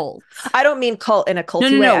 all that stuff. cult, I don't mean cult in a no, culty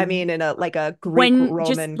no, way. I no. mean in a like a Greek When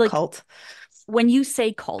just Roman like cult. when you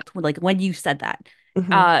say cult, like when you said that,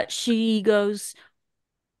 Mhm. she goes,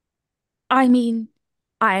 I mean,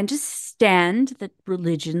 I understand that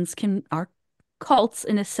religions can are cults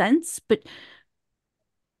in a sense, but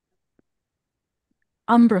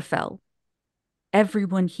Umbrafell,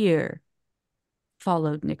 everyone here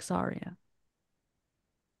followed Nyxaria.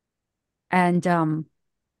 And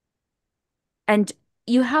and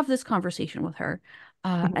you have this conversation with her.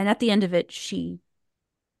 Mhm. And at the end of it, she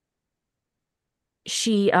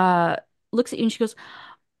looks at you and she goes,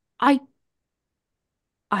 I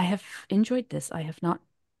I have enjoyed this. I have not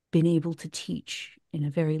been able to teach in a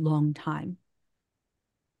very long time.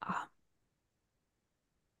 Uh,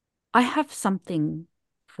 I have something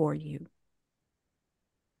for you.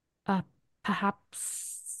 Uh,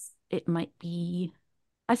 perhaps it might be,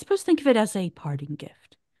 I suppose think of it as a parting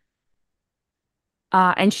gift.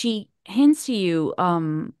 And she hands to you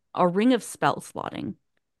a ring of spell slotting.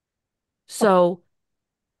 Oh, So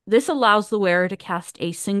this allows the wearer to cast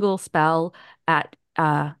a single spell at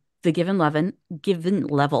the given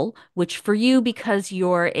level, which for you, because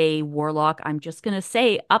you're a warlock, I'm just gonna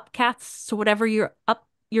say upcasts to whatever your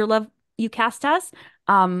level you cast as.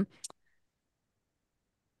 Um,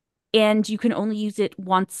 and you can only use it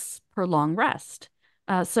once per long rest.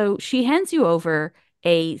 So she hands you over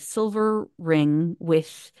a silver ring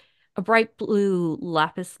with a bright blue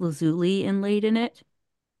lapis lazuli inlaid in it,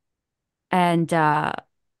 and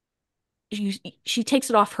you, she takes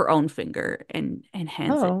it off her own finger and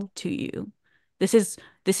hands it oh, to you. This is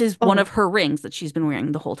this is one of oh, her rings that she's been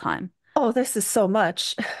wearing the whole time. oh, this is so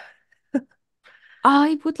much.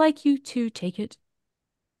 I would like you to take it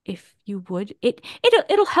if you would.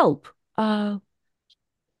 It'll help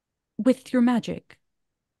with your magic.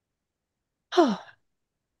 Oh,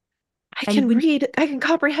 And when I can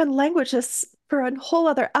comprehend languages for a whole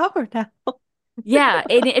other hour now. yeah,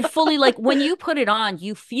 and it fully like when you put it on,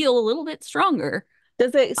 you feel a little bit stronger.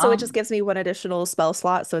 Does it, so it just Um, gives me one additional spell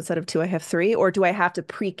slot, so instead of two, I have three, or do I have to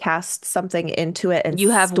precast something into it and you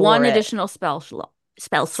have store one it? additional spell slot,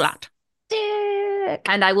 Sick.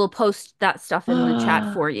 and I will post that stuff in the chat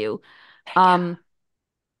Oh, for you. thank you. Um,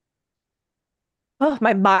 Oh,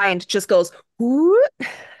 my mind just goes, whoop. I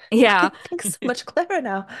yeah, can think so much clearer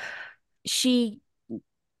now. she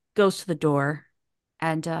goes to the door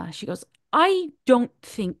and she goes, I don't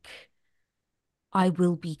think I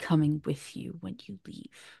will be coming with you when you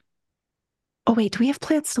leave. Oh, wait, do we have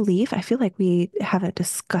plans to leave? I feel like we haven't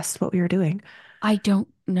discussed what we were doing. I don't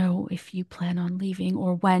know if you plan on leaving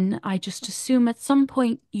or when. I just assume at some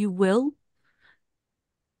point you will.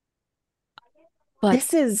 But,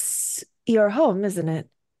 This is your home, isn't it?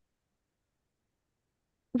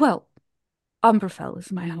 well, Umberfell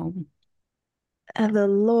is my home. And the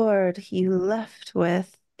Lord you left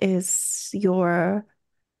with is your.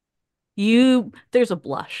 There's a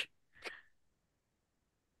blush.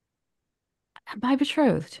 My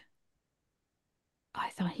betrothed. I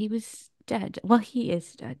thought he was dead. Well, he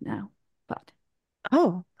is dead now, but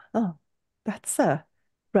Oh, Oh, that's a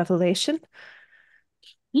revelation.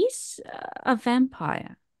 He's a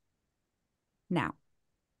vampire now.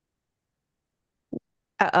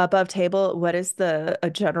 Above table, what is the a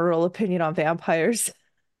general opinion on vampires?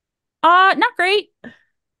 Not great.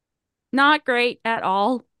 Not great at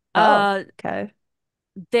all. Oh, Uh, okay.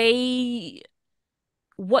 they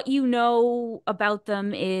what you know about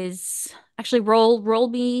them is actually roll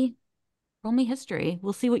me history.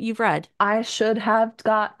 We'll see what you've read. I should have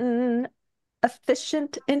gotten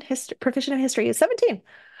efficient in history, proficient in history is 17.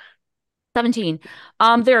 17.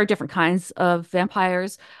 There are different kinds of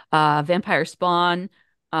vampires. Vampire spawn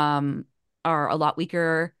are a lot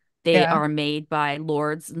weaker. They Yeah. are made by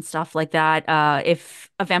lords and stuff like that.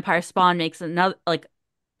 If a vampire spawn makes another like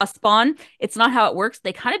a spawn, it's not how it works.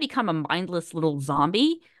 They kind of become a mindless little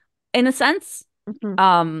zombie in a sense. Mhm.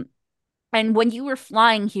 Um, and when you were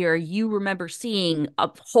flying here, you remember seeing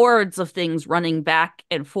hordes of things running back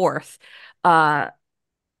and forth. Uh,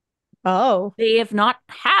 Oh, they have not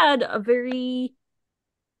had a very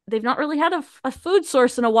they've not really had a food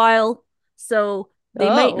source in a while, so they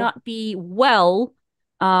might oh, not be well.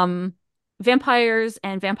 Um, Vampires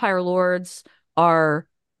and vampire lords are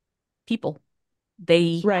people.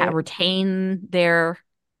 They right. retain their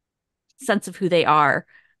sense of who they are,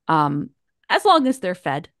 as long as they're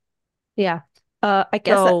fed. Yeah. I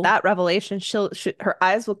guess at So that revelation, her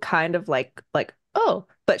eyes will kind of like, oh,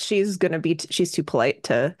 but she's gonna be, she's too polite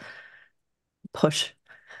to push.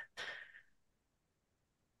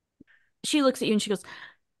 she looks at you and she goes,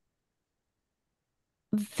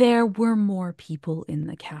 "There were more people in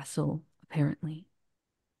the castle, apparently,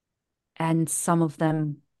 and some of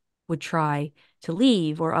them would try to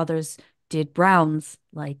leave, or others did rounds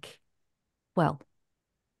like, well,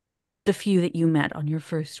 the few that you met on your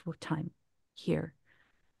first time here.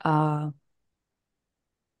 Uh,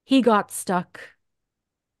 he got stuck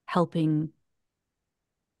helping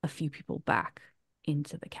a few people back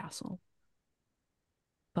into the castle.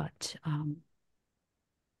 But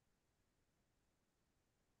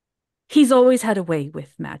he's always had a way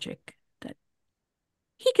with magic that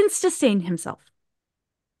he can sustain himself,"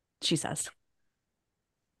 she says.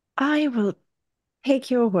 I will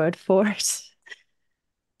take your word for it.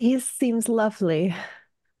 He seems lovely.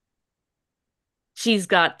 She's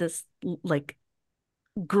got this like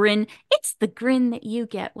grin. It's the grin that you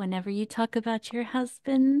get whenever you talk about your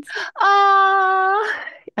husband. Ah,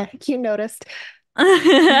 I think you noticed.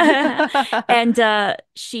 And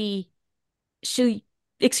she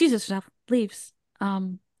excuses herself, leaves.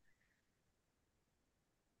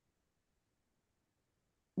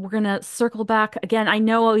 We're gonna circle back again. I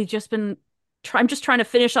know we've just been I'm just trying to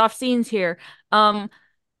finish off scenes here. Um,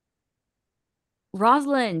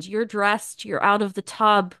 Rosalind, you're dressed, you're out of the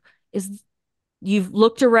tub. Is You've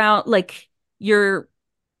looked around like you're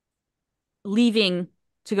leaving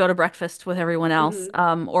to go to breakfast with everyone else,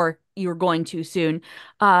 Hmm. or you're going to soon.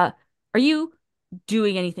 Uh, are you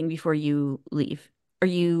doing anything before you leave? Are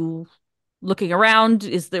you looking around?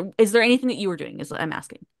 Is there anything that you were doing? Is what I'm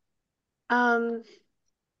asking. Um,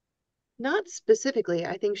 Not specifically.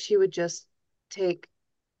 I think she would just take,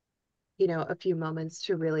 a few moments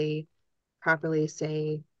to really properly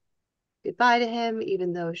say goodbye to him,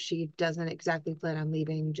 even though she doesn't exactly plan on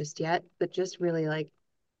leaving just yet, but just really like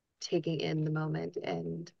taking in the moment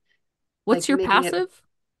and What's like your making it passive?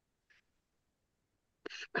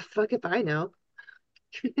 fuck if I know.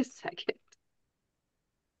 Give me a second.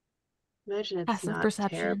 Imagine it's Passive not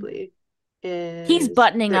perception. terribly He's is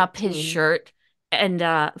buttoning up his 13. shirt and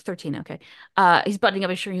 13, okay. He's buttoning up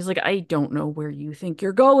his shirt. He's like, I don't know where you think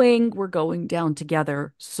you're going. We're going down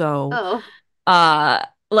together. So, Oh, uh,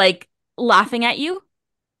 like laughing at you.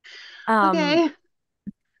 Um, okay.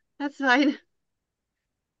 That's fine.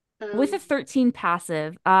 with a Um, 13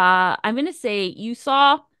 passive, I'm gonna say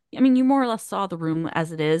I mean, you more or less saw the room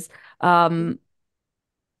as it is. mhm. Um,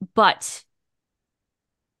 but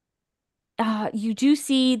you do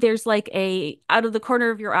see there's like out of the corner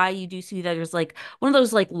of your eye, you do see that there's like one of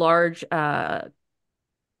those like large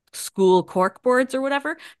school cork boards or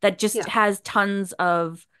whatever that just Yeah. has tons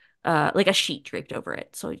of like a sheet draped over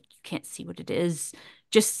it, so you can't see what it is.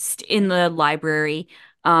 Just in Okay. the library.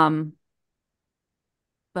 Um,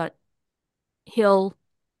 but he'll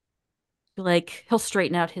he'll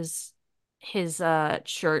straighten out his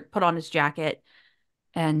shirt, put on his jacket,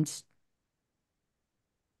 and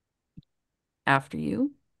after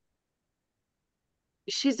you.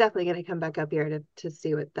 She's definitely going to come back up here to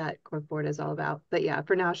see what that corkboard is all about. But yeah,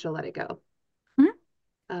 for now, she'll let it go. Mhm.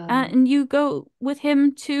 Um, And you go with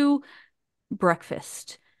him to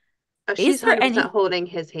breakfast. Oh, Is she's there 100% any? holding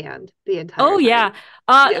his hand the entire Oh yeah.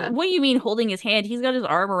 time. Yeah. What do you mean holding his hand? He's got his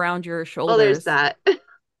arm around your Oh, there's shoulders. that.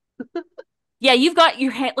 Yeah, you've got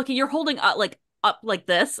your hand. Look, you're holding up like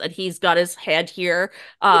this, and he's got his hand here,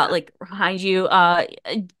 Yeah. like behind you.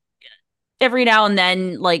 Every now and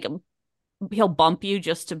then, like he'll bump you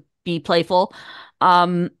just to be playful.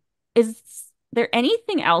 Um, is there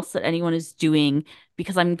anything else that anyone is doing?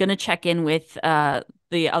 Because I'm gonna check in with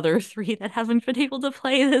the other three that haven't been able to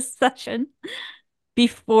play this session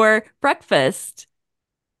before breakfast.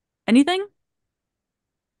 Anything?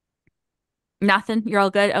 Nothing? You're all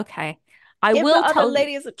good? Okay. I Give the will other tell you.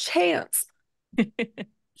 ladies a chance.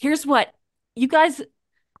 Here's what you guys,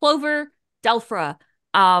 Clover, Delphra,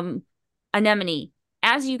 um, Anemone,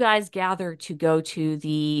 as you guys gather to go to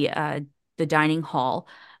the dining hall,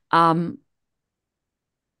 um,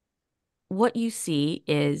 what you see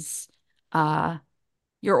is uh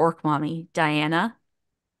your orc mommy, Diana.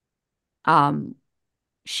 Um,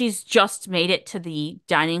 she's just made it to the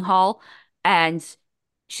dining hall and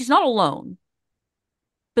she's not alone.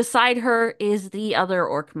 Beside her is the other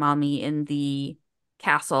orc mommy in the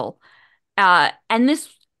castle. And this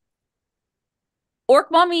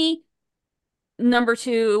orc mommy number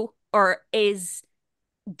two or is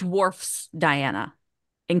dwarfs Diana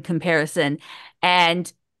in comparison.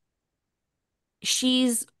 And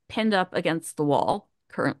she's pinned up against the wall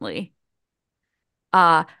currently.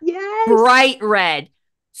 Yes. Bright red.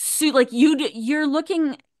 So like you're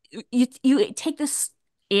looking you take this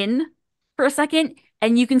in for a second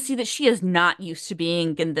and you can see that she is not used to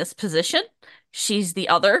being in this position. She's the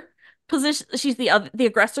other position. She's the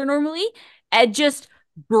aggressor normally and just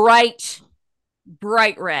bright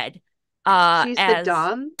red. She's the As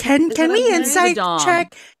Dom. Can Is what I'm we hearing? insight Dom.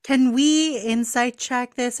 check? Can we insight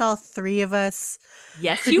check this? All three of us.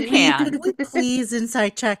 yes, Could you we, can. could we please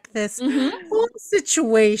insight check this Mhm. whole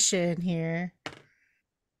situation here?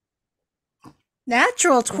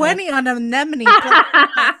 Natural 20 on Anemone.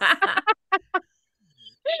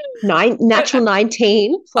 Natural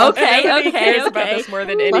 19 plus, Okay, Anemone cares about okay. this more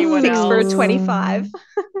than plus anyone 6 for a else. 25.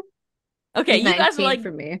 Okay, you guys are 19 like,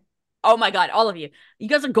 for me. oh my God, all of you. You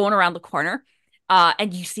guys are going around the corner,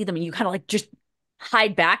 and you see them and you kind of like just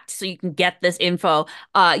hide back so you can get this info.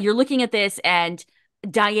 You're looking at this and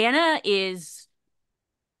Diana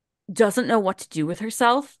doesn't know what to do with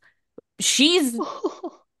herself. She's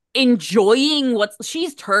enjoying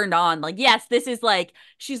she's turned on. Like, yes, this is like,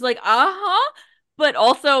 she's like, uh-huh, but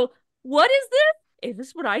also, what is this? Is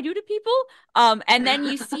this what I do to people? And then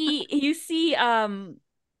you see,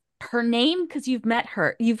 her name, because you've met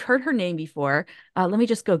her. You've heard her name before. Let me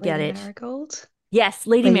just go get Lady it. Marigold. Yes,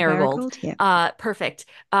 Lady Lady Marigold. Marigold, yeah. Perfect.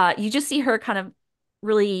 You just see her kind of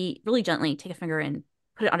really, really gently take a finger in,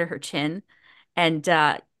 put it under her chin, and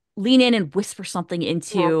lean in and whisper something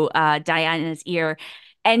into Diana's ear.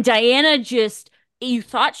 And Diana you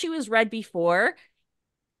thought she was red before.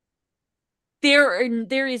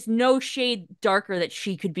 There is no shade darker that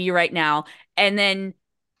she could be right now. And then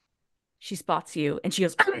she spots you and she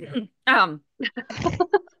goes,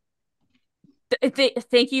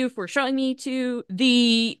 thank you for showing me to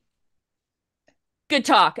the good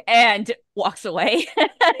talk, and walks away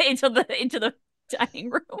into the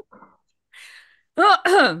dining room.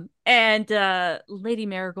 And Lady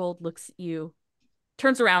Marigold looks at you,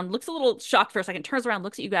 turns around, looks a little shocked for a second, turns around,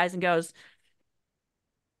 looks at you guys, and goes,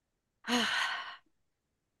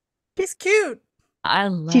 He's cute. I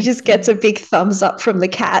like She just gets a big thumbs up from the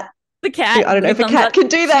cat. the cat. I don't know if a cat can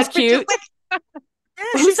do that. She's cute. Yeah,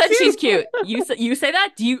 Who said she's cute? You say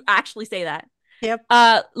that? Do you actually say that? Yep.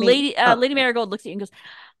 Lady Oh. Lady Marigold looks at you and goes,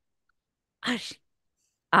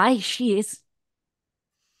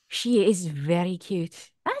 she is very cute.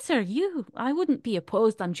 As are you. I wouldn't be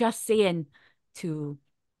opposed. I'm just saying to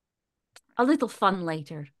a little fun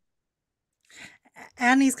later.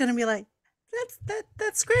 Annie's gonna be like,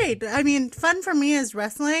 that's great. I mean, fun for me is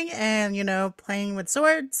wrestling and playing with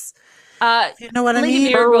swords. You know what I Lady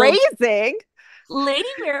mean? Marigold, Phrasing. Lady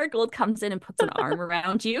Marigold comes in and puts an arm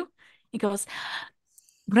around you. He goes,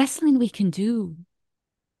 wrestling we can do.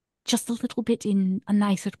 Just a little bit in a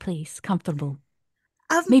nicer place, comfortable.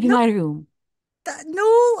 Maybe No, my room.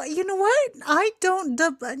 no, you know what? I don't.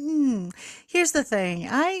 Here's the thing.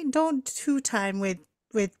 I don't do time with.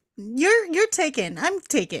 You're taken. I'm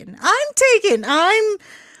taken. I'm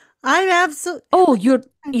absolutely. Oh, you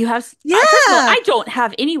have. Yeah. First of all, I don't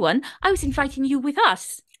have anyone. I was inviting you with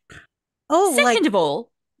us. Oh, Second of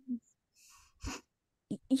all,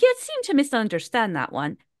 you seem to misunderstand that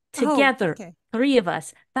one. Together, okay. three of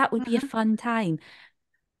us, that would be a fun time.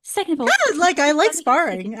 Second of all, Yeah, like I like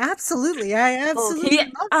sparring. Absolutely. I absolutely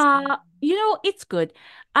okay, love sparring. it's good.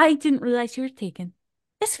 I didn't realize you were taken.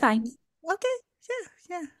 It's fine. Okay.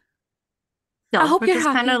 Yeah. I hope Delpher you're just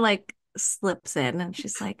kind happy. of like slips in and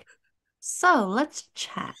she's like, so let's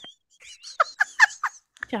chat.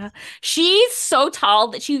 Yeah. She's so tall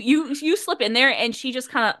that you slip in there and she just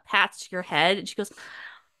kind of pats your head and she goes,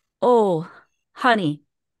 "Oh, honey,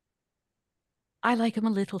 I like him a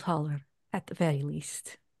little taller at the very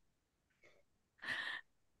least."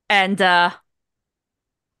 And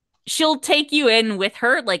she'll take you in with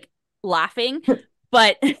her, like laughing,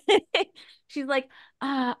 but she's like,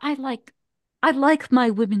 I'd like my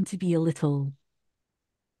women to be a little,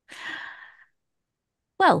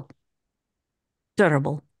 well,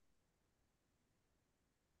 durable.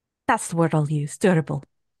 That's the word I'll use, durable.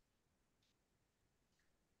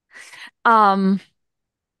 Um,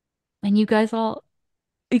 and you guys all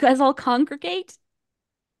congregate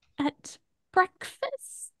at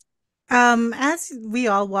breakfast. As we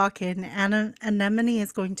all walk in, Anemone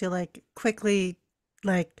is going to like quickly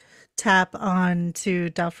like tap onto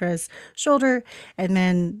Delphra's shoulder and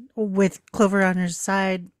then with Clover on her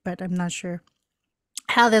side, but I'm not sure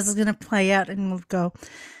how this is gonna play out, and we'll go,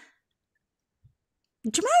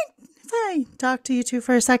 do you mind if I talk to you two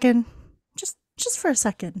for a second? Just for a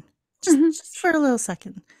second. Just for a little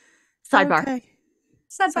second. Is that Sidebar. okay?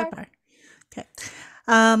 Sidebar.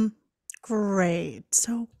 Okay. Great.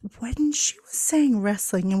 So when she was saying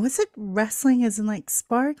wrestling, and was it wrestling as in like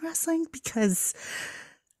sparring wrestling? Because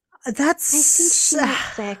that's I think she meant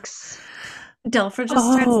sex. Delpher just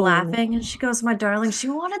starts Oh. laughing and she goes, my darling, she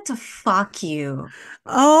wanted to fuck you.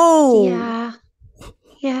 Oh.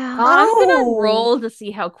 Yeah. I'm gonna Oh. roll to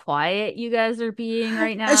see how quiet you guys are being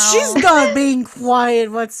right now. She's not being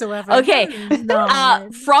quiet whatsoever. Okay. That is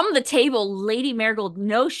not. From the table, Lady Marigold,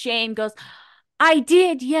 no shame, goes, "I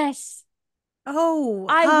did, yes. Oh.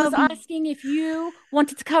 I was asking if you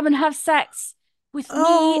wanted to come and have sex with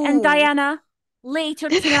me and Oh. Diana later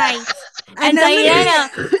tonight." And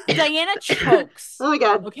Anemone- Diana chokes. Oh my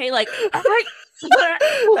God. Okay, like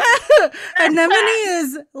Anemone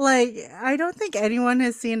is like, I don't think anyone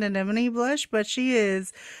has seen Anemone blush, but she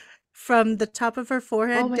is from the top of her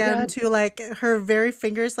forehead Oh my down God. to like her very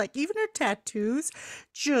fingers, like even her tattoos,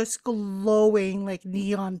 just glowing like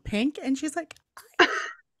neon pink. And she's like,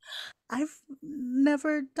 I've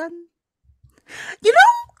never done.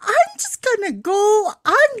 I'm just gonna go.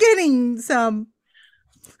 I'm getting some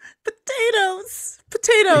potatoes.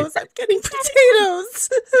 I'm getting potatoes.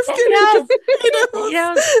 I'm getting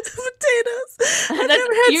potatoes. I've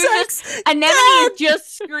never had sex. Anemone is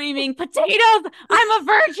just screaming, "Potatoes! I'm a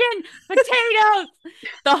virgin! Potatoes!"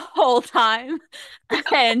 the whole time.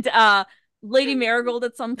 And Lady Marigold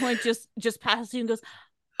at some point just passes you and goes,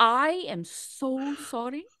 "I am so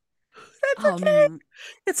sorry." That's okay.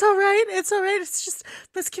 It's all right. It's just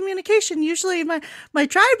miscommunication. Usually my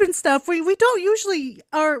tribe and stuff, we don't usually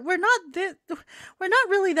we're not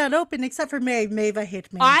really that open except for Maeve. Maeve, I hate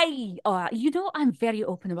Maeve. I'm very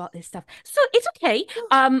open about this stuff. So it's okay.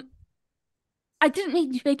 I didn't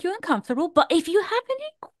mean to make you uncomfortable, but if you have any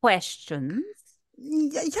questions.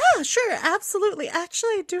 Yeah, sure, absolutely. Actually,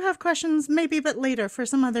 I do have questions, maybe a bit later for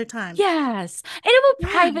some other time. Yes, in a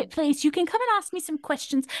more private place, you can come and ask me some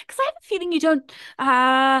questions because I have a feeling you don't.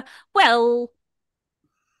 Well,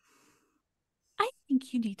 I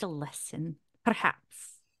think you need a lesson,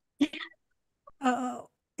 perhaps.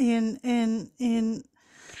 In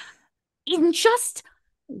just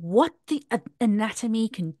what the anatomy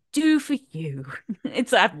can do for you.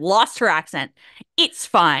 I've lost her accent. It's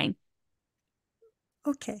fine.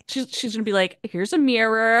 Okay. She's gonna be like, "Here's a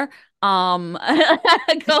mirror. Go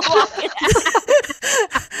walk it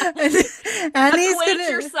out. Annie's Acquaint gonna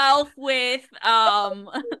yourself with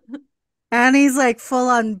Annie's like full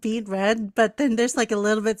on beat red, but then there's like a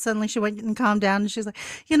little bit suddenly she went and calmed down and she's like,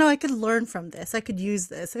 I could learn from this. I could use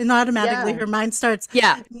this. And automatically her mind starts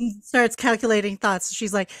calculating thoughts.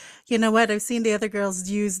 She's like, you know what? I've seen the other girls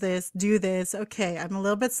use this, do this. Okay, I'm a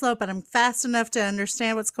little bit slow, but I'm fast enough to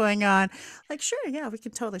understand what's going on. Like, sure, yeah, we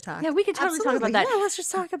can totally talk. Yeah, we can totally talk about that. Yeah, let's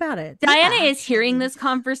just talk about it. Diana is hearing this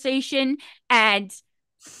conversation and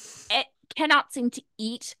it cannot seem to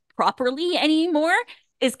eat properly anymore.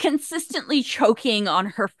 Is consistently choking on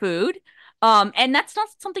her food. And that's not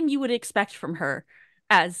something you would expect from her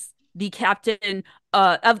as the captain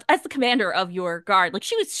as the commander of your guard. Like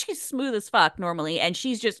she's smooth as fuck normally, and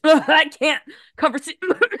she's just I can't cover.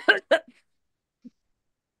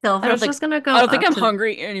 Delpher's just gonna go. I don't think I'm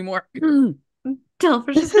hungry anymore.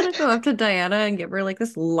 Delpher's just gonna go up to Diana and give her like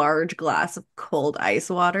this large glass of cold ice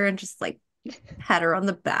water and just like pat her on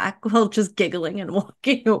the back while just giggling and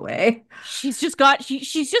walking away. She's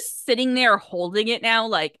just sitting there holding it now,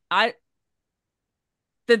 like that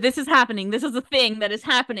this is happening. This is a thing that is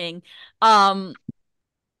happening.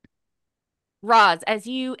 Roz, as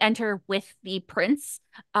you enter with the prince,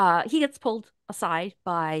 he gets pulled aside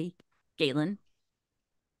by Gaelin,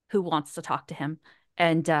 who wants to talk to him,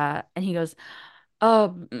 and he goes,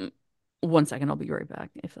 um, 1 second, I'll be right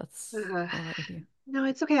back, if that's all right with you. No,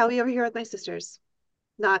 it's okay. I'll be over here with my sisters,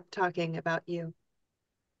 not talking about you.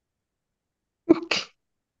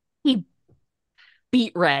 He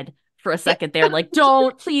beat red for a second there, like,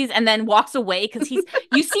 don't, please, and then walks away because you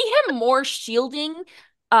see him more shielding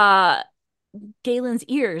Galen's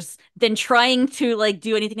ears than trying to like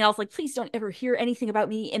do anything else. Like, please don't ever hear anything about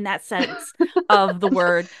me in that sense of the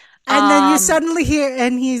word. And then you suddenly hear,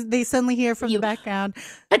 they suddenly hear from the background,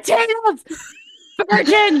 potatoes,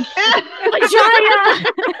 virgin, vagina.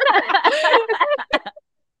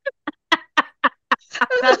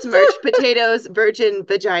 That's merch. Potatoes, virgin,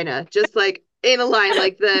 vagina. Just like in a line,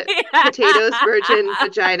 like the potatoes, virgin,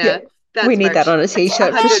 vagina. Yeah. That's we need merch. that on a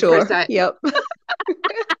t-shirt for sure. Yep.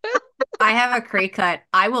 I have a crate cut.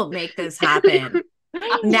 I will make this happen.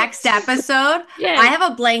 Next episode, Yay. I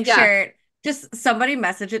have a blank shirt. Just somebody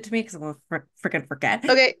message it to me because I'm gonna freaking forget.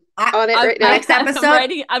 Okay, on it right now. Next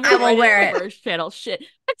episode, I will wear it. First channel shit.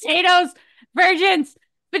 Potatoes, virgins,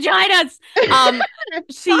 vaginas.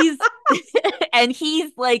 She's and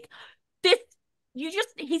he's like this.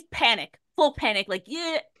 He's full panic, like,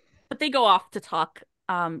 yeah. But they go off to talk.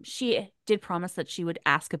 She did promise that she would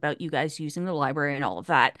ask about you guys using the library and all of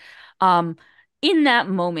that. In that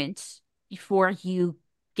moment, before you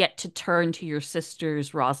get to turn to your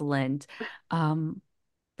sisters, Rosalind,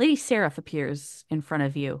 Lady Seraph appears in front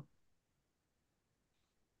of you.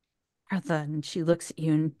 And she looks at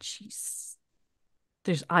you and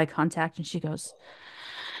there's eye contact, and she goes,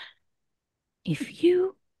 if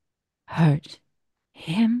you hurt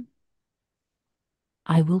him,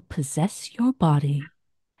 I will possess your body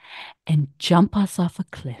and jump us off a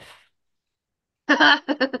cliff.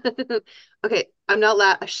 Okay, I'm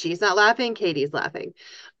not she's not laughing, Katie's laughing.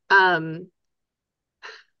 And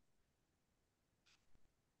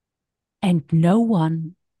no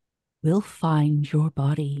one will find your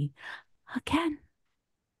body again.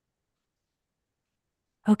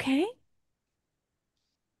 Okay?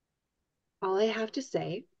 All I have to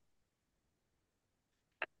say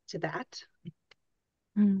to that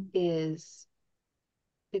is,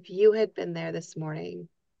 if you had been there this morning,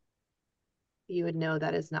 you would know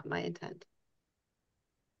that is not my intent.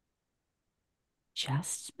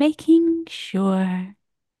 Just making sure.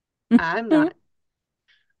 I'm not.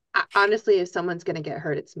 Honestly, if someone's going to get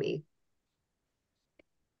hurt, it's me.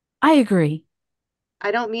 I agree.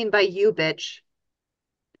 I don't mean by you, bitch.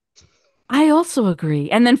 I also agree.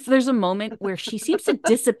 And then there's a moment where she seems to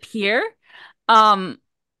disappear. And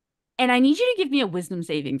I need you to give me a wisdom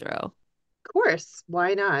saving throw. Of course.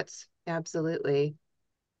 Why not? Absolutely.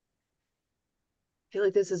 I feel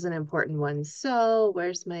like this is an important one. So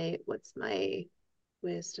what's my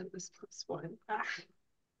wisdom is +1.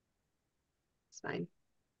 It's fine.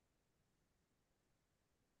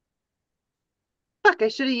 Fuck, I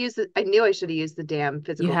should have used it. I knew I should have used the damn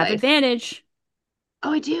physical You have dice. advantage.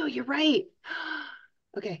 Oh, I do. You're right.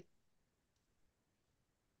 Okay.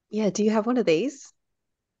 Yeah, do you have one of these?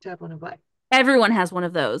 Do I have one of what? Everyone has one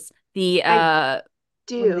of those. I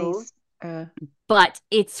do. One of these, but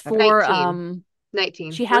it's for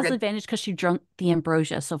 19. She has advantage because she drank the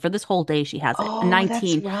ambrosia. So for this whole day, she has it. Oh,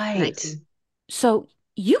 19. that's right. 19. So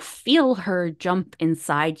you feel her jump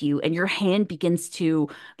inside you, and your hand begins to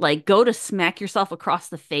like go to smack yourself across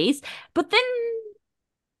the face, but then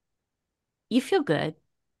you feel good.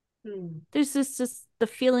 There's just the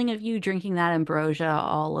feeling of you drinking that ambrosia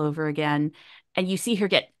all over again, and you see her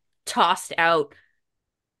get tossed out,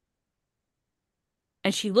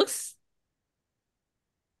 and she looks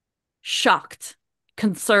shocked,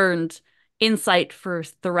 concerned, insight for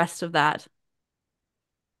the rest of that.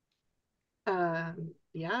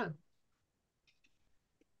 Yeah.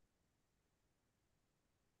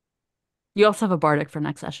 You also have a bardic for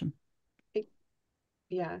next session.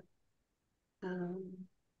 Yeah.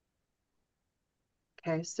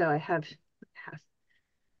 Okay, so I have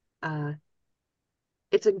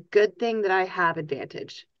it's a good thing that I have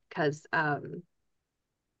advantage, because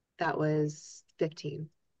that was 15.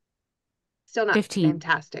 Still not 15.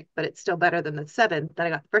 fantastic, but it's still better than the 7 that I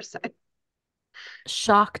got the first time.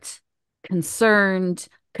 Shocked, concerned,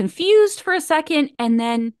 confused for a second, and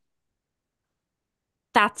then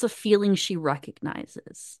that's a feeling she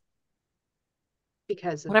recognizes.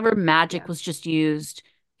 Because of whatever magic was just used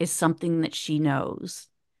is something that she knows.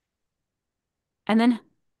 And then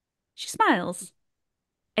she smiles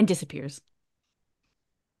and disappears.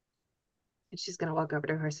 And she's gonna walk over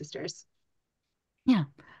to her sisters. Yeah.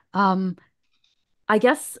 I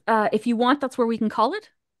guess if you want, that's where we can call it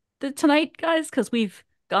tonight, guys, because we've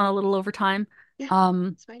gone a little over time. Yeah,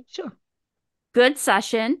 that's fine. Sure. Good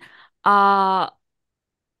session. Uh,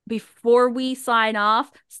 before we sign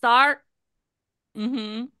off, Star,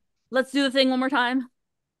 let's do the thing one more time.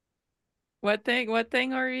 What thing? What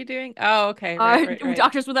thing are you doing? Oh, okay. Right.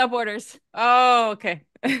 Doctors Without Borders. Oh, okay.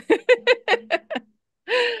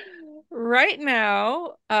 Right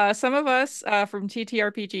now, some of us from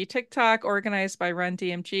TTRPG TikTok, organized by Run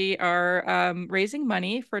DMG, are raising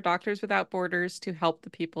money for Doctors Without Borders to help the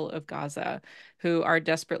people of Gaza who are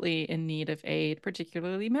desperately in need of aid,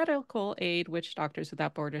 particularly medical aid, which Doctors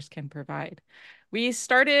Without Borders can provide. We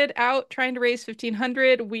started out trying to raise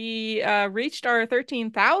 $1,500. We reached our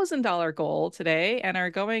 $13,000 goal today and are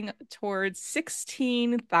going towards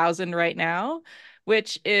 $16,000 right now,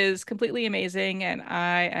 which is completely amazing. And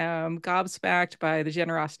I am gobsmacked by the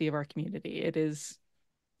generosity of our community. It is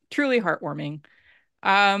truly heartwarming.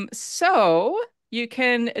 So you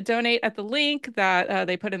can donate at the link that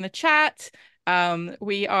they put in the chat.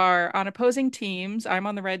 We are on opposing teams. I'm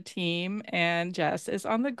on the red team and Jess is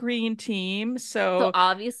on the green team. So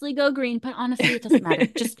obviously go green, but honestly, it doesn't matter.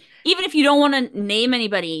 Just even if you don't want to name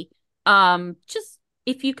anybody, just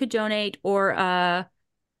if you could donate or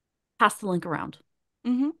pass the link around.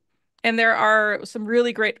 And there are some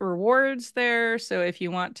really great rewards there. So if you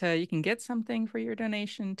want to, you can get something for your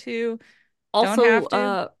donation too. Also, don't have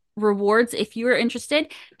to. Rewards, if you are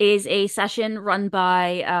interested, is a session run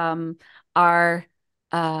by our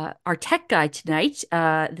tech guy tonight,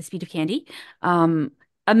 the Speed of Candy.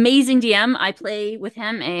 Amazing DM. I play with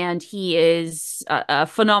him, and he is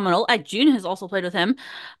phenomenal. June has also played with him.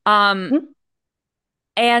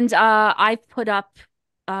 And I've put up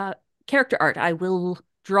character art. I will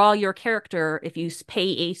draw your character if you pay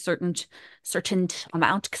a certain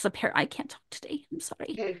amount, because apparently I can't talk today. I'm sorry.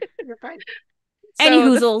 Okay, you're fine. Any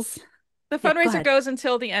hoozles. The fundraiser goes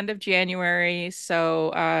until the end of January,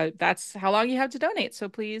 so that's how long you have to donate. So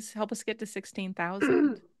please help us get to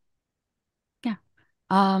 16,000. Yeah.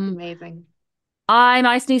 Amazing. I'm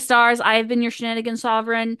Ice New Stars. I've been your shenanigan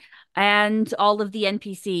sovereign and all of the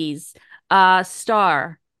NPCs.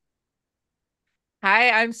 Star.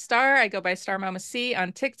 Hi, I'm Star. I go by Star Mama C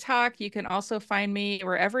on TikTok. You can also find me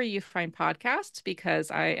wherever you find podcasts,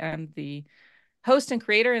 because I am the host and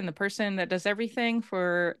creator and the person that does everything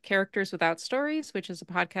for Characters Without Stories, which is a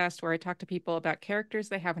podcast where I talk to people about characters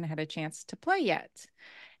they haven't had a chance to play yet.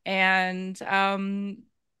 And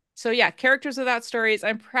so yeah, Characters Without Stories.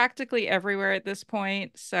 I'm practically everywhere at this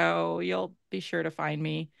point, so you'll be sure to find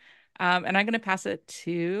me. And I'm going to pass it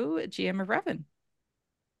to GM of Revan.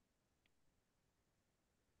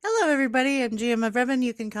 Hello, everybody. I'm GM of Revan.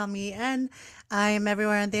 You can call me N. I am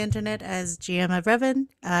everywhere on the internet as GM of Revan.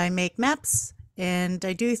 I make maps and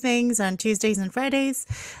I do things on Tuesdays and Fridays.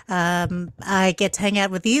 I get to hang out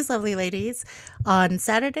with these lovely ladies on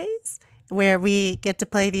Saturdays, where we get to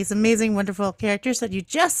play these amazing, wonderful characters that you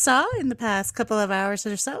just saw in the past couple of hours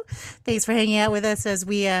or so. Thanks for hanging out with us as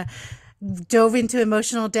we dove into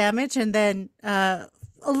emotional damage and then a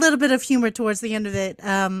little bit of humor towards the end of it,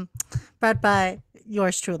 brought by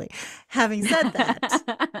yours truly. Having said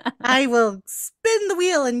that, I will spin the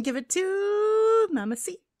wheel and give it to Mama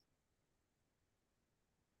C.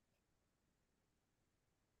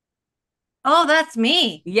 Oh, that's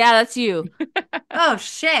me. Yeah, that's you. Oh,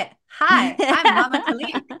 shit. Hi, I'm Mama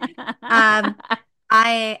Kalik.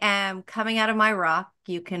 I am coming out of my rock.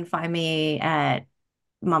 You can find me at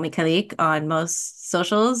Mommy Kalik on most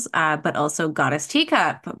socials, but also Goddess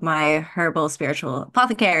Teacup, my herbal spiritual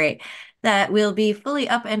apothecary that will be fully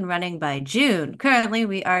up and running by June. Currently,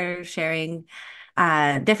 we are sharing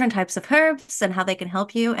different types of herbs and how they can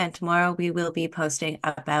help you. And tomorrow we will be posting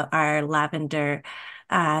about our lavender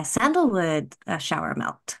sandalwood shower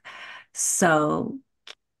melt. So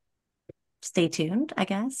stay tuned, I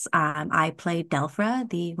guess. I play Delphra,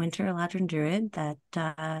 the Winter Eladrin Druid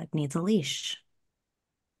that needs a leash.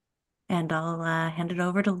 And I'll hand it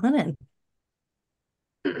over to Linen.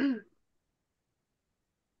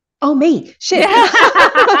 Oh, me. Shit.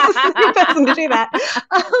 I'm the person to do that.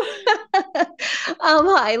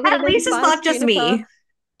 Hi, At least it's not just me.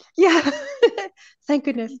 Yeah. Thank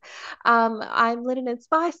goodness. I'm Linen and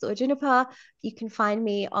Spice, or Juniper. You can find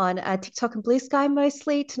me on TikTok and Blue Sky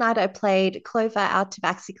mostly. Tonight I played Clover, our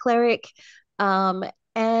Tabaxi cleric.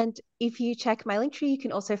 And if you check my link tree, you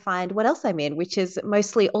can also find what else I'm in, which is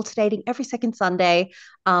mostly alternating every second Sunday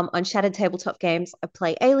on Shattered Tabletop Games. I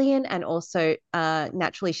play Alien and also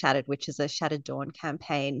Naturally Shattered, which is a Shattered Dawn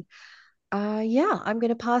campaign. Yeah, I'm going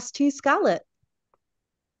to pass to Scarlett.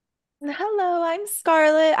 Hello, I'm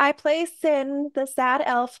Scarlett. I play Sin, the sad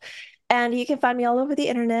elf, and you can find me all over the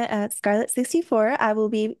internet at Scarlett64. I will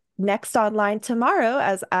be next online tomorrow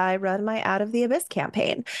as I run my Out of the Abyss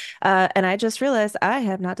campaign. And I just realized I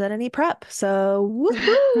have not done any prep, so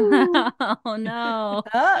woohoo! Oh no.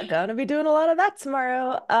 Gonna be doing a lot of that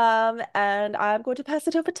tomorrow. And I'm going to pass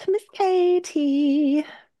it over to Miss Katie.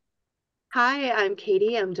 Hi, I'm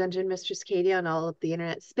Katie. I'm Dungeon Mistress Katie on all of the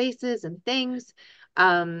internet spaces and things.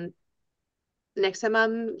 Next time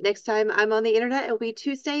I'm on the internet, it'll be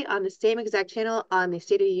Tuesday on the same exact channel on the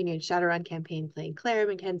State of the Union Shadowrun campaign playing Claire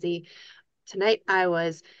Mackenzie. Tonight I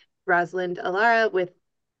was Rosalind Alara with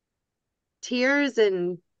tears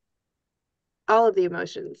and all of the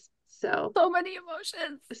emotions. So many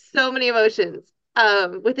emotions. So many emotions.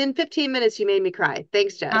 Within 15 minutes you made me cry.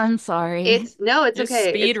 Thanks, Jess. I'm sorry. It's You're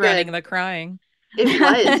okay. speed It's running good. the crying.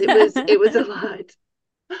 It was a lot.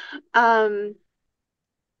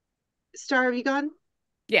 Star, have you gone?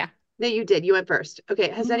 Yeah. No, you did. You went first. Okay.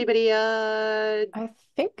 Has anybody I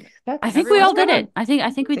think that's I think we all did everyone's it.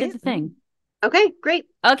 I think we did the thing. Okay, great.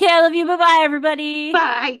 Okay, I love you. Bye-bye, everybody.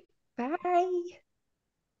 Bye. Bye.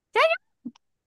 Daniel.